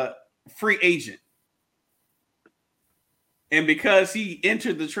of a free agent. And because he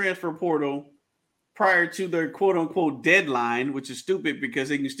entered the transfer portal prior to their quote unquote deadline, which is stupid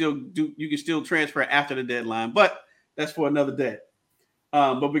because you can still transfer after the deadline, but that's for another day.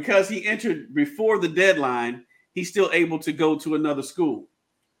 But because he entered before the deadline, he's still able to go to another school.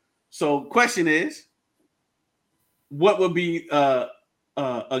 So question is, what would be a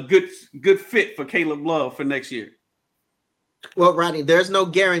good fit for Caleb Love for next year? Well, Rodney, there's no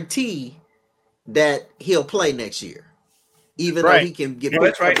guarantee that he'll play next year, even though he can get.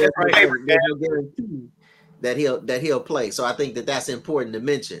 That's right. There's no guarantee that he'll play. So I think that's important to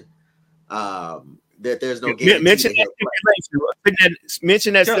mention. That there's no guarantee.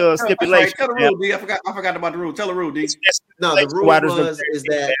 Mention that stipulation. Tell the rule, D. I forgot about the rule. Tell the rule, D. No, the rule is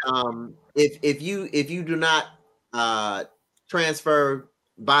that if you do not transfer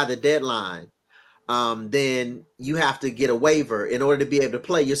by the deadline, then you have to get a waiver in order to be able to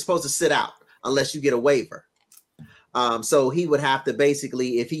play. You're supposed to sit out unless you get a waiver. So he would have to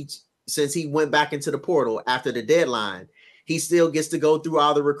basically, since he went back into the portal after the deadline, he still gets to go through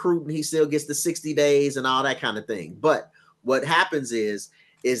all the recruiting. He still gets the 60 days and all that kind of thing. But what happens is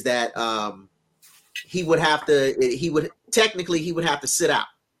that he would have to sit out,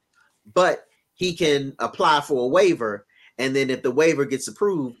 but he can apply for a waiver. And then if the waiver gets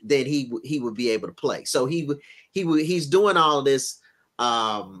approved, then he would be able to play. So he's doing all of this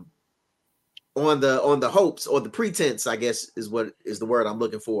on the hopes or the pretense, I guess is the word I'm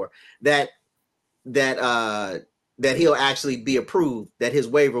looking for, that he'll actually be approved, that his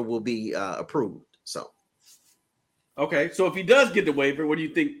waiver will be approved. So okay, so if he does get the waiver, what do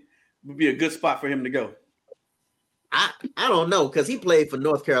you think would be a good spot for him to go? I don't know, because he played for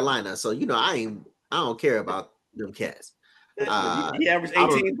North Carolina, so I don't care about them cats. He averaged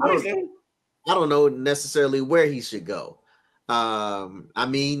 18 points. I don't know necessarily where he should go. I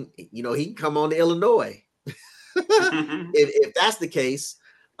mean, he can come on to Illinois. if that's the case,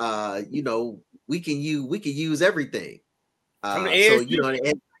 we can use everything. So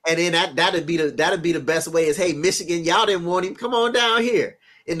and then that'd be the best way is, hey, Michigan, y'all didn't want him, come on down here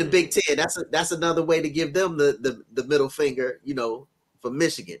in the Big Ten. That's another way to give them the middle finger, for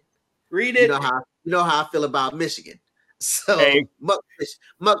Michigan. Read it. You know how I feel about Michigan. So hey. Muck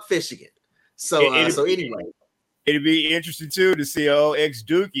Michigan. So anyway, it'd be interesting too to see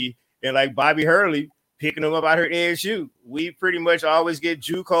ex-Dookie and like Bobby Hurley picking them up out here at ASU. We pretty much always get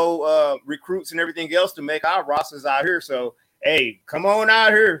JUCO recruits and everything else to make our rosters out here. So hey, come on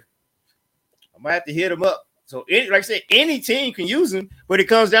out here. I'm gonna have to hit them up. So like I said, any team can use him, but it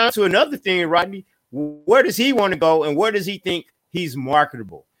comes down to another thing, Rodney. Where does he want to go, and where does he think he's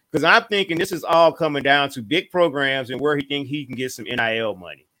marketable? Because I'm thinking this is all coming down to big programs and where he think he can get some NIL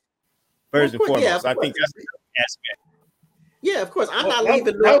money. First and foremost, I think that's the aspect. Yeah, of course. I'm not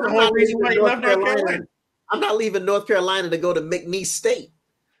leaving North Carolina to go to McNeese State.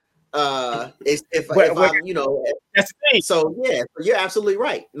 That's the thing. So yeah, you're absolutely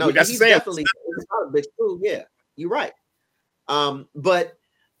right. No, he's definitely a big school. Yeah, you're right. But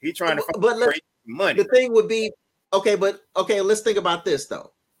he's trying to find money. The thing would be okay, let's think about this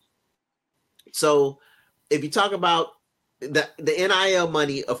though. So if you talk about the NIL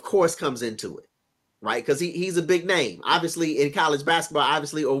money, of course, comes into it, right? Because he's a big name, obviously, in college basketball,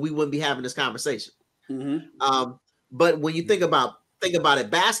 obviously, or we wouldn't be having this conversation. Mm-hmm. But when you think about it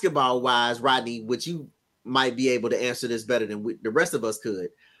basketball wise, Rodney, which you might be able to answer this better than the rest of us could.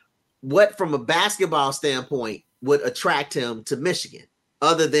 What, from a basketball standpoint, would attract him to Michigan,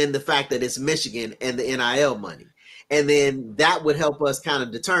 other than the fact that it's Michigan and the NIL money? And then that would help us kind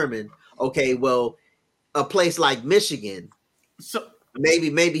of determine, okay, well, a place like Michigan, so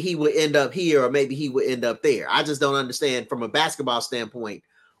maybe he would end up here, or maybe he would end up there. I just don't understand from a basketball standpoint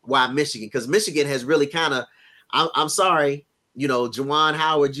why Michigan, because Michigan has really kind of, I'm sorry, Juwan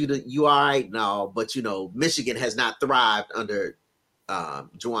Howard, you all right? No, but Michigan has not thrived under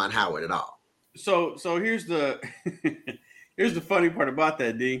Juwan Howard at all. So here's the here's the funny part about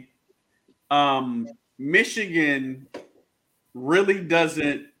that, D. Michigan really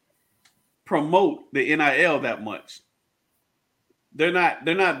doesn't promote the NIL that much. They're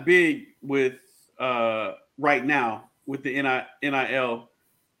not big with right now with the NIL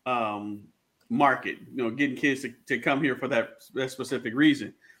market. Getting kids to come here for that specific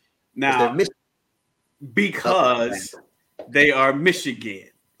reason. Now, because they are Michigan.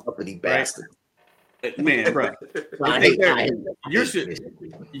 Uppity bastard. Right? Man, bro.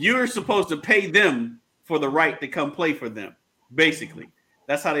 You're supposed to pay them for the right to come play for them. Basically,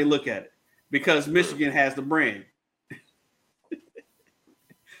 that's how they look at it. Because Michigan has the brand.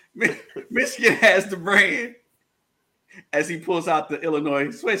 Michigan has the brand. As he pulls out the Illinois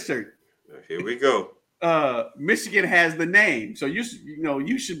sweatshirt. Here we go. Michigan has the name, so you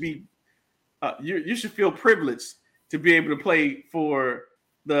should be you should feel privileged to be able to play for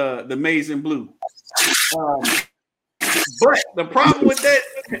the maize and blue. But the problem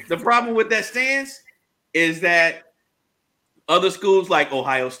with that stance is that other schools like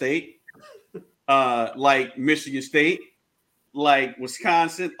Ohio State, like Michigan State, like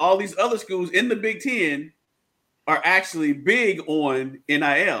Wisconsin, all these other schools in the Big Ten are actually big on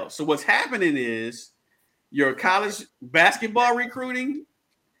NIL. So what's happening is your college basketball recruiting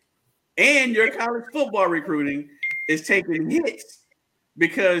and your college football recruiting is taking hits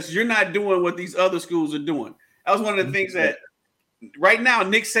because you're not doing what these other schools are doing. That was one of the things that right now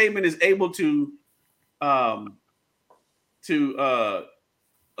Nick Saban is able to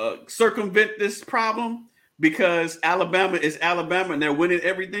circumvent this problem because Alabama is Alabama and they're winning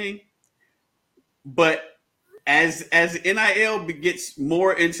everything. But as NIL gets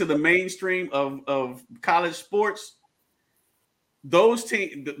more into the mainstream of college sports, those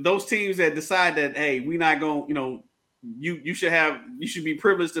teams that decide that, hey, we're not going, you should be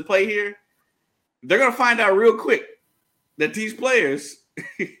privileged to play here, they're going to find out real quick that these players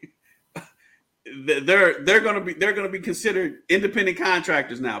they're going to be considered independent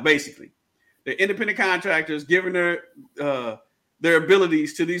contractors now. Basically, they're independent contractors giving their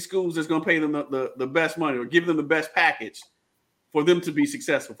abilities to these schools that's going to pay them the best money or give them the best package for them to be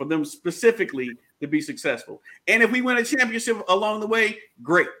successful, for them specifically to be successful. And if we win a championship along the way,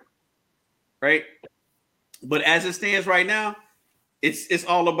 great, right? But as it stands right now, it's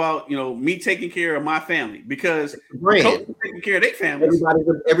all about me taking care of my family because the coach is taking care of their families.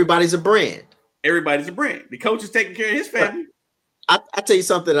 Everybody's a brand. Everybody's a brand. The coach is taking care of his family. I tell you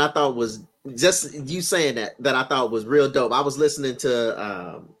something that I thought was just you saying that I thought was real dope. I was listening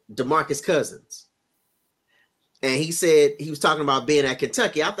to DeMarcus Cousins, and he said he was talking about being at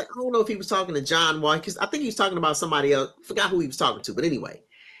Kentucky. I don't know if he was talking to John Wall, because I think he was talking about somebody else. Forgot who he was talking to, but anyway,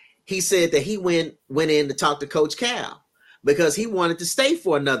 he said that he went in to talk to Coach Cal because he wanted to stay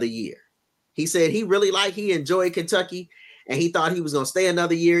for another year. He said he enjoyed Kentucky. And he thought he was going to stay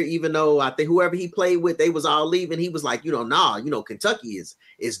another year, even though I think whoever he played with, they was all leaving. He was like, Kentucky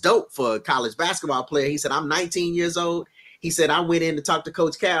is dope for a college basketball player. He said, I'm 19 years old. He said, I went in to talk to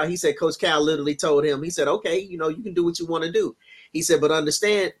Coach Cal. He said, Coach Cal literally told him, he said, okay, you can do what you want to do. He said, but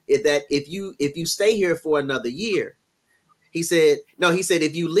understand that if you stay here for another year, he said,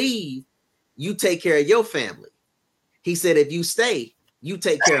 if you leave, you take care of your family. He said, if you stay, you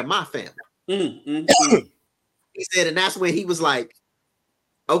take care of my family. He said, and that's when he was like,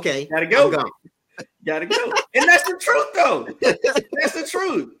 okay, gotta go. Gotta go. And that's the truth, though. That's the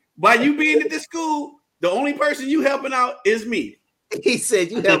truth. By you being at this school, the only person you helping out is me. He said,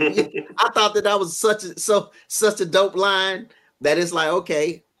 you help me. I thought that was such a dope line that it's like,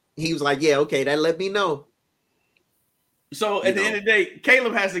 okay. He was like, yeah, okay, that let me know. So at the end of the day,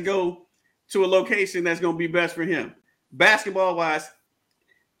 Caleb has to go to a location that's going to be best for him, basketball wise.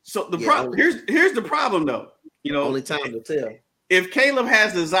 So the problem here's the problem, though. Only time to tell. If Caleb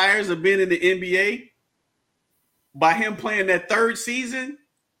has desires of being in the NBA, by him playing that third season,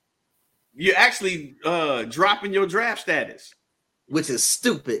 you're actually dropping your draft status, which is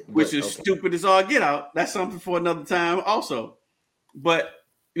stupid. Which is stupid as all get out. That's something for another time, also. But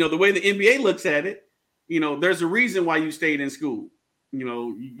the way the NBA looks at it, there's a reason why you stayed in school.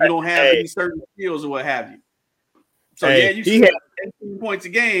 You don't have any certain skills or what have you. So you should have 18 points a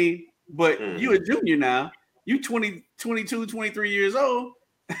game, but you a junior now. You 20, 22, 23 years old.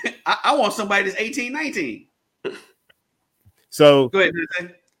 I want somebody that's 18, 19. So go ahead,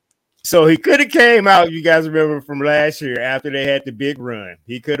 Nathan. So he could have came out, you guys remember from last year after they had the big run.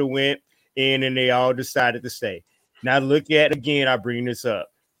 He could have went in and they all decided to stay. Now look at again, I bring this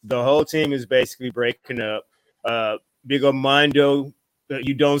up. The whole team is basically breaking up. Big Armando,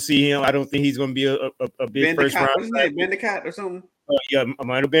 you don't see him. I don't think he's going to be a big first round. What's his name? Bendicott or something? Yeah,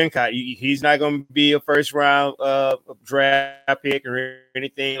 Armando Bendicott. He's not going to be a first round draft pick or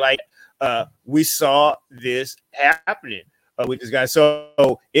anything like that. We saw this happening with this guy.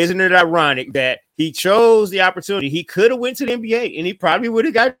 So isn't it ironic that he chose the opportunity? He could have went to the NBA and he probably would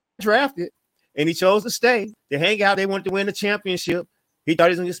have got drafted, and he chose to stay to hang out. They wanted to win the championship. He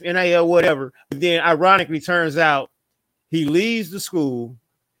thought he was going to get NIL, whatever. But then ironically turns out he leaves the school,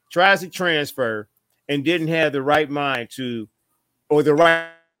 tries to transfer, and didn't have the right mind or the right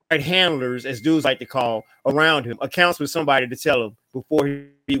handlers, as dudes like to call, around him, accounts with somebody to tell him before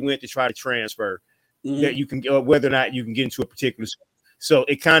he went to try to transfer that you can, whether or not you can get into a particular school. So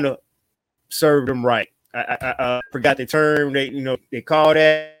it kind of served him right. I forgot the term they call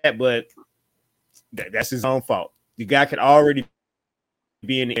that, but that's his own fault. The guy could already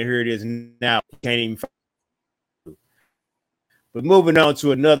be in there. Here it is now. He can't even. But moving on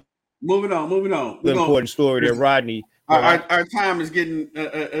to another. Moving on. Important story that Rodney. Our time is getting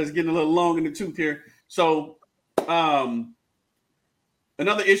a little long in the tooth here. So, another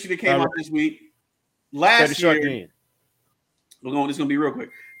issue that came up this week. Last year, this is going to be real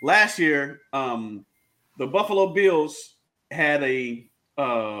quick. Last year, the Buffalo Bills had a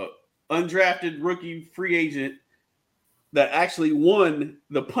undrafted rookie free agent that actually won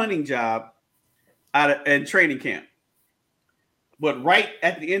the punting job in training camp. But right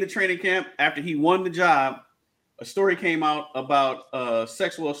at the end of training camp, after he won the job, a story came out about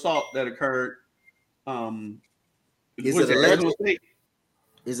sexual assault that occurred. Is it alleged?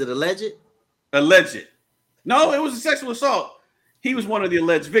 Is it alleged? Alleged. No, it was a sexual assault. He was one of the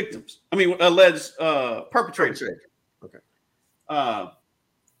alleged victims. I mean, alleged perpetrators. Okay.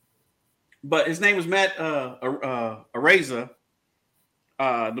 But his name was Matt Araiza.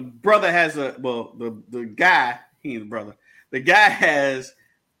 The brother has the guy, he ain't the brother. The guy has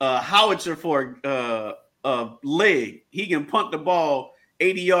a howitzer for a leg. He can punt the ball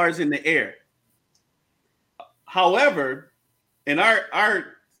 80 yards in the air. However, in our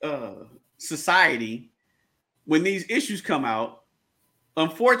society, when these issues come out,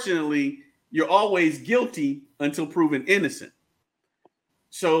 unfortunately, you're always guilty until proven innocent.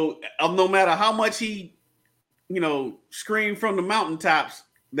 So no matter how much he, screamed from the mountaintops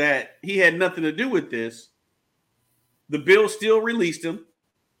that he had nothing to do with this, the Bills still released him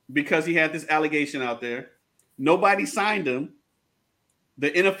because he had this allegation out there. Nobody signed him.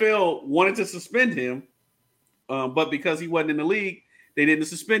 The NFL wanted to suspend him, but because he wasn't in the league, they didn't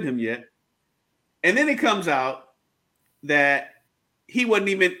suspend him yet. And then it comes out that he wasn't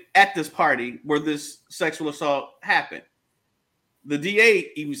even at this party where this sexual assault happened. The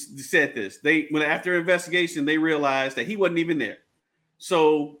DA said this. After investigation, they realized that he wasn't even there.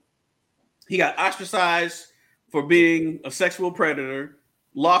 So he got ostracized for being a sexual predator,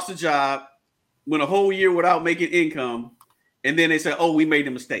 lost a job, went a whole year without making income, and then they said, "Oh, we made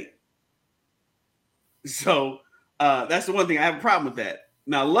a mistake." So that's the one thing I have a problem with that.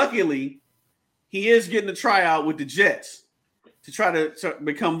 Now, luckily, he is getting a tryout with the Jets to try to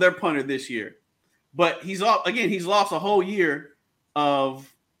become their punter this year. But he's lost a whole year of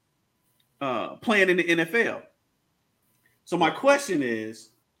playing in the NFL. So my question is,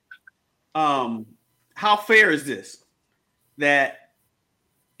 how fair is this? That,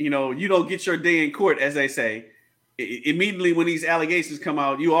 you don't get your day in court, as they say. Immediately when these allegations come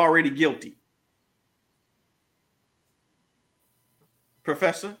out, you're already guilty.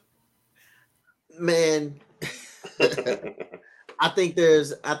 Professor? Man, I think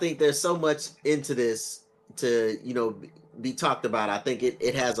there's so much into this to be talked about. I think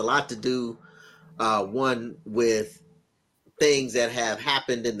it has a lot to do one with things that have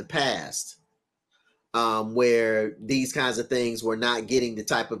happened in the past, where these kinds of things were not getting the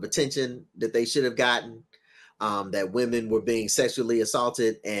type of attention that they should have gotten, that women were being sexually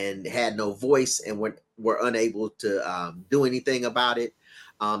assaulted and had no voice and were unable to do anything about it.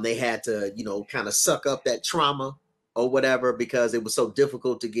 They had to, kind of suck up that trauma or whatever, because it was so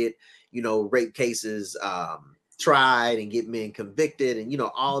difficult to get, rape cases tried and get men convicted and,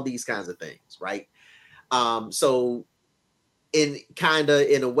 all these kinds of things. Right. So in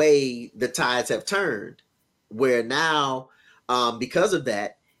a way, the tides have turned where now, because of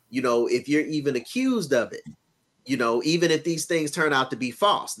that, if you're even accused of it, even if these things turn out to be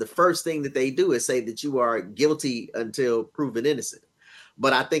false, the first thing that they do is say that you are guilty until proven innocent.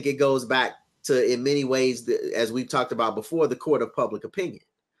 But I think it goes back to, in many ways, as we've talked about before, the court of public opinion.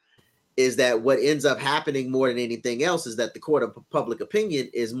 Is that what ends up happening more than anything else is that the court of public opinion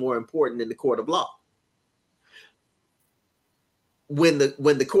is more important than the court of law. When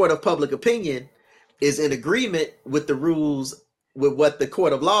the court of public opinion is in agreement with the rules, with what the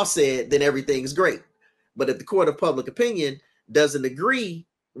court of law said, then everything's great. But if the court of public opinion doesn't agree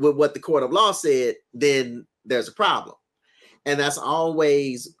with what the court of law said, then there's a problem. And that's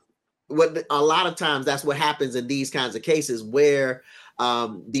always a lot of times that's what happens in these kinds of cases where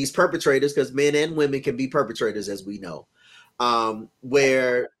these perpetrators, because men and women can be perpetrators, as we know,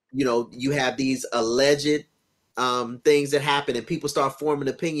 where, you have these alleged things that happen and people start forming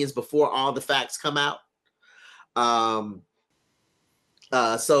opinions before all the facts come out.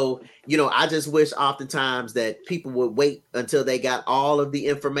 So, I just wish oftentimes that people would wait until they got all of the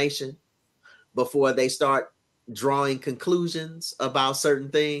information before they start drawing conclusions about certain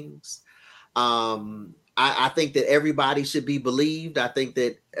things. I think that everybody should be believed. I think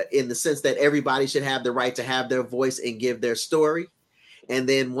that in the sense that everybody should have the right to have their voice and give their story. And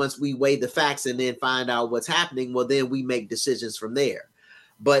then once we weigh the facts and then find out what's happening, well, then we make decisions from there.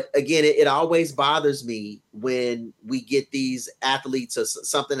 But again, it always bothers me when we get these athletes or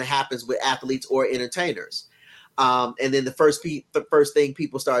something that happens with athletes or entertainers. And then the first thing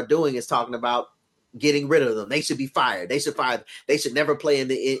people start doing is talking about getting rid of them. They should be fired. They should never play in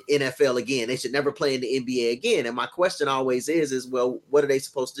the NFL again. They should never play in the NBA again. And my question always is, well, what are they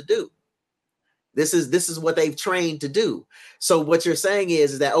supposed to do? This is what they've trained to do. So what you're saying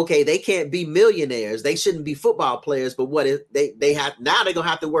is that, okay, they can't be millionaires. They shouldn't be football players, but what if they have, now they're going to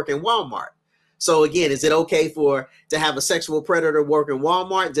have to work in Walmart. So again, is it okay to have a sexual predator work in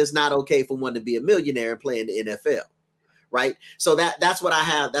Walmart? Just not okay for one to be a millionaire and play in the NFL. Right. So that's what I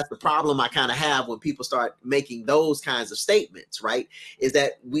have. That's the problem I kind of have when people start making those kinds of statements. Right. Is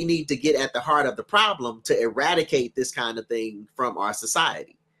that we need to get at the heart of the problem to eradicate this kind of thing from our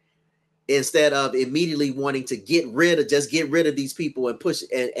society, instead of immediately wanting to get rid of these people and push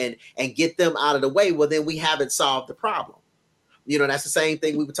and get them out of the way. Well, then we haven't solved the problem. That's the same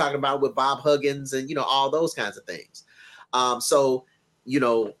thing we were talking about with Bob Huggins and, all those kinds of things. So,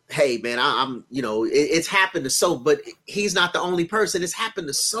 hey, man, I'm it's happened to but he's not the only person. It's happened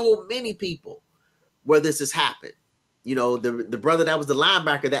to so many people where this has happened. The brother that was the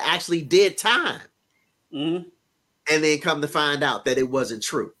linebacker that actually did time, and then come to find out that it wasn't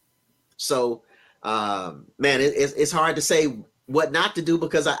true. So, man, it's hard to say what not to do,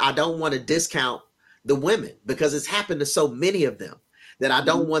 because I don't want to discount the women, because it's happened to so many of them that I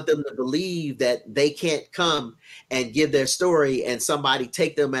don't want them to believe that they can't come and give their story and somebody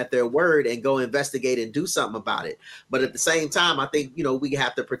take them at their word and go investigate and do something about it. But at the same time, I think, we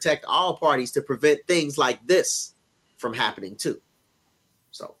have to protect all parties to prevent things like this from happening too.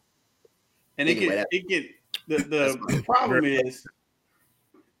 So, and the problem is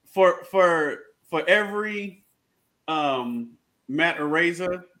for every Matt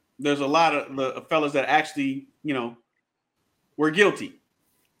Araiza, there's a lot of the fellas that actually, were guilty,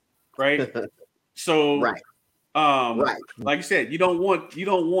 right? So, right. Like you said, you don't want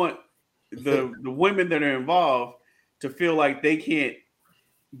the women that are involved to feel like they can't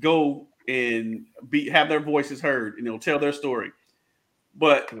go and have their voices heard and tell their story,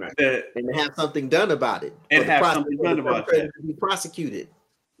 but and have something done about it, and have something done about it, be prosecuted,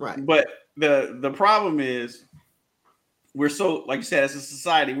 right? But the problem is, we're so, like you said, as a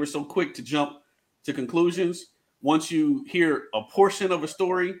society, we're so quick to jump to conclusions. Once you hear a portion of a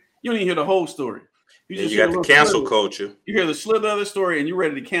story, you don't even hear the whole story. You got the cancel culture. You hear the slither of the story, and you're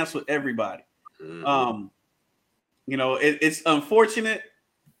ready to cancel everybody. Mm-hmm. It's unfortunate.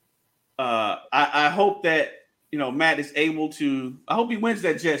 I hope that Matt is able to. I hope he wins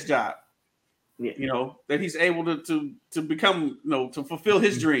that Jets job. Yeah. That he's able to become, to fulfill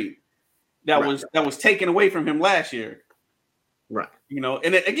his dream that was taken away from him last year. Right.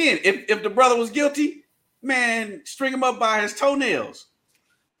 And then, again, if the brother was guilty, man, string him up by his toenails.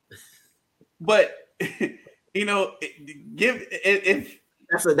 But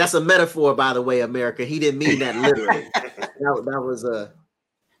that's a metaphor, by the way, America. He didn't mean that literally. that was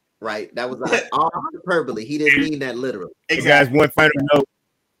right. That was all hyperbole. He didn't mean that literally. Hey guys, one final note.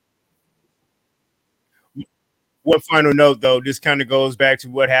 one final note, though, this kind of goes back to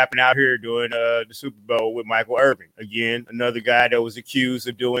what happened out here during the Super Bowl with Michael Irvin. Again, another guy that was accused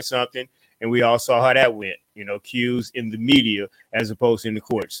of doing something, and we all saw how that went, accused in the media as opposed to in the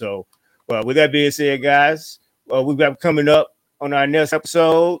court. So, with that being said, guys, we've got coming up on our next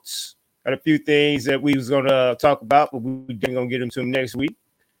episodes. Got a few things that we was going to talk about, but we're going to get them to them next week.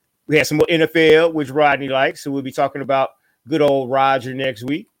 We had some more NFL, which Rodney likes, so we'll be talking about good old Roger next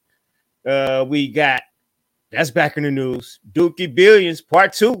week. We got that's back in the news. Dookie Billions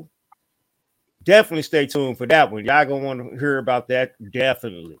Part 2. Definitely stay tuned for that one. Y'all gonna want to hear about that,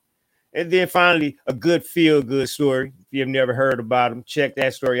 definitely. And then finally, a good feel-good story. If you've never heard about them, check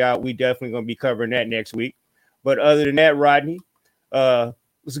that story out. We definitely gonna be covering that next week. But other than that, Rodney, it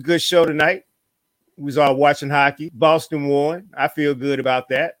was a good show tonight. We was all watching hockey. Boston won. I feel good about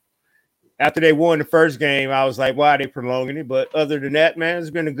that. After they won the first game, I was like, why are they prolonging it? But other than that, man,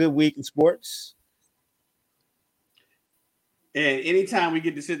 it's been a good week in sports. And anytime we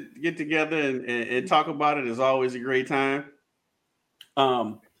get to get together and talk about it is always a great time.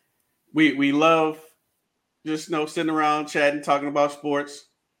 We love just sitting around chatting, talking about sports,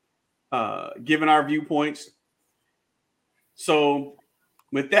 giving our viewpoints. So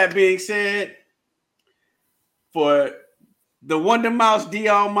with that being said, for the Wonder Mouse D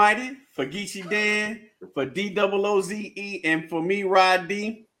Almighty, for Geechee Dan, for DOOZE, and for me, Rod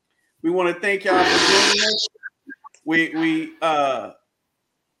D, we want to thank y'all for joining us. We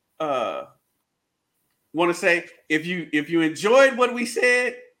want to say if you enjoyed what we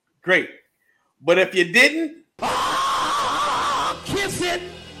said, great. But if you didn't, kiss it.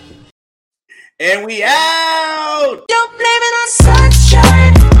 And we out. Don't blame it on sunshine.